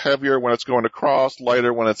because it's heavier when it's going across,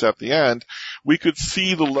 lighter when it's at the end. We could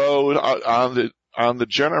see the load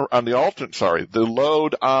the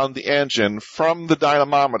load on the engine from the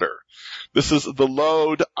dynamometer. This is the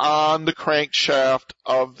load on the crankshaft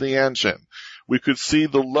of the engine. We could see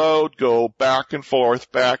the load go back and forth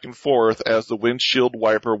as the windshield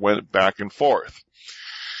wiper went back and forth.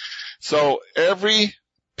 So every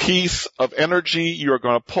piece of energy you're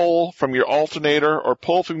going to pull from your alternator or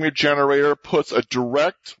pull from your generator puts a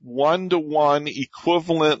direct 1-to-1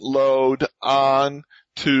 equivalent load on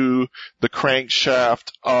to the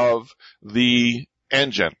crankshaft of the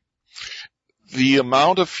engine. The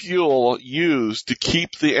amount of fuel used to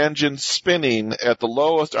keep the engine spinning at the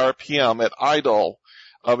lowest RPM at idle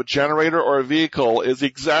of a generator or a vehicle is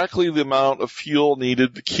exactly the amount of fuel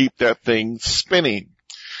needed to keep that thing spinning.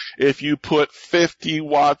 If you put 50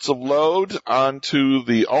 watts of load onto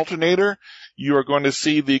the alternator, you are going to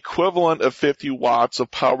see the equivalent of 50 watts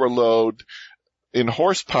of power load in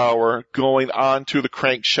horsepower going onto the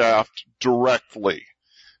crankshaft directly.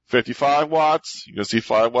 55 watts, you're going to see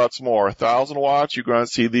 5 watts more. 1,000 watts, you're going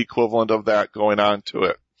to see the equivalent of that going onto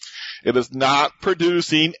it. It is not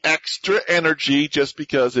producing extra energy just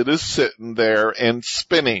because it is sitting there and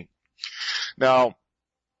spinning. Now,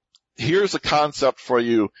 here's a concept for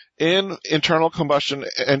you. In internal combustion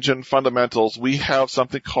engine fundamentals, we have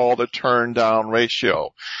something called a turn-down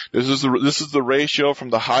ratio. This is the ratio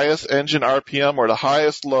from the highest engine RPM or the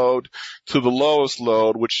highest load to the lowest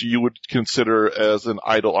load, which you would consider as an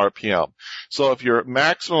idle RPM. So if your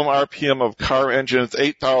maximum RPM of car engine is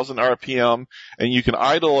 8,000 RPM and you can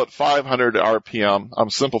idle at 500 RPM,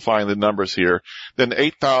 I'm simplifying the numbers here, then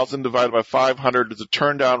 8,000 divided by 500 is a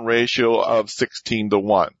turn-down ratio of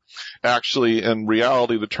 16:1. Actually, in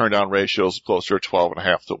reality, the turn-down ratio is closer to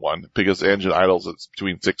 12.5:1 because the engine idles at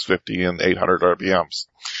between 650 and 800 RPMs.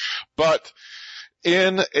 But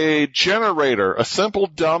in a generator, a simple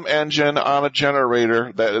dumb engine on a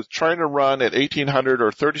generator that is trying to run at 1,800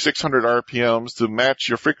 or 3,600 RPMs to match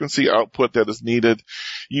your frequency output that is needed,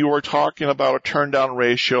 you are talking about a turn-down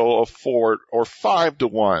ratio of 4 or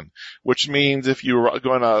 5:1, which means if you're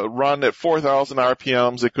going to run at 4,000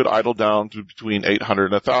 RPMs, it could idle down to between 800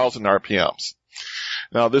 and 1,000 RPMs.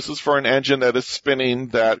 Now, this is for an engine that is spinning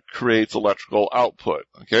that creates electrical output,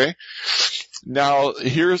 okay? Now,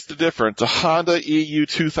 here's the difference. A Honda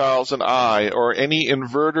EU2000i or any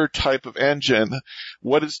inverter type of engine,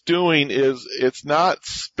 what it's doing is it's not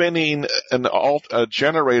spinning a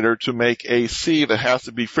generator to make AC that has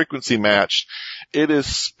to be frequency matched. It is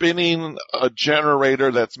spinning a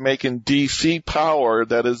generator that's making DC power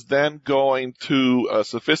that is then going to a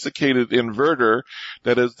sophisticated inverter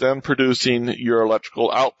that is then producing your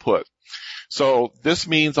electrical output. So this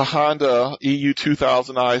means a Honda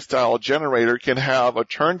EU2000i style generator can have a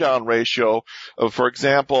turn-down ratio of, for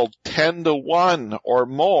example, 10:1 or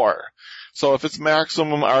more. So if its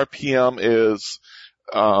maximum RPM is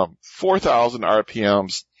 4,000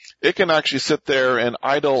 RPMs, it can actually sit there and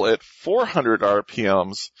idle at 400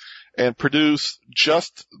 RPMs and produce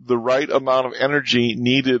just the right amount of energy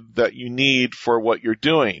needed that you need for what you're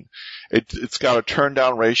doing. It's got a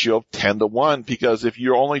turn-down ratio of 10:1 because if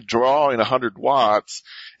you're only drawing 100 watts,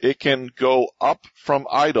 it can go up from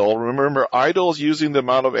idle. Remember, idle is using the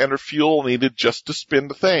amount of fuel needed just to spin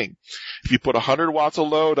the thing. If you put 100 watts of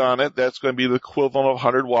load on it, that's going to be the equivalent of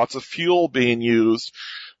 100 watts of fuel being used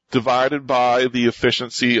divided by the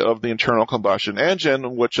efficiency of the internal combustion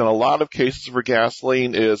engine, which in a lot of cases for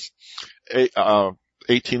gasoline is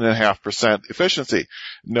 18.5% efficiency.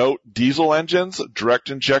 Note, diesel engines, direct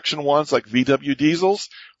injection ones like VW diesels,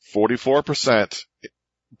 44%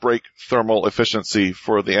 brake thermal efficiency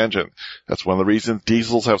for the engine. That's one of the reasons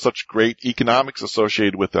diesels have such great economics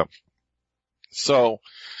associated with them. So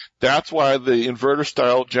that's why the inverter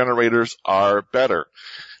style generators are better.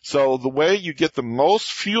 So the way you get the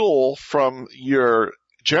most fuel from your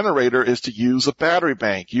generator is to use a battery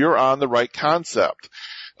bank. You're on the right concept.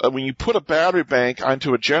 When you put a battery bank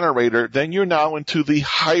onto a generator, then you're now into the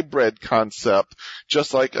hybrid concept,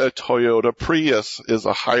 just like a Toyota Prius is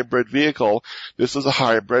a hybrid vehicle. This is a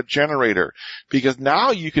hybrid generator, because now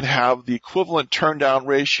you can have the equivalent turn-down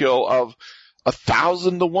ratio of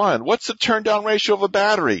 1,000:1. What's the turn-down ratio of a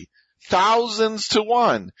battery? Thousands to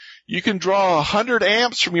 1. You can draw 100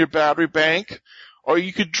 amps from your battery bank, or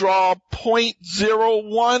you could draw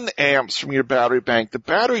 0.01 amps from your battery bank. The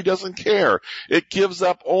battery doesn't care. It gives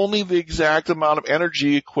up only the exact amount of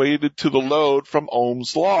energy equated to the load from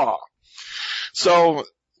Ohm's law. So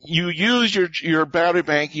you use your battery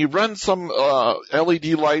bank, you run some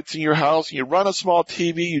LED lights in your house, you run a small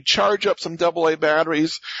TV, you charge up some AA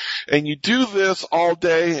batteries, and you do this all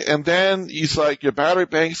day, and then it's like your battery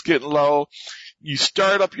bank's getting low. You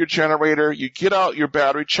start up your generator, you get out your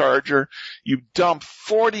battery charger, you dump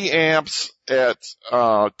 40 amps at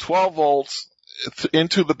 12 volts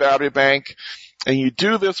into the battery bank, and you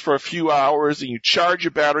do this for a few hours, and you charge your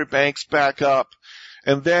battery banks back up,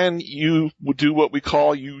 and then you do what we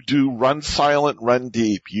call run silent, run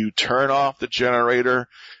deep. You turn off the generator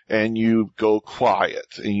and you go quiet,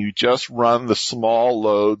 and you just run the small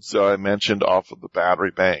loads that I mentioned off of the battery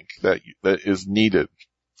bank that is needed.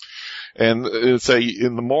 And say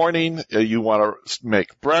in the morning, you want to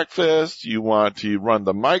make breakfast, you want to run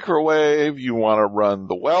the microwave, you want to run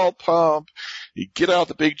the well pump, you get out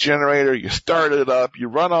the big generator, you start it up, you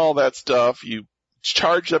run all that stuff, you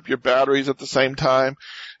charge up your batteries at the same time,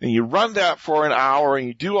 and you run that for an hour, and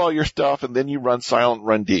you do all your stuff, and then you run silent,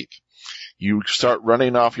 run deep. You start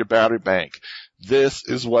running off your battery bank. This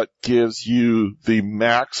is what gives you the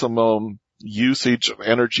maximum usage of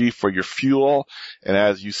energy for your fuel. And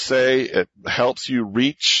as you say, it helps you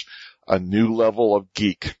reach a new level of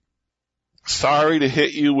geek. Sorry to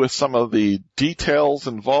hit you with some of the details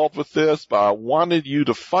involved with this, but I wanted you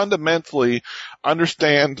to fundamentally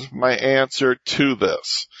understand my answer to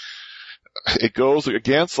this. It goes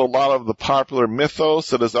against a lot of the popular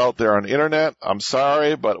mythos that is out there on the internet. I'm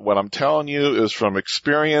sorry, but what I'm telling you is from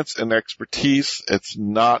experience and expertise. It's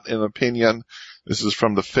not an opinion. This is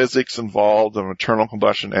from the physics involved in internal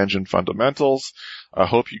combustion engine fundamentals. I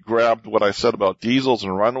hope you grabbed what I said about diesels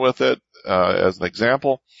and run with it as an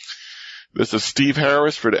example. This is Steve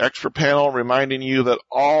Harris for the Expert Panel, reminding you that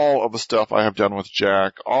all of the stuff I have done with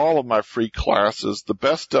Jack, all of my free classes, the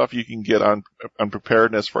best stuff you can get on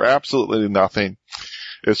preparedness for absolutely nothing,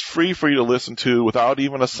 is free for you to listen to without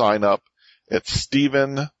even a sign-up. It's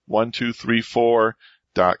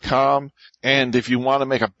Steven1234.com. And if you want to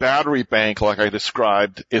make a battery bank like I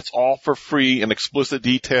described, it's all for free in explicit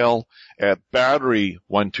detail at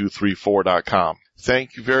battery1234.com.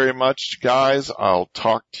 Thank you very much, guys. I'll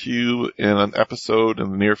talk to you in an episode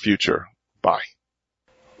in the near future. Bye.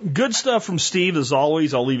 Good stuff from Steve, as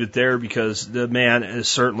always. I'll leave it there because the man is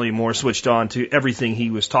certainly more switched on to everything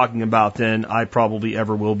he was talking about than I probably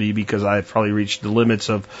ever will be, because I've probably reached the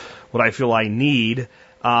limits of what I feel I need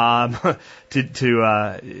to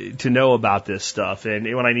know about this stuff.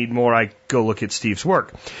 And when I need more, I go look at Steve's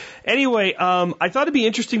work. Anyway, I thought it'd be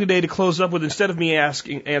interesting today to close up with, instead of me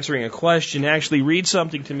answering a question, actually read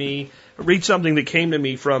something that came to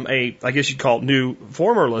me from a, I guess you'd call it,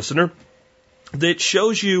 former listener, that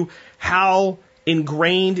shows you how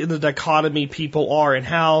ingrained in the dichotomy people are and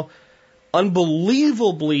how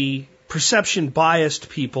unbelievably perception biased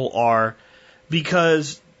people are,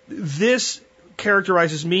 because this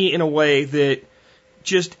characterizes me in a way that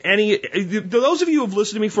those of you who have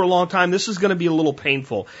listened to me for a long time, this is going to be a little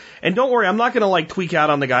painful. And don't worry, I'm not going to tweak out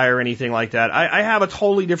on the guy or anything like that. I have a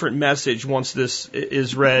totally different message once this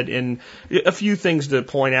is read, and a few things to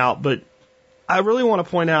point out, but I really want to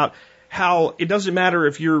point out how it doesn't matter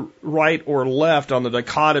if you're right or left on the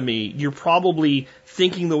dichotomy, you're probably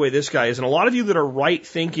thinking the way this guy is. And a lot of you that are right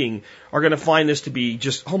thinking are going to find this to be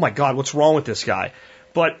just, oh my God, what's wrong with this guy?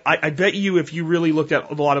 But I bet you if you really looked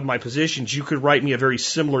at a lot of my positions, you could write me a very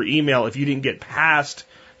similar email if you didn't get past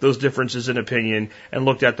those differences in opinion and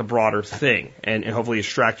looked at the broader thing and hopefully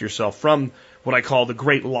extract yourself from what I call the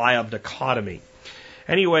great lie of dichotomy.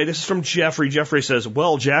 Anyway, this is from Jeffrey. Jeffrey says,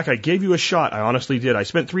 well, Jack, I gave you a shot. I honestly did. I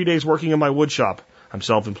spent 3 days working in my wood shop. I'm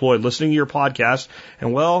self-employed, listening to your podcast,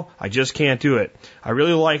 and well, I just can't do it. I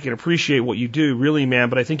really like and appreciate what you do, really, man,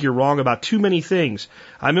 but I think you're wrong about too many things.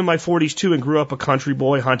 I'm in my 40s, too, and grew up a country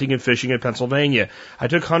boy hunting and fishing in Pennsylvania. I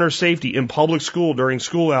took hunter safety in public school during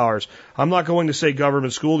school hours. I'm not going to say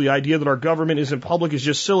government school. The idea that our government isn't public is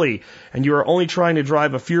just silly, and you are only trying to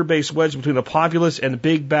drive a fear-based wedge between the populace and the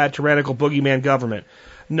big, bad, tyrannical boogeyman government.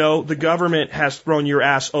 No, the government has thrown your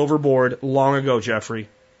ass overboard long ago, Jeffrey.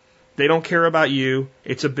 They don't care about you.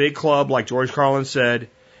 It's a big club, like George Carlin said,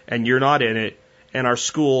 and you're not in it. And our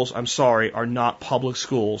schools, I'm sorry, are not public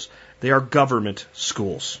schools. They are government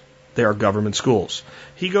schools. They are government schools.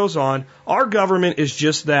 He goes on, our government is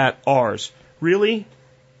just that, ours. Really?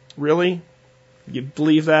 Really? You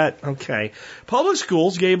believe that? Okay. Public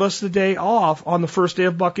schools gave us the day off on the first day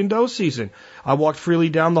of buck and doe season. I walked freely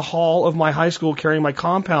down the hall of my high school carrying my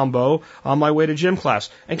compound bow on my way to gym class.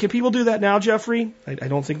 And can people do that now, Jeffrey? I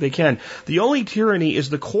don't think they can. The only tyranny is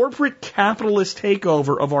the corporate capitalist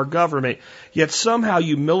takeover of our government, yet somehow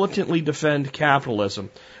you militantly defend capitalism.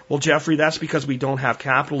 Well, Jeffrey, that's because we don't have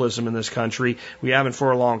capitalism in this country. We haven't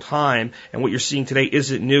for a long time. And what you're seeing today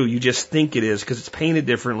isn't new. You just think it is because it's painted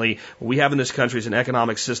differently. What we have in this country is an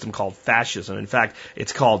economic system called fascism. In fact,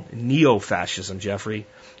 it's called neo-fascism, Jeffrey.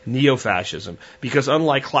 Neo-fascism. Because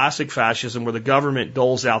unlike classic fascism, where the government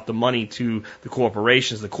doles out the money to the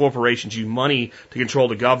corporations use money to control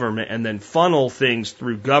the government and then funnel things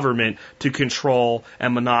through government to control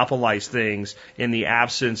and monopolize things in the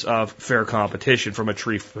absence of fair competition from a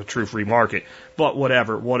true free market. But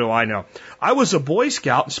whatever, what do I know? I was a Boy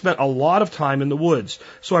Scout and spent a lot of time in the woods,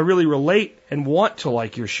 so I really relate and want to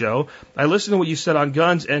like your show. I listened to what you said on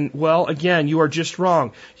guns, and, well, again, you are just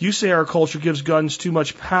wrong. You say our culture gives guns too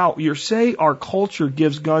much power. You say our culture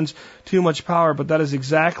gives guns too much power, but that is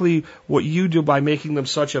exactly what you do by making them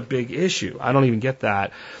such a big issue. I don't even get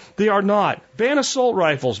that. They are not. Ban assault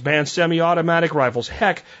rifles, ban semi-automatic rifles.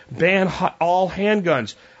 Heck, ban all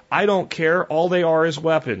handguns. I don't care. All they are is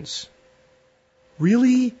weapons.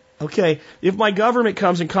 Really? Okay. If my government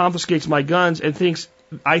comes and confiscates my guns and thinks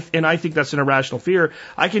I think that's an irrational fear,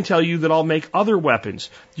 I can tell you that I'll make other weapons.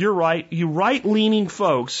 You're right. You right-leaning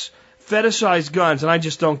folks fetishize guns, and I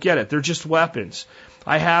just don't get it. They're just weapons.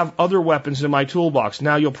 I have other weapons in my toolbox.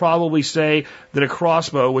 Now, you'll probably say that a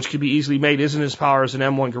crossbow, which can be easily made, isn't as powerful as an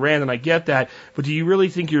M1 Garand, and I get that. But do you really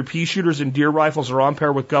think your pea shooters and deer rifles are on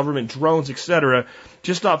par with government drones, etc.?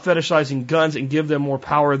 Just stop fetishizing guns and give them more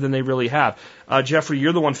power than they really have. Jeffrey,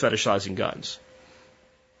 you're the one fetishizing guns.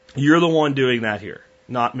 You're the one doing that here,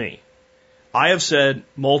 not me. I have said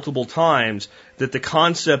multiple times that the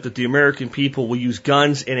concept that the American people will use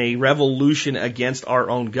guns in a revolution against our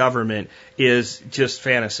own government is just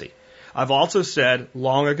fantasy. I've also said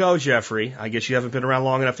long ago, Jeffrey, I guess you haven't been around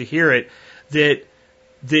long enough to hear it, that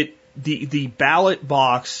the ballot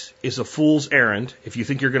box is a fool's errand if you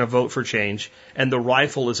think you're going to vote for change, and the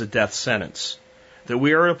rifle is a death sentence. That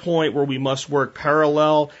we are at a point where we must work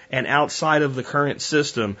parallel and outside of the current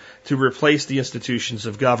system to replace the institutions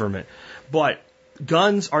of government. But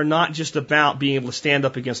guns are not just about being able to stand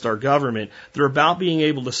up against our government. They're about being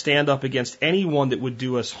able to stand up against anyone that would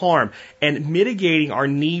do us harm and mitigating our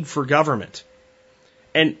need for government.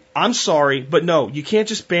 And I'm sorry, but no, you can't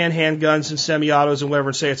just ban handguns and semi-autos and whatever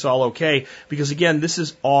and say it's all okay, because again, this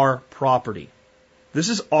is our property. This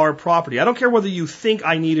is our property. I don't care whether you think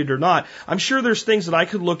I need it or not. I'm sure there's things that I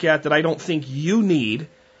could look at that I don't think you need,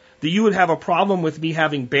 that you would have a problem with me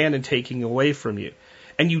having banned and taking away from you.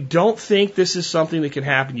 And you don't think this is something that can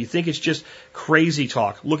happen. You think it's just crazy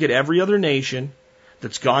talk. Look at every other nation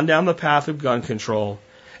that's gone down the path of gun control,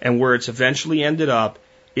 and where it's eventually ended up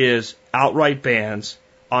is outright bans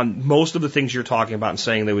on most of the things you're talking about and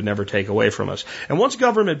saying they would never take away from us. And once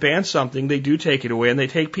government bans something, they do take it away, and they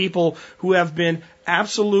take people who have been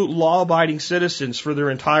absolute law-abiding citizens for their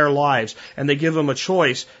entire lives, and they give them a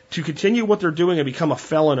choice to continue what they're doing and become a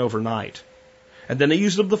felon overnight. And then they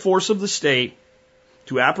use the force of the state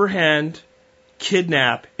to apprehend,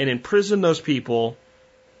 kidnap, and imprison those people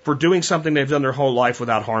for doing something they've done their whole life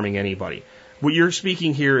without harming anybody. What you're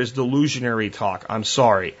speaking here is delusionary talk. I'm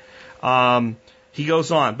sorry. He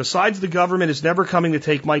goes on, besides, the government is never coming to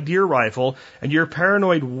take my deer rifle, and you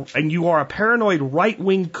are a paranoid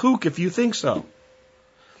right-wing kook if you think so.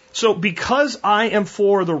 So because I am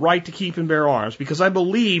for the right to keep and bear arms, because I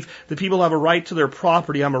believe that people have a right to their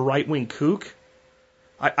property, I'm a right-wing kook.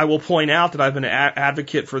 I will point out that I've been an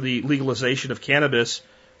advocate for the legalization of cannabis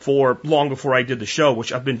for long before I did the show,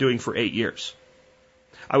 which I've been doing for 8 years.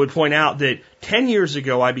 I would point out that 10 years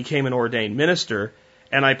ago I became an ordained minister,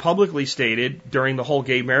 and I publicly stated during the whole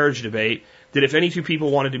gay marriage debate that if any two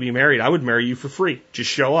people wanted to be married, I would marry you for free.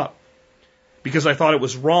 Just show up. Because I thought it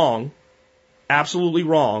was wrong, absolutely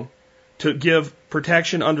wrong, to give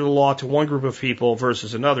protection under the law to one group of people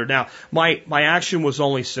versus another. Now, my action was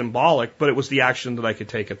only symbolic, but it was the action that I could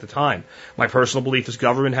take at the time. My personal belief is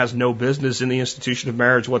government has no business in the institution of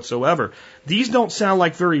marriage whatsoever. These don't sound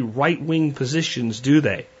like very right-wing positions, do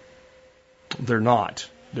they? They're not.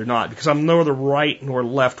 They're not, because I'm neither right nor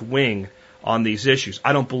left wing on these issues.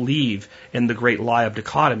 I don't believe in the great lie of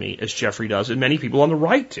dichotomy, as Jeffrey does, and many people on the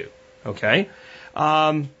right do. Okay?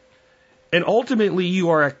 And ultimately,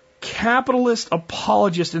 you are a capitalist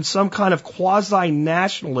apologist and some kind of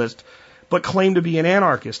quasi-nationalist, but claim to be an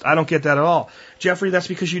anarchist. I don't get that at all. Jeffrey, that's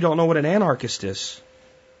because you don't know what an anarchist is.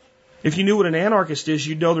 If you knew what an anarchist is,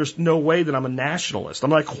 you'd know there's no way that I'm a nationalist. I'm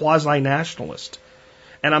not a quasi-nationalist.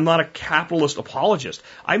 And I'm not a capitalist apologist.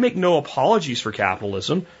 I make no apologies for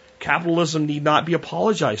capitalism. Capitalism need not be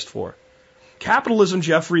apologized for. Capitalism,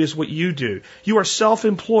 Jeffrey, is what you do. You are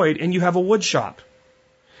self-employed and you have a wood shop.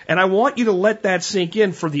 And I want you to let that sink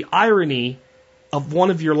in for the irony of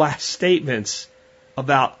one of your last statements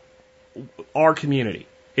about our community.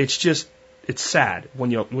 It's sad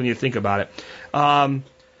when you think about it.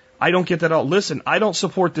 I don't get that at all. Listen, I don't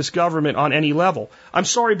support this government on any level. I'm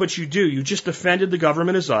sorry, but you do. You just defended the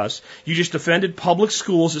government as us. You just defended public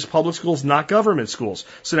schools as public schools, not government schools.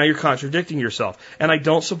 So now you're contradicting yourself. And I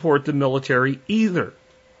don't support the military either.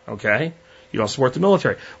 Okay? You don't support the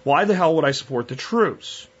military. Why the hell would I support the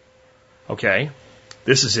troops? Okay?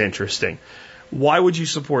 This is interesting. Why would you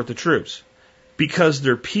support the troops? Because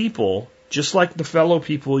they're people just like the fellow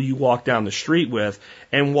people you walk down the street with,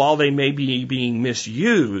 and while they may be being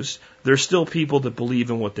misused, they're still people that believe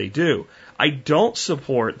in what they do. I don't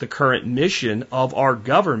support the current mission of our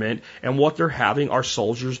government and what they're having our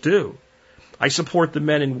soldiers do. I support the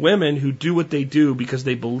men and women who do what they do because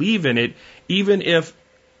they believe in it, even if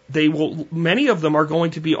many of them are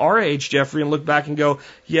going to be our age, Jeffrey, and look back and go,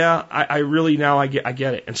 yeah, I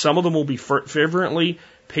get it. And some of them will be fervently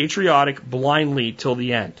patriotic blindly till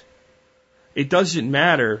the end. It doesn't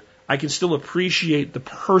matter. I can still appreciate the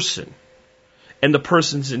person. and the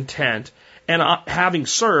person's intent. And having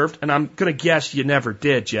served, and I'm going to guess you never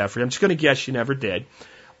did, Jeffrey. I'm just going to guess you never did.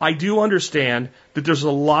 I do understand that there's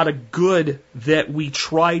a lot of good that we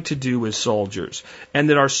try to do as soldiers, and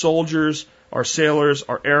that our soldiers, our sailors,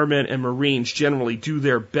 our airmen, and Marines generally do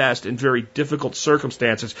their best in very difficult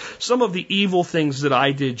circumstances. Some of the evil things that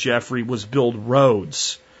I did, Jeffrey, was build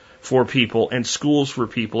roads for people and schools for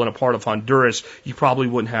people in a part of Honduras you probably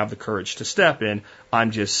wouldn't have the courage to step in.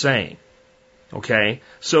 I'm just saying. Okay?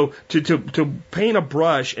 So to paint a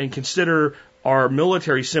brush and consider our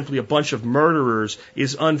military simply a bunch of murderers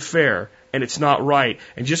is unfair, and it's not right.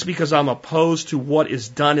 And just because I'm opposed to what is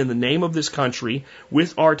done in the name of this country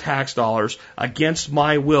with our tax dollars against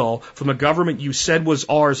my will from a government you said was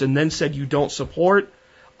ours and then said you don't support,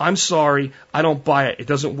 I'm sorry, I don't buy it. It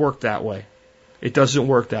doesn't work that way. It doesn't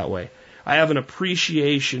work that way. I have an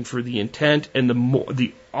appreciation for the intent and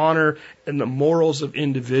the honor and the morals of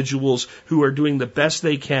individuals who are doing the best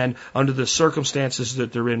they can under the circumstances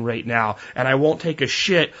that they're in right now. And I won't take a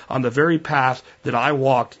shit on the very path that I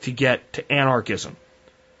walked to get to anarchism.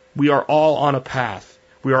 We are all on a path.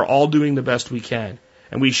 We are all doing the best we can.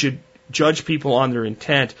 And we should judge people on their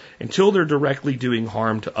intent until they're directly doing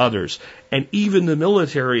harm to others. And even the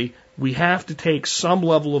military, we have to take some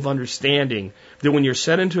level of understanding that when you're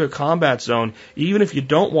set into a combat zone, even if you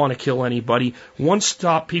don't want to kill anybody, once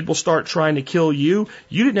people start trying to kill you,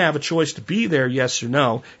 you didn't have a choice to be there, yes or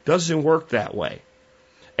no. It doesn't work that way.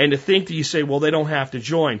 And to think that you say, well, they don't have to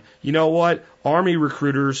join. You know what? Army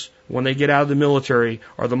recruiters, when they get out of the military,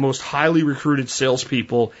 are the most highly recruited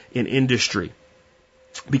salespeople in industry,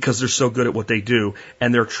 because they're so good at what they do,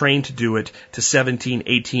 and they're trained to do it to 17,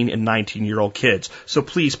 18, and 19-year-old kids. So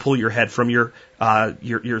please pull your head from your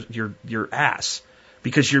ass,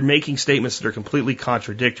 because you're making statements that are completely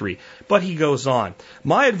contradictory. But he goes on.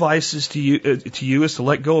 My advice is to you is to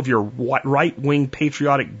let go of your right-wing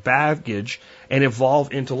patriotic baggage and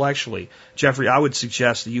evolve intellectually. Jeffrey, I would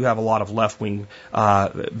suggest that you have a lot of left-wing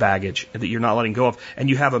baggage that you're not letting go of, and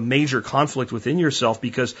you have a major conflict within yourself,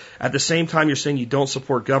 because at the same time you're saying you don't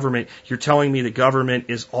support government, you're telling me that government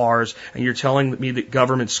is ours, and you're telling me that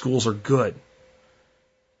government schools are good.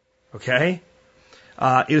 Okay?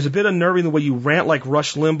 It is a bit unnerving the way you rant like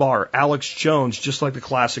Rush Limbaugh or Alex Jones, just like the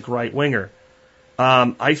classic right-winger.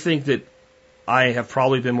 I think that I have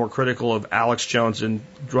probably been more critical of Alex Jones and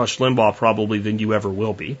Rush Limbaugh probably than you ever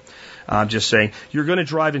will be. I'm just saying, you're going to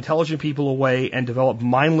drive intelligent people away and develop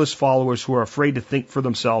mindless followers who are afraid to think for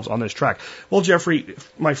themselves on this track. Well, Jeffrey,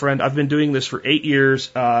 my friend, I've been doing this for 8 years.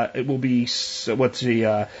 It will be,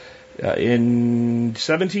 in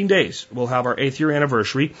 17 days, we'll have our 8th year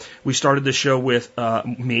anniversary. We started the show with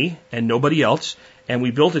me and nobody else, and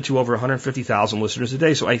we built it to over 150,000 listeners a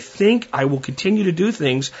day. So I think I will continue to do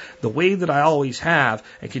things the way that I always have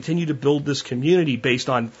and continue to build this community based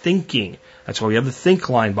on thinking. That's why we have the think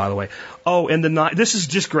line, by the way. Oh, and this is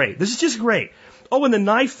just great. This is just great. Oh, and the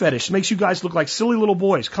knife fetish makes you guys look like silly little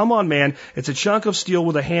boys. Come on, man. It's a chunk of steel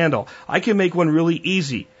with a handle. I can make one really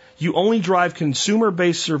easy. You only drive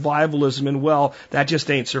consumer-based survivalism, and well, that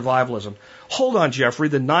just ain't survivalism. Hold on, Jeffrey.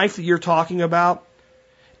 The knife that you're talking about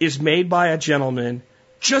is made by a gentleman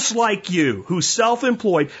just like you, who's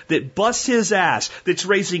self-employed, that busts his ass, that's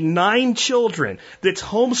raising 9 children, that's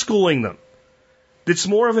homeschooling them, that's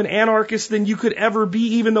more of an anarchist than you could ever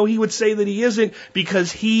be, even though he would say that he isn't,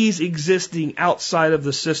 because he's existing outside of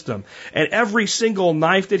the system. And every single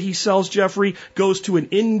knife that he sells, Jeffrey, goes to an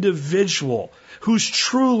individual who's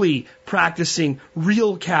truly practicing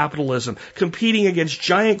real capitalism, competing against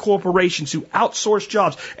giant corporations who outsource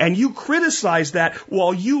jobs. And you criticize that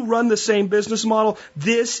while you run the same business model.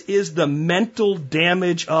 This is the mental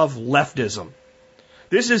damage of leftism.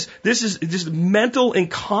 This is just mental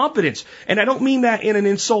incompetence. And I don't mean that in an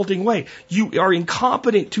insulting way. You are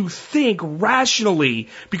incompetent to think rationally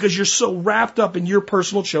because you're so wrapped up in your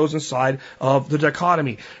personal chosen side of the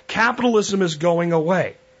dichotomy. Capitalism is going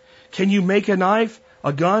away. Can you make a knife,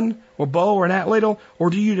 a gun, a bow, or an atlatl, or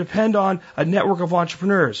do you depend on a network of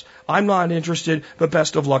entrepreneurs? I'm not interested, but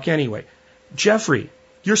best of luck anyway. Jeffrey,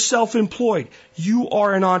 you're self-employed. You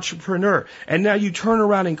are an entrepreneur. And now you turn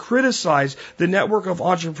around and criticize the network of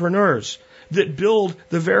entrepreneurs that build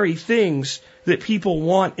the very things that people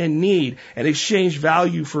want and need and exchange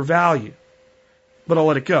value for value. But I'll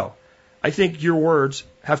let it go. I think your words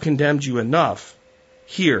have condemned you enough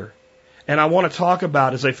here. And I want to talk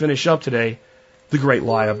about, as I finish up today, the great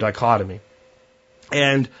lie of dichotomy.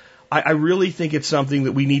 And I really think it's something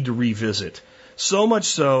that we need to revisit. So much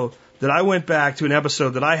so that I went back to an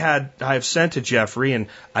episode that I have sent to Jeffrey, and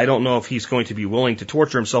I don't know if he's going to be willing to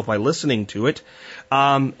torture himself by listening to it.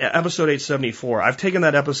 Episode 874. I've taken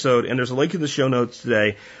that episode, and there's a link in the show notes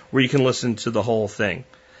today where you can listen to the whole thing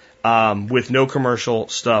with no commercial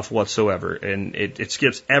stuff whatsoever, and it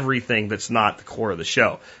skips everything that's not the core of the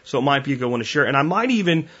show. So it might be a good one to share, and I might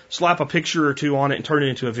even slap a picture or two on it and turn it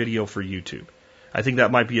into a video for YouTube. I think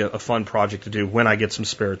that might be a fun project to do when I get some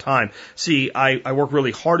spare time. See, I work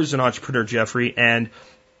really hard as an entrepreneur, Jeffrey, and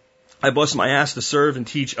I bust my ass to serve and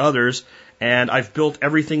teach others, and I've built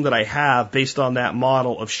everything that I have based on that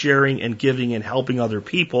model of sharing and giving and helping other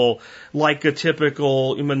people like a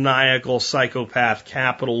typical maniacal psychopath,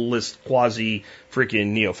 capitalist, quasi-freaking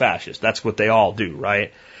neo-fascist. That's what they all do,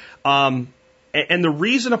 right? And the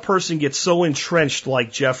reason a person gets so entrenched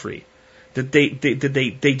like Jeffrey that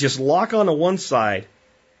they just lock onto one side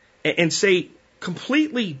and say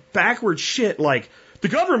completely backward shit like, the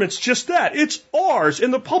government's just that. It's ours.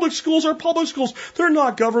 And the public schools are public schools. They're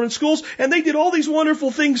not government schools. And they did all these wonderful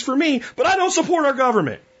things for me, but I don't support our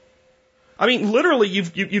government. I mean, literally,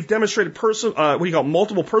 you've demonstrated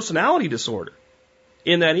multiple personality disorder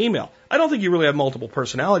in that email. I don't think you really have multiple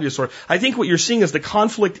personality disorder. I think what you're seeing is the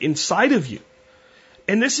conflict inside of you.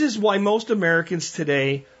 And this is why most Americans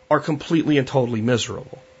today are completely and totally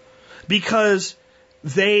miserable. Because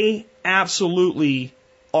they absolutely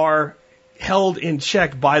are held in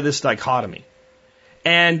check by this dichotomy.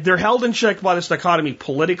 And they're held in check by this dichotomy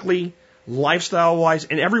politically, lifestyle-wise,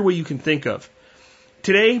 in every way you can think of.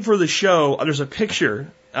 Today, for the show, there's a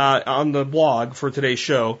picture on the blog for today's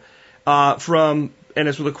show and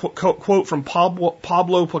it's with a quote from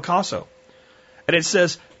Pablo Picasso. And it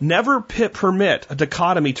says, never permit a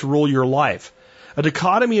dichotomy to rule your life. A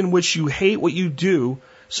dichotomy in which you hate what you do,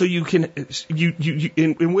 so you can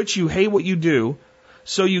in which you hate what you do,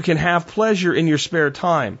 so you can have pleasure in your spare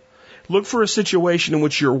time. Look for a situation in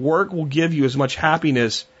which your work will give you as much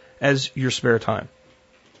happiness as your spare time.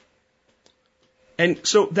 And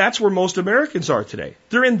so that's where most Americans are today.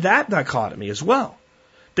 They're in that dichotomy as well.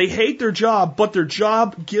 They hate their job, but their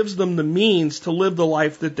job gives them the means to live the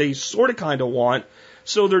life that they sort of kind of want.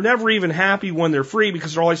 So they're never even happy when they're free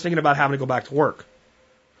because they're always thinking about having to go back to work.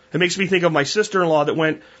 It makes me think of my sister-in-law that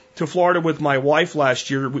went to Florida with my wife last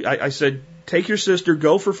year. I said, take your sister,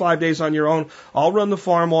 go for 5 days on your own. I'll run the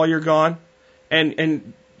farm while you're gone.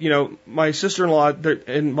 And you know, my sister-in-law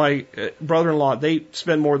and my brother-in-law, they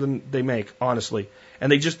spend more than they make, honestly.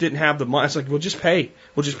 And they just didn't have the money. It's like, we'll just pay.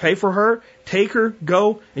 We'll just pay for her, take her,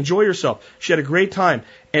 go, enjoy yourself. She had a great time.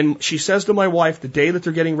 And she says to my wife, the day that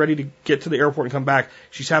they're getting ready to get to the airport and come back,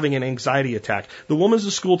 she's having an anxiety attack. The woman's a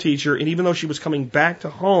school teacher, and even though she was coming back to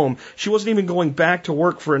home, she wasn't even going back to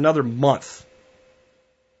work for another month.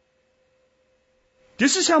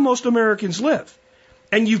 This is how most Americans live.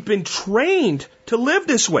 And you've been trained to live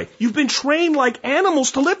this way. You've been trained like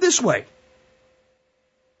animals to live this way.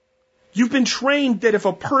 You've been trained that if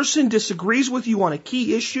a person disagrees with you on a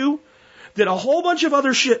key issue, that a whole bunch of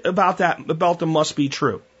other shit about them must be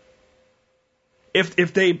true.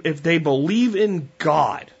 If they believe in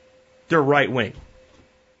God, they're right wing.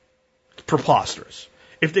 It's preposterous.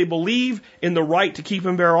 If they believe in the right to keep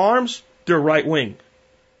and bear arms, they're right wing.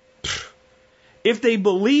 If they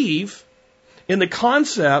believe in the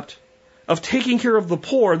concept of taking care of the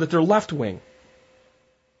poor, that they're left wing.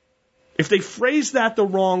 If they phrase that the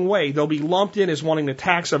wrong way, they'll be lumped in as wanting to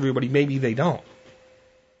tax everybody. Maybe they don't.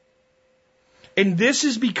 And this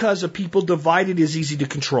is because a people divided is easy to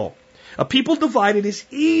control. A people divided is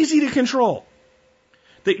easy to control.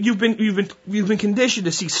 That you've been conditioned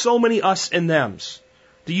to see so many us and thems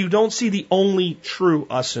that you don't see the only true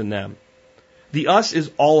us and them. The us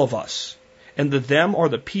is all of us. And the them are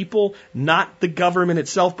the people, not the government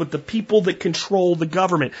itself, but the people that control the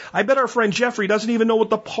government. I bet our friend Jeffrey doesn't even know what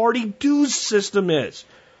the party dues system is.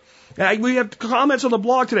 We have comments on the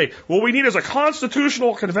blog today. What we need is a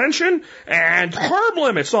constitutional convention and term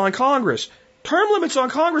limits on Congress. Term limits on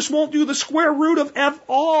Congress won't do the square root of F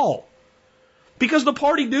all. Because the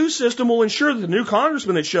party dues system will ensure that the new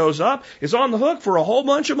congressman that shows up is on the hook for a whole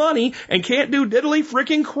bunch of money and can't do diddly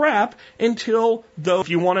freaking crap until, though, if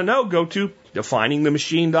you want to know, go to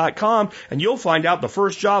definingthemachine.com and you'll find out the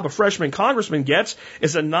first job a freshman congressman gets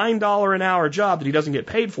is a $9 an hour job that he doesn't get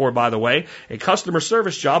paid for, by the way. A customer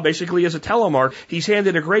service job basically is a telemark. He's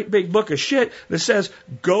handed a great big book of shit that says,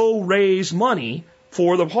 go raise money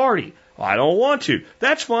for the party. I don't want to.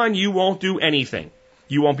 That's fine. You won't do anything.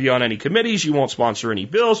 You won't be on any committees. You won't sponsor any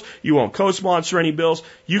bills. You won't co-sponsor any bills.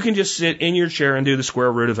 You can just sit in your chair and do the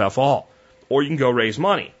square root of F all. Or you can go raise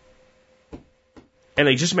money. And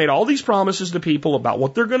they just made all these promises to people about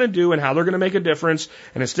what they're going to do and how they're going to make a difference.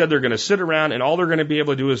 And instead they're going to sit around and all they're going to be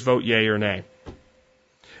able to do is vote yay or nay.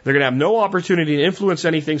 They're going to have no opportunity to influence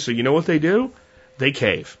anything. So you know what they do? They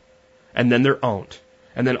cave. And then they're owned.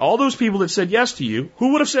 And then all those people that said yes to you,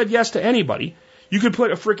 who would have said yes to anybody, you could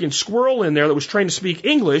put a freaking squirrel in there that was trained to speak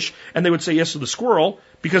English and they would say yes to the squirrel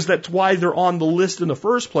because that's why they're on the list in the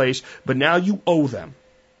first place. But now you owe them.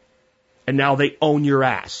 And now they own your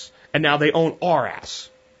ass. And now they own our ass.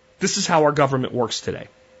 This is how our government works today.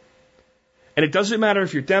 And it doesn't matter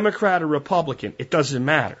if you're Democrat or Republican. It doesn't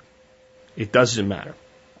matter. It doesn't matter.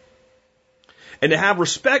 And to have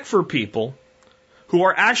respect for people who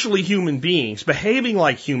are actually human beings, behaving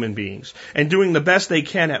like human beings, and doing the best they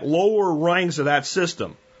can at lower ranks of that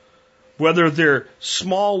system, whether they're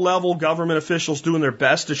small-level government officials doing their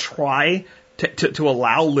best to try to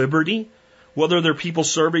allow liberty, whether they're people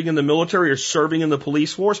serving in the military or serving in the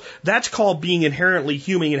police force, that's called being inherently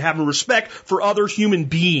human and having respect for other human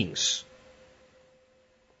beings.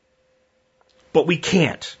 But we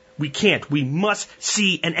can't. We can't. We must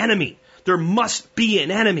see an enemy. There must be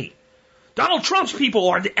an enemy. Donald Trump's people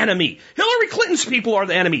are the enemy. Hillary Clinton's people are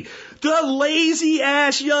the enemy. The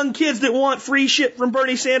lazy-ass young kids that want free shit from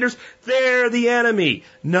Bernie Sanders, they're the enemy.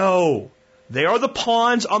 No. They are the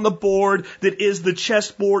pawns on the board that is the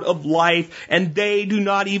chessboard of life, and they do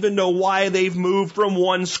not even know why they've moved from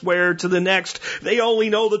one square to the next. They only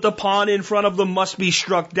know that the pawn in front of them must be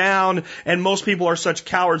struck down, and most people are such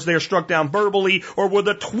cowards they are struck down verbally or with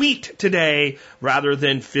a tweet today rather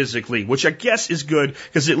than physically, which I guess is good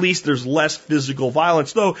because at least there's less physical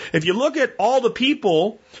violence. Though, if you look at all the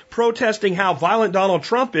people protesting how violent Donald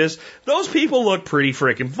Trump is, those people look pretty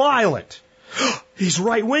freaking violent. He's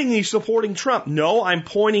right-wing, he's supporting Trump. No, I'm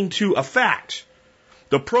pointing to a fact.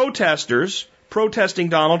 The protesters protesting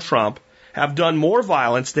Donald Trump have done more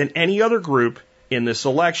violence than any other group in this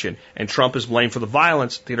election, and Trump is blamed for the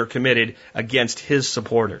violence that are committed against his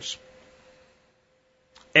supporters.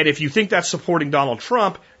 And if you think that's supporting Donald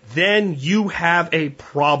Trump, then you have a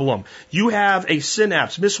problem. You have a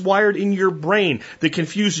synapse miswired in your brain that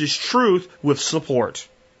confuses truth with support.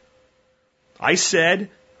 I said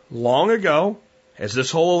long ago, as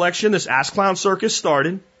this whole election, this ass clown circus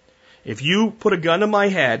started, if you put a gun to my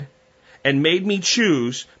head and made me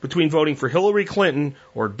choose between voting for Hillary Clinton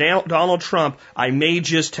or Donald Trump, I may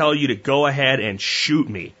just tell you to go ahead and shoot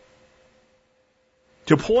me.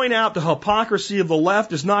 To point out the hypocrisy of the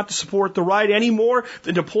left is not to support the right any more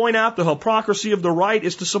than to point out the hypocrisy of the right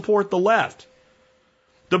is to support the left.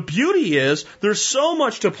 The beauty is there's so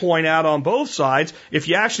much to point out on both sides. If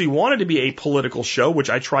you actually wanted to be a political show, which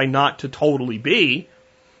I try not to totally be,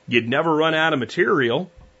 you'd never run out of material.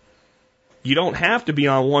 You don't have to be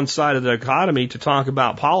on one side of the dichotomy to talk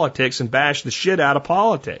about politics and bash the shit out of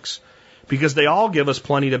politics, because they all give us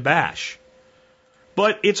plenty to bash.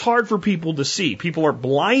 But it's hard for people to see. People are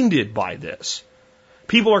blinded by this.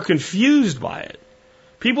 People are confused by it.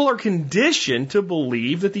 People are conditioned to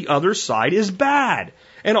believe that the other side is bad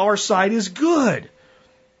and our side is good.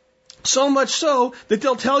 So much so that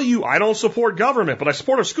they'll tell you, I don't support government, but I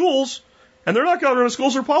support our schools. And they're not government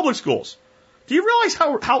schools, they're public schools. Do you realize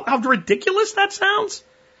how ridiculous that sounds?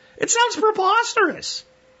 It sounds preposterous.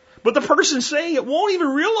 But the person saying it won't even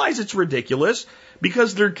realize it's ridiculous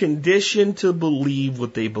because they're conditioned to believe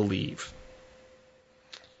what they believe.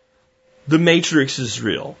 The Matrix is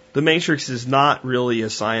real. The Matrix is not really a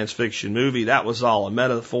science fiction movie. That was all a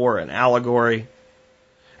metaphor, an allegory.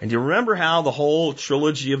 And do you remember how the whole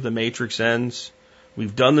trilogy of The Matrix ends?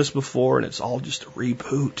 We've done this before, and it's all just a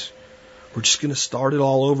reboot. We're just going to start it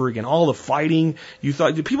all over again. All the fighting you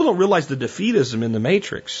thought. People don't realize the defeatism in The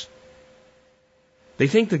Matrix. They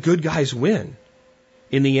think the good guys win.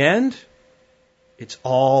 In the end, it's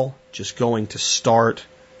all just going to start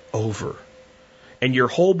over. And your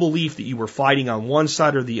whole belief that you were fighting on one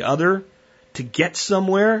side or the other to get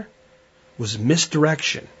somewhere was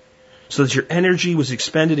misdirection. So that your energy was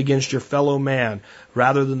expended against your fellow man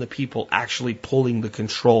rather than the people actually pulling the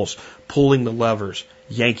controls, pulling the levers,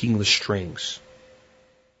 yanking the strings.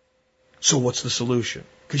 So what's the solution?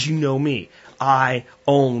 Because you know me. I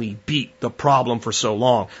only beat the problem for so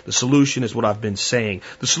long. The solution is what I've been saying.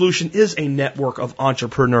 The solution is a network of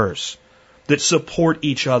entrepreneurs that support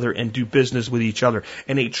each other and do business with each other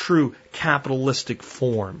in a true capitalistic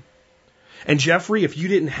form. And Jeffrey, if you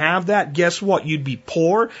didn't have that, guess what? You'd be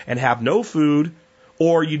poor and have no food,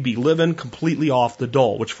 or you'd be living completely off the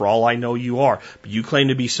dole, which for all I know you are. But you claim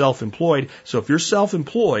to be self-employed. So if you're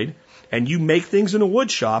self-employed and you make things in a wood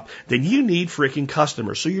shop, then you need freaking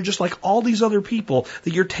customers. So you're just like all these other people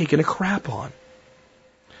that you're taking a crap on.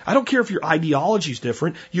 I don't care if your ideology is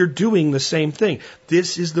different. You're doing the same thing.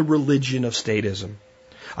 This is the religion of statism.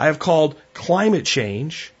 I have called climate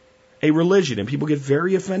change a religion, and people get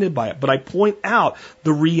very offended by it. But I point out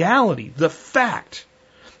the reality, the fact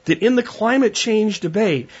that in the climate change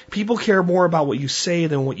debate, people care more about what you say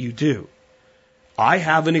than what you do. I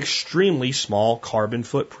have an extremely small carbon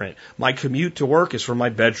footprint. My commute to work is from my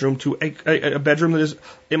bedroom to a bedroom that is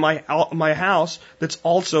in my house that's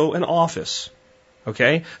also an office.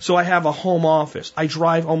 Okay? So I have a home office. I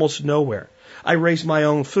drive almost nowhere. I raise my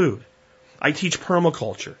own food. I teach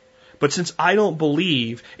permaculture. But since I don't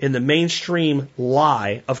believe in the mainstream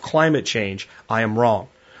lie of climate change, I am wrong.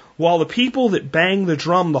 While the people that bang the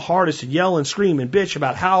drum the hardest and yell and scream and bitch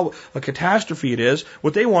about how a catastrophe it is,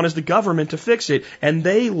 what they want is the government to fix it, and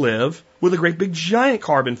they live with a great big giant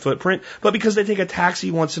carbon footprint, but because they take a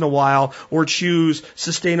taxi once in a while or choose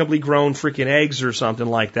sustainably grown freaking eggs or something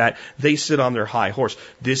like that, they sit on their high horse.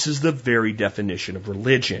 This is the very definition of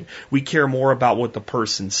religion. We care more about what the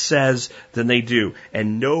person says than they do,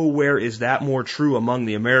 and nowhere is that more true among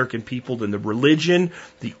the American people than the religion,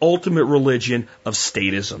 the ultimate religion of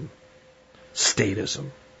statism.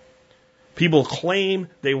 Statism. People claim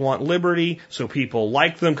they want liberty, so people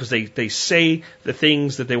like them because they say the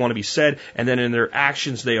things that they want to be said, and then in their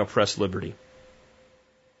actions they oppress liberty.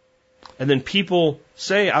 And then people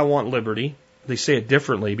say, I want liberty. They say it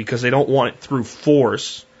differently because they don't want it through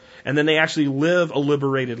force. And then they actually live a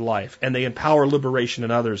liberated life, and they empower liberation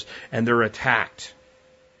in others, and they're attacked.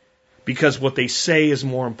 Because what they say is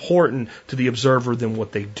more important to the observer than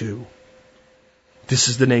what they do. This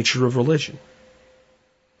is the nature of religion.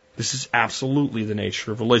 This is absolutely the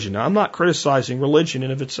nature of religion. Now, I'm not criticizing religion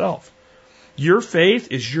in of itself. Your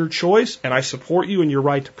faith is your choice, and I support you in your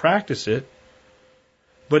right to practice it.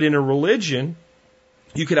 But in a religion,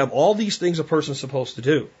 you could have all these things a person's supposed to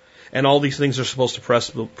do, and all these things they're supposed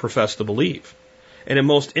to profess to believe. And in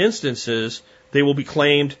most instances, they will be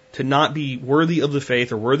claimed to not be worthy of the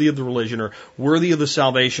faith or worthy of the religion or worthy of the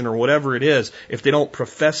salvation or whatever it is if they don't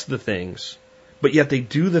profess the things. But yet they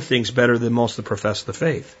do the things better than most that profess the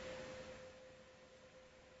faith.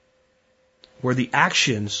 Where the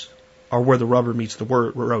actions are where the rubber meets the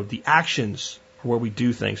road. The actions are where we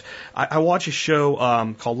do things. I watch a show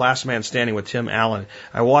called Last Man Standing with Tim Allen.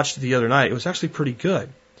 I watched it the other night. It was actually pretty good.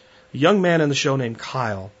 A young man in the show named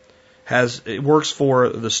Kyle works for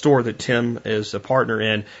the store that Tim is a partner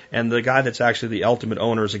in, and the guy that's actually the ultimate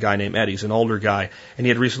owner is a guy named Eddie. He's an older guy, and he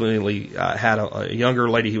had recently had a younger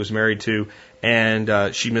lady he was married to,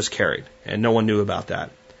 and she miscarried, and no one knew about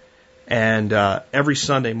that. And every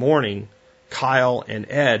Sunday morning, Kyle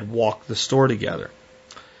and Ed walked the store together.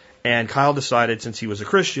 And Kyle decided, since he was a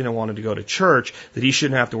Christian and wanted to go to church, that he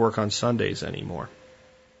shouldn't have to work on Sundays anymore.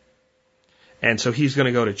 And so he's going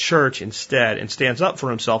to go to church instead, and stands up for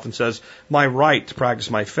himself and says, my right to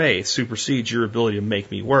practice my faith supersedes your ability to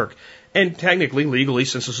make me work. And technically, legally,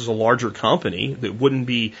 since this is a larger company that wouldn't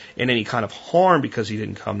be in any kind of harm because he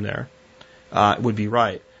didn't come there, it would be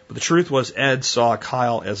right. But the truth was, Ed saw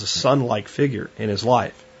Kyle as a son-like figure in his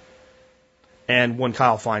life. And when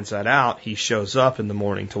Kyle finds that out, he shows up in the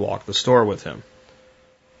morning to walk the store with him.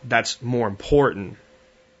 That's more important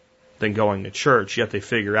than going to church, yet they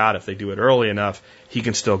figure out if they do it early enough, he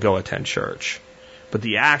can still go attend church. But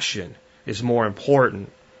the action is more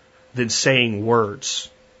important than saying words.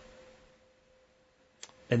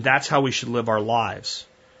 And that's how we should live our lives.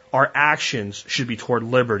 Our actions should be toward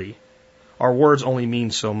liberty. Our words only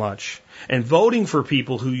mean so much. And voting for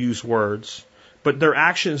people who use words, but their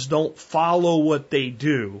actions don't follow what they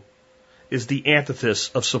do, is the antithesis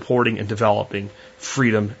of supporting and developing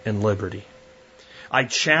freedom and liberty. I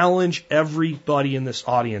challenge everybody in this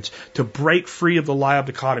audience to break free of the lie of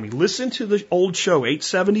dichotomy. Listen to the old show,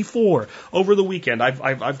 874, over the weekend.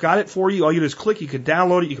 I've got it for you. All you do is click. You can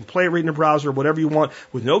download it. You can play it right in your browser, whatever you want,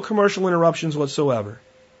 with no commercial interruptions whatsoever.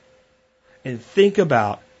 And think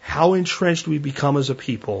about how entrenched we become as a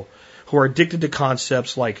people who are addicted to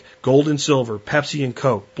concepts like gold and silver, Pepsi and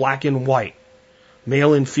Coke, black and white,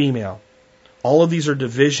 male and female. All of these are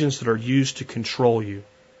divisions that are used to control you.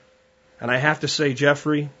 And I have to say,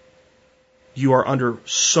 Jeffrey, you are under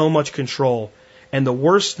so much control. And the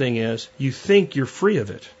worst thing is, you think you're free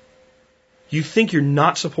of it. You think you're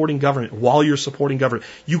not supporting government while you're supporting government.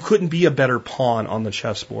 You couldn't be a better pawn on the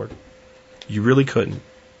chessboard. You really couldn't.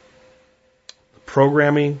 The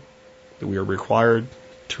programming that we are required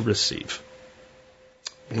to receive.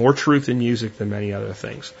 More truth in music than many other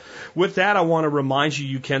things. With that, I want to remind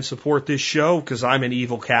you can support this show, because I'm an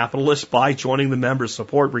evil capitalist, by joining the Member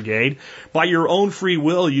Support Brigade. By your own free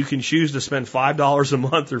will, you can choose to spend $5 a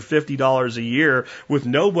month or $50 a year with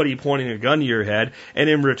nobody pointing a gun to your head, and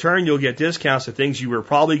in return you'll get discounts to things you were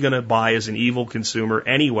probably going to buy as an evil consumer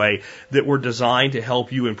anyway, that were designed to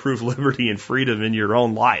help you improve liberty and freedom in your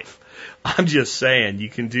own life. I'm just saying, you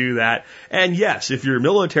can do that. And yes, if you're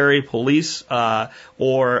military, police, or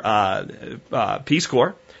Peace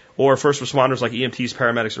Corps, or first responders like EMTs,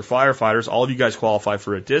 paramedics, or firefighters, all of you guys qualify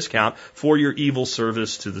for a discount for your evil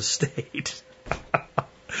service to the state.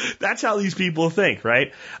 That's how these people think,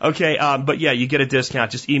 right? Okay, but yeah, you get a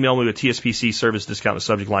discount. Just email me with TSPC service discount in the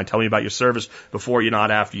subject line. Tell me about your service before you,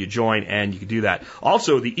 not after you join, and you can do that.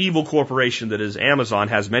 Also, the evil corporation that is Amazon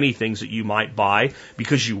has many things that you might buy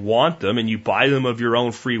because you want them, and you buy them of your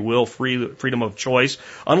own free will, freedom of choice.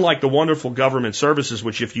 Unlike the wonderful government services,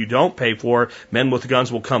 which if you don't pay for, men with guns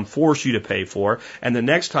will come force you to pay for. And the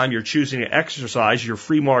next time you're choosing to exercise your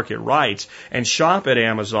free market rights and shop at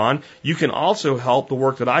Amazon, you can also help the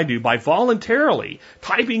work that I do by voluntarily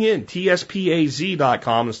typing in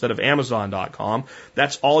tspaz.com instead of amazon.com.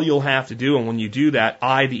 That's all you'll have to do. And when you do that,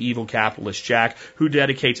 I, the evil capitalist Jack, who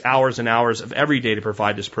dedicates hours and hours of every day to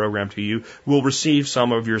provide this program to you, will receive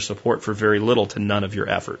some of your support for very little to none of your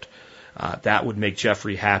effort. That would make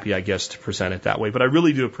Jeffrey happy, I guess, to present it that way. But I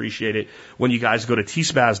really do appreciate it when you guys go to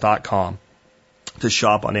tspaz.com to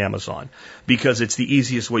shop on Amazon, because it's the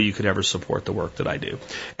easiest way you could ever support the work that I do.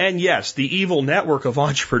 And yes, the evil network of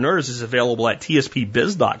entrepreneurs is available at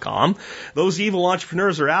tspbiz.com. Those evil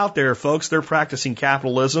entrepreneurs are out there, folks. They're practicing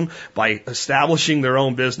capitalism by establishing their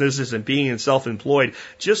own businesses and being self-employed,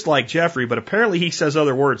 just like Jeffrey, but apparently he says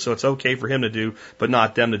other words, so it's okay for him to do, but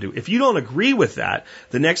not them to do. If you don't agree with that,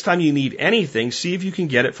 the next time you need anything, see if you can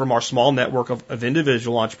get it from our small network of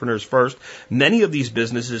individual entrepreneurs first. Many of these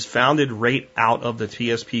businesses founded right out of the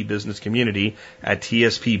TSP business community at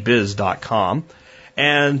tspbiz.com.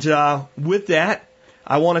 And with that,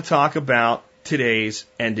 I want to talk about today's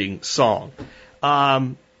ending song.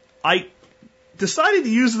 I decided to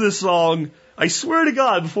use this song, I swear to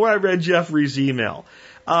God, before I read Jeffrey's email.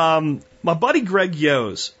 My buddy Greg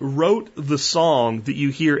Yos wrote the song that you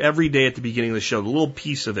hear every day at the beginning of the show, the little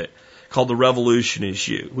piece of it called The Revolution Is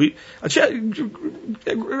You. Greg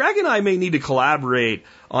and I may need to collaborate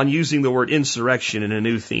on using the word insurrection in a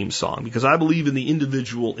new theme song, because I believe in the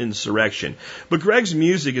individual insurrection. But Greg's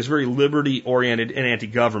music is very liberty-oriented and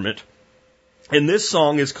anti-government. And this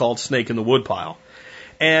song is called Snake in the Woodpile.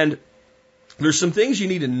 And there's some things you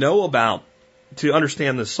need to know about to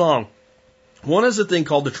understand this song. One is a thing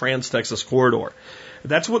called the Trans-Texas Corridor.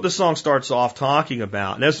 That's what the song starts off talking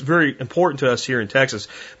about. And that's very important to us here in Texas.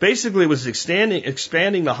 Basically, it was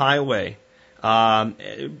expanding the highway at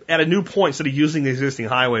a new point, instead of using the existing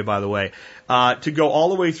highway, by the way, to go all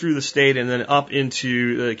the way through the state and then up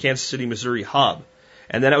into the Kansas City, Missouri hub.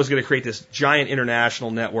 And then it was going to create this giant international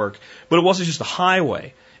network. But it wasn't just a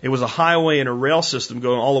highway. It was a highway and a rail system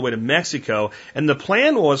going all the way to Mexico. And the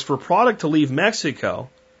plan was for product to leave Mexico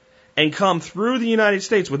and come through the United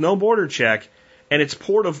States with no border check, and its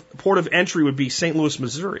port of entry would be St. Louis,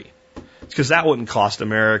 Missouri, because that wouldn't cost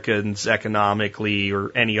Americans economically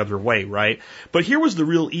or any other way, right? But here was the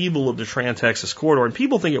real evil of the Trans-Texas Corridor, and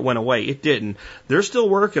people think it went away. It didn't. They're still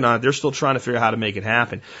working on it. They're still trying to figure out how to make it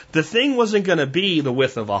happen. The thing wasn't going to be the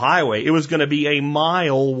width of a highway. It was going to be a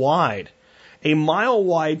mile wide. A mile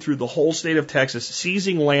wide through the whole state of Texas,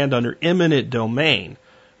 seizing land under eminent domain,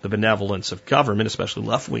 the benevolence of government, especially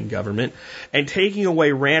left-wing government, and taking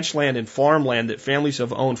away ranch land and farmland that families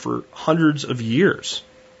have owned for hundreds of years.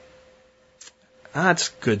 That's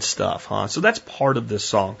good stuff, huh? So that's part of this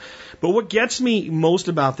song. But what gets me most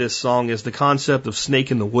about this song is the concept of snake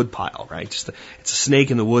in the woodpile, right? It's a snake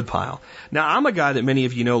in the woodpile. Now, I'm a guy that many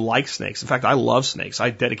of you know likes snakes. In fact, I love snakes. I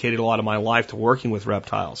dedicated a lot of my life to working with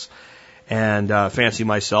reptiles, and fancy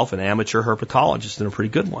myself an amateur herpetologist and a pretty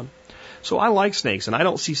good one. So I like snakes, and I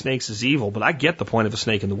don't see snakes as evil, but I get the point of a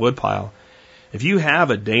snake in the woodpile. If you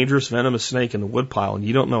have a dangerous, venomous snake in the woodpile and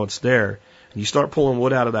you don't know it's there, and you start pulling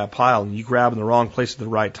wood out of that pile and you grab in the wrong place at the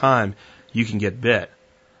right time, you can get bit.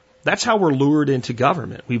 That's how we're lured into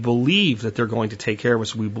government. We believe that they're going to take care of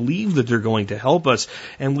us. We believe that they're going to help us,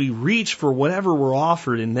 and we reach for whatever we're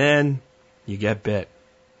offered, and then you get bit.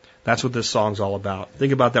 That's what this song's all about.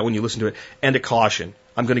 Think about that when you listen to it. And a caution.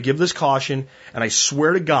 I'm going to give this caution, and I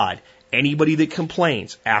swear to God, anybody that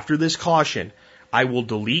complains after this caution, I will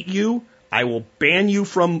delete you. I will ban you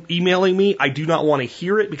from emailing me. I do not want to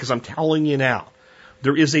hear it, because I'm telling you now.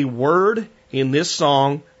 There is a word in this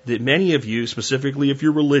song that many of you, specifically if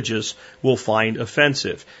you're religious, will find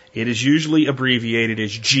offensive. It is usually abbreviated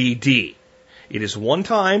as GD. It is one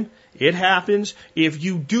time. It happens. If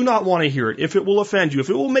you do not want to hear it, if it will offend you, if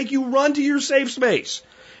it will make you run to your safe space,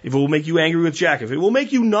 if it will make you angry with Jack, if it will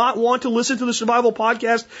make you not want to listen to the Survival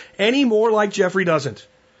Podcast anymore like Jeffrey doesn't,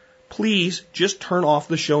 please just turn off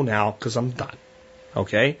the show now because I'm done.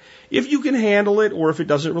 Okay? If you can handle it or if it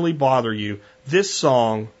doesn't really bother you, this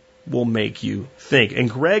song will make you think. And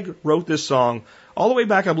Greg wrote this song all the way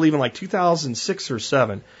back, I believe, in like 2006 or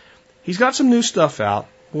 7. He's got some new stuff out.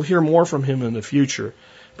 We'll hear more from him in the future.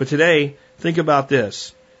 But today, think about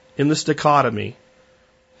this. In this dichotomy,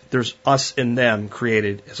 there's us and them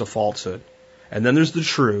created as a falsehood. And then there's the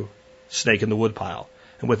true snake in the woodpile.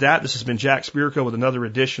 And with that, this has been Jack Spirko with another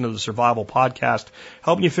edition of the Survival Podcast,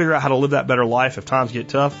 helping you figure out how to live that better life if times get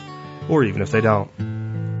tough, or even if they don't.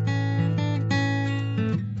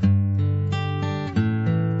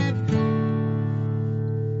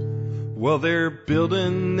 Well, they're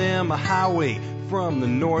building them a highway from the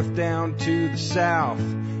north down to the south.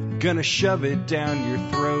 Gonna shove it down your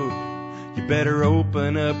throat. You better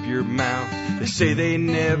open up your mouth. They say they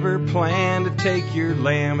never plan to take your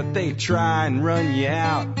land, but they try and run you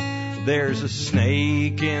out. There's a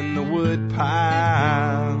snake in the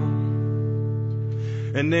woodpile,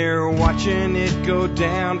 and they're watching it go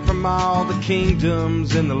down from all the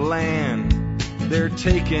kingdoms in the land. They're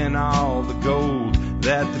taking all the gold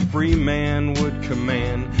that the free man would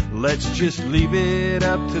command. Let's just leave it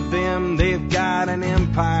up to them. They've got an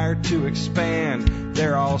empire to expand.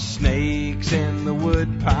 They're all snakes in the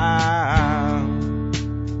woodpile.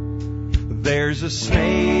 There's a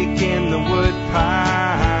snake in the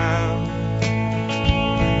woodpile.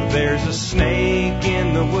 There's a snake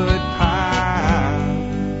in the woodpile.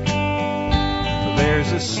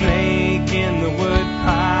 There's a snake in the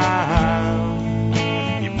woodpile.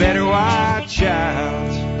 You better watch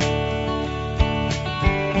out.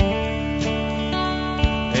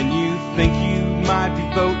 And you think you might be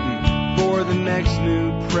voting for the next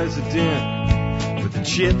new president, with the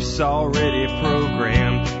chips already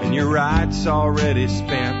programmed and your rights already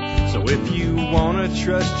spent. So if you want to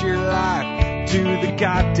trust your life to the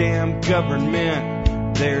goddamn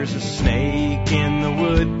government, there's a snake in the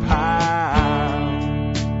woodpile.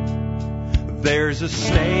 There's a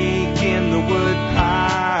snake in the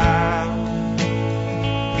woodpile.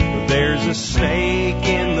 There's a snake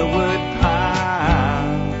in the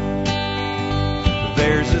woodpile.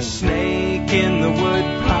 There's a snake in the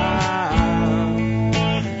woodpile.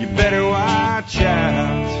 You better watch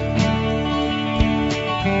out.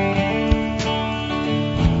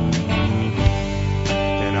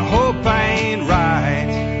 And I hope I ain't right.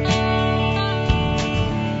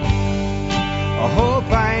 I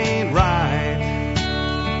hope I ain't right.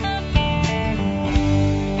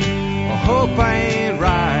 I hope I ain't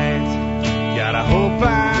right. Gotta hope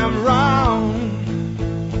I'm wrong.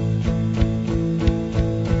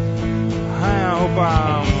 I hope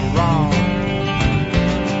I'm wrong.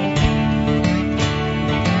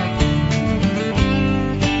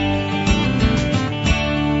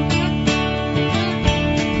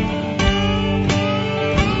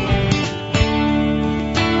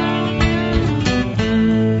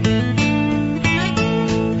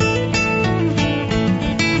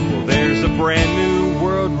 Well, there's a brand new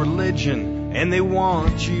world religion, and they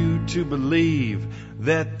want you to believe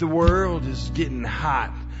that the world is getting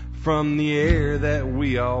hot from the air that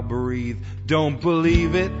we all breathe. Don't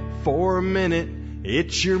believe it for a minute.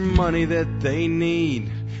 It's your money that they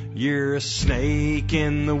need. You're a snake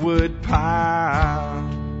in the woodpile.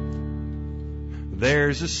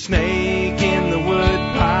 There's a snake in the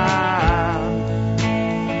woodpile.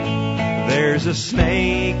 There's a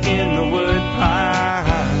snake in the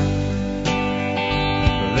woodpile.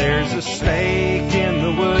 There's a snake in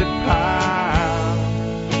the woodpile.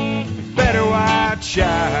 You better watch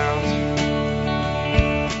out.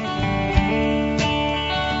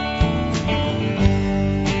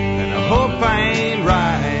 And I hope I ain't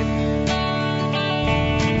right.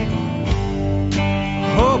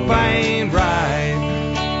 I hope I ain't right.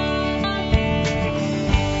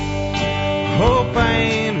 I hope I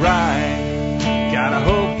ain't right. Gotta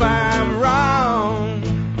hope I